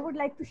Vandana, I would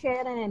like to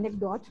share an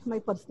anecdote, my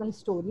personal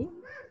story.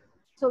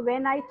 So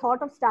when I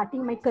thought of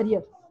starting my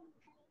career,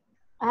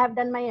 I have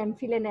done my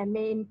MPhil and MA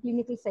in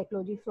clinical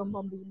psychology from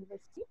Bombay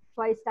University.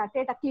 So I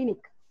started a clinic,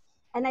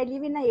 and I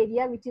live in an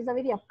area which is a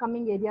very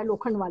upcoming area,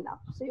 Lokhandwala.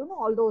 So you know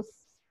all those,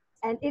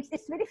 and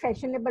it's very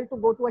fashionable to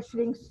go to a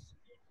shrink's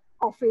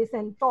office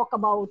and talk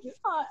about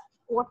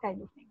what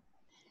kind of thing.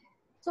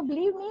 So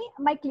believe me,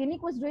 my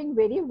clinic was doing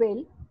very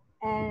well,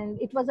 and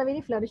it was a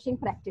very flourishing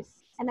practice,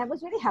 and I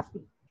was very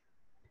happy.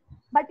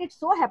 But it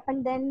so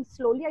happened then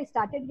slowly I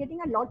started getting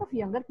a lot of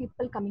younger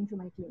people coming to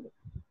my clinic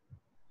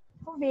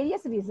for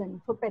various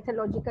reasons, for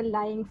pathological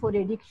lying, for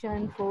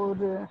addiction,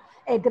 for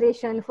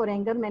aggression, for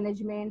anger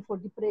management, for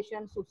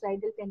depression,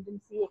 suicidal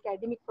tendency,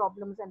 academic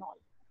problems and all.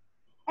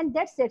 And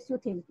that sets you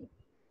thinking.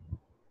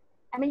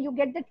 I mean, you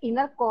get that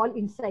inner call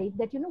inside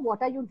that, you know,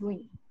 what are you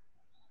doing?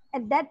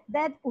 And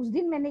that उस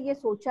दिन मैंने ये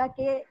सोचा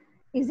कि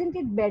isn't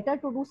it better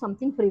to do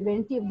something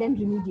preventive than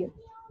remedial?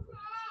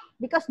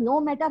 Because no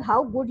matter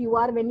how good you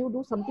are, when you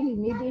do something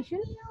remediation,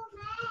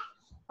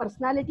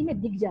 personality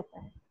में दिख जाता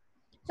है.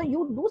 So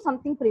you do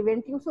something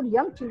preventive so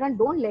young children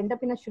don't end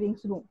up in a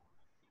shrink's room.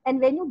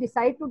 And when you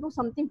decide to do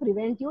something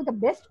preventive, the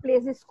best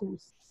place is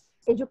schools,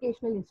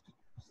 educational institutes.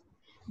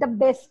 The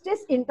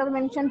bestest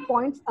intervention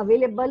points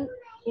available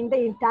in the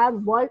entire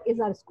world is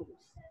our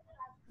schools.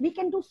 We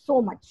can do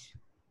so much.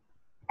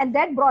 And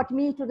that brought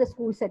me to the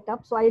school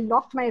setup. So I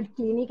locked my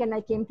clinic and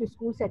I came to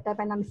school setup,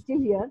 and I'm still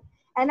here.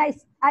 And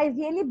I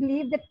really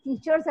believe that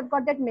teachers have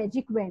got that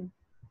magic wand,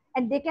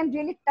 and they can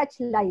really touch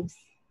lives,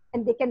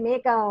 and they can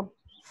make a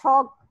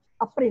frog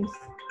a prince.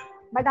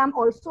 But I'm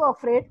also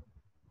afraid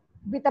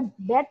with a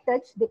bad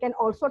touch, they can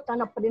also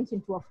turn a prince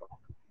into a frog.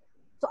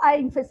 So I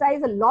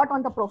emphasize a lot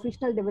on the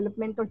professional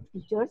development of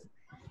teachers.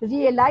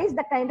 Realize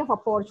the kind of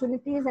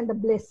opportunities and the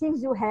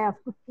blessings you have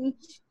to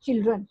teach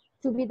children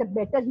to be the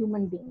better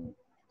human being.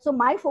 So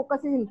my focus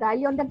is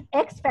entirely on the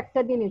X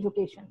factor in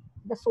education,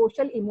 the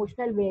social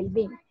emotional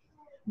well-being,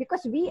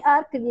 because we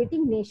are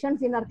creating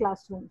nations in our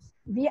classrooms.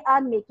 We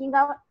are making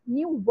a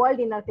new world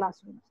in our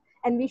classrooms,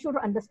 and we should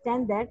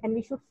understand that, and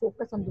we should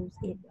focus on those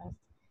areas.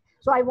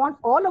 So I want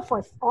all of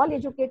us, all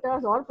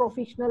educators, all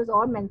professionals,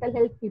 all mental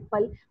health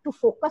people to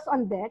focus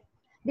on that,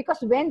 because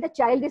when the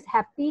child is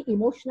happy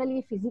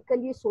emotionally,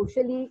 physically,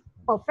 socially,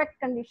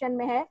 perfect condition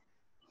mein hai,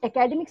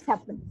 academics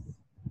happens.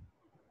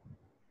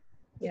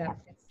 Yeah.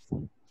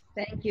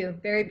 Thank you.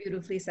 Very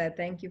beautifully said.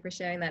 Thank you for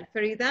sharing that.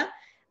 Farida,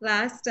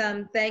 last,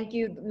 thank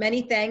you.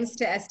 Many thanks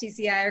to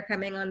STCI for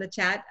coming on the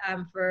chat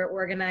for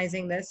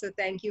organizing this. So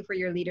thank you for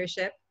your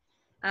leadership,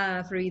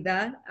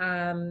 Farida,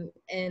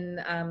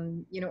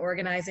 in you know,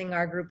 organizing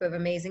our group of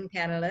amazing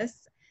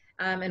panelists.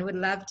 And would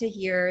love to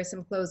hear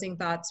some closing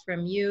thoughts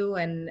from you,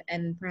 and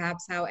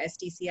perhaps how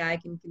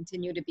STCI can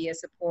continue to be a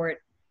support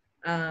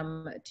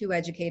to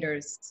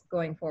educators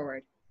going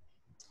forward.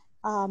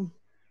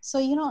 So,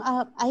 you know,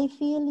 I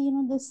feel, you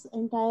know, this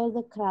entire,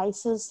 the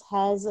crisis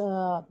has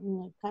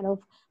kind of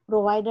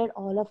provided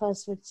all of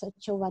us with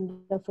such a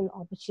wonderful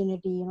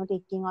opportunity, you know,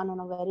 taking on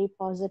a very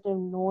positive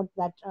note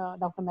that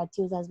Dr.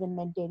 Matthews has been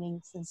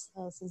maintaining since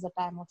the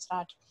time of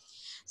start.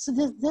 So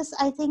this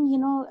I think, you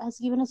know, has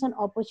given us an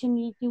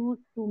opportunity to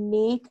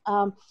make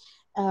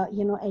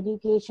you know,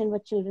 education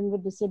with children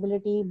with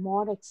disability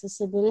more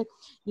accessible,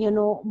 you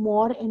know,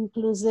 more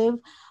inclusive,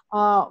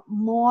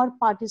 more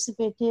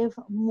participative,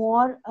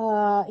 more,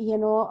 you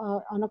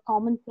know, on a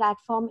common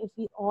platform. If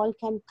we all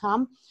can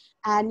come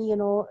and, you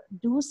know,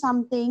 do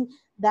something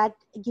that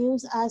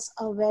gives us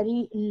a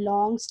very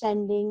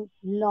long-standing,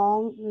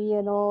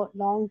 you know,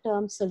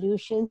 long-term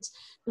solutions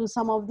to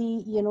some of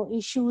the, you know,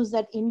 issues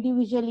that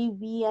individually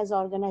we as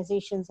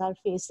organizations are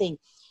facing,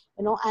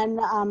 you know. And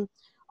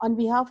on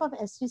behalf of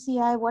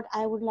STCI, what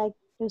I would like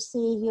to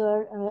say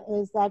here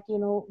is that, you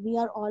know, we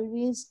are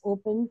always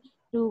open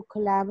to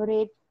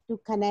collaborate, to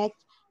connect,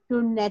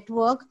 to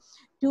network,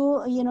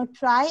 to, you know,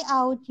 try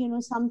out, you know,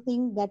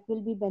 something that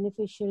will be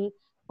beneficial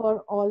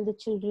for all the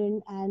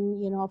children,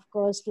 and, you know, of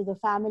course, to the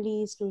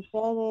families, to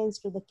parents,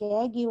 to the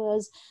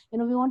caregivers. You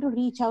know, we want to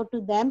reach out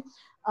to them,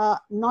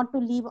 not to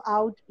leave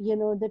out, you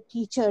know, the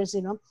teachers,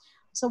 you know.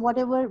 So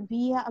whatever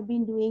we have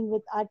been doing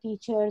with our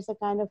teachers, the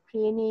kind of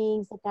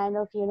trainings, the kind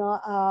of, you know,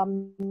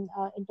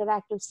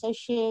 interactive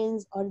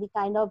sessions, or the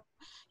kind of,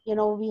 you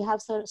know, we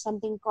have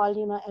something called,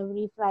 you know,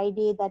 every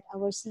Friday that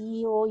our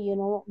CEO, you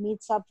know,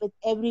 meets up with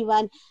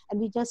everyone, and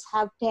we just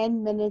have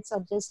 10 minutes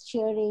of just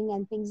cheering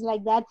and things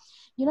like that,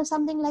 you know,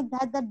 something like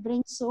that, that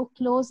brings so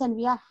close, and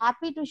we are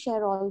happy to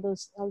share all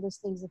those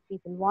things that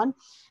people want.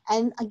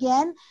 And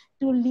again,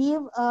 to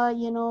leave,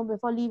 you know,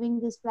 before leaving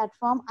this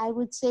platform, I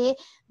would say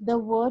the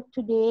word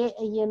today,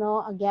 you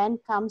know, again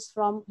comes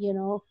from, you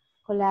know,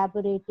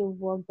 collaborative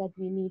work that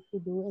we need to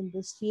do in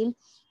this field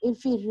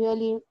if we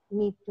really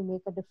need to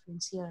make a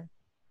difference here.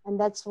 And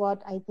that's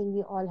what I think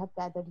we all have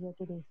gathered here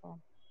today for.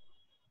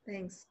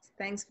 Thanks.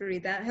 Thanks,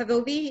 Farida.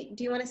 Havovi,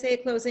 do you want to say a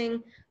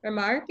closing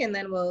remark, and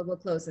then we'll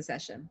close the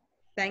session?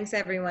 Thanks,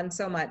 everyone,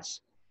 so much.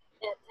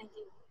 Yeah, thank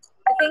you.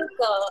 I think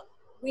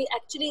we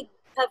actually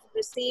have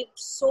received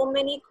so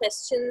many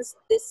questions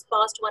this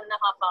past 1.5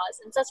 hours,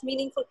 and such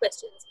meaningful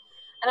questions.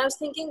 And I was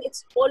thinking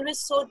it's always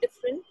so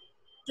different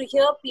to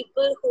hear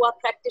people who are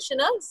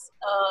practitioners,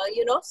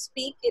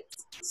 speak.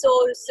 It's so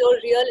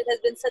real. It has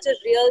been such a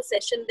real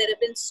session. There have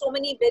been so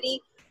many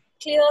very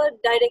clear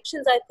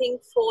directions, I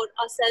think, for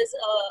us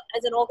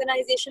as an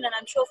organization, and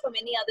I'm sure for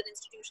many other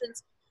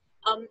institutions.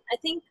 I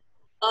think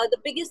the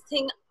biggest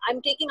thing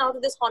I'm taking out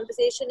of this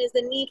conversation is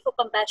the need for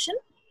compassion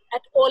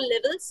at all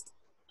levels.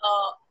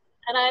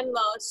 And I'm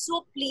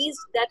so pleased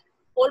that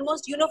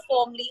almost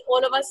uniformly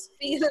all of us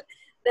feel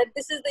that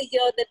this is the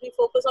year that we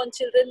focus on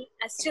children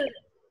as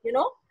children,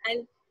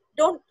 and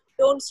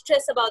don't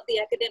stress about the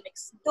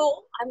academics.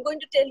 Though I'm going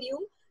to tell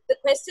you, the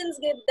questions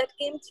that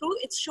came through,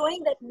 it's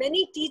showing that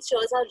many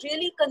teachers are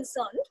really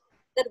concerned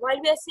that while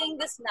we are saying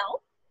this now,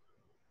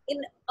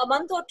 in a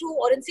month or two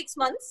or in 6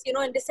 months, in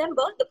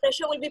December, the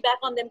pressure will be back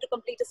on them to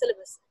complete a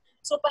syllabus.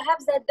 So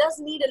perhaps that does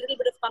need a little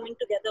bit of coming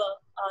together,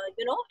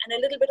 and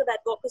a little bit of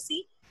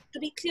advocacy to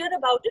be clear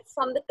about it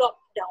from the top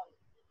down.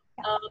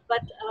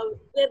 But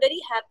we're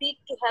very happy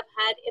to have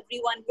had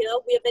everyone here.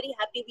 We are very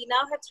happy. We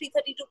now have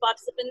 332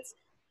 participants,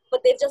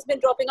 but they've just been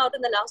dropping out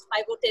in the last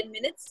 5 or 10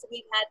 minutes.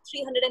 We've had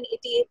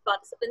 388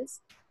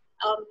 participants.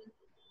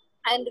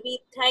 And we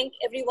thank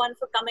everyone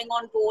for coming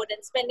on board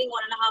and spending 1.5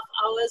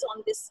 hours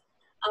on this.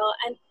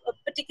 And a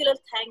particular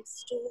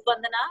thanks to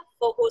Vandana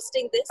for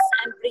hosting this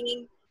and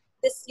bringing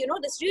this,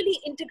 this really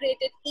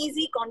integrated,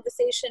 easy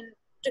conversation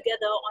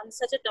together on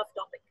such a tough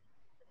topic.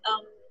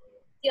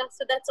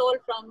 So that's all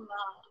from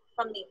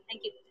me.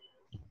 Thank you.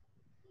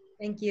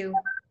 Thank you.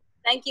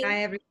 Thank you. Bye,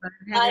 everyone.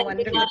 Bye,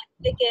 everyone.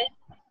 Take care.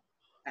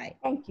 Bye.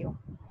 Thank you.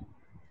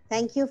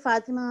 Thank you,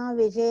 Fatima,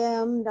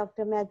 Vijayam,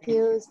 Dr.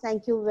 Matthews.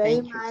 Thank you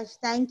very much.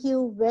 Thank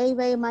you very,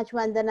 very much,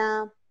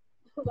 Vandana.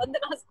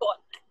 Vandana's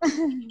gone.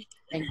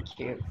 Thank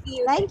you. See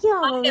you. Thank you,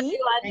 Bye, Amavi.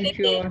 everyone. Thank Take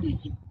you. care.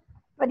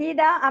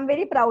 Farida, I'm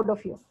very proud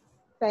of you.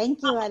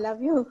 Thank you. I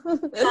love you.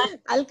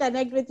 I'll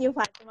connect with you,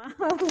 Fatima.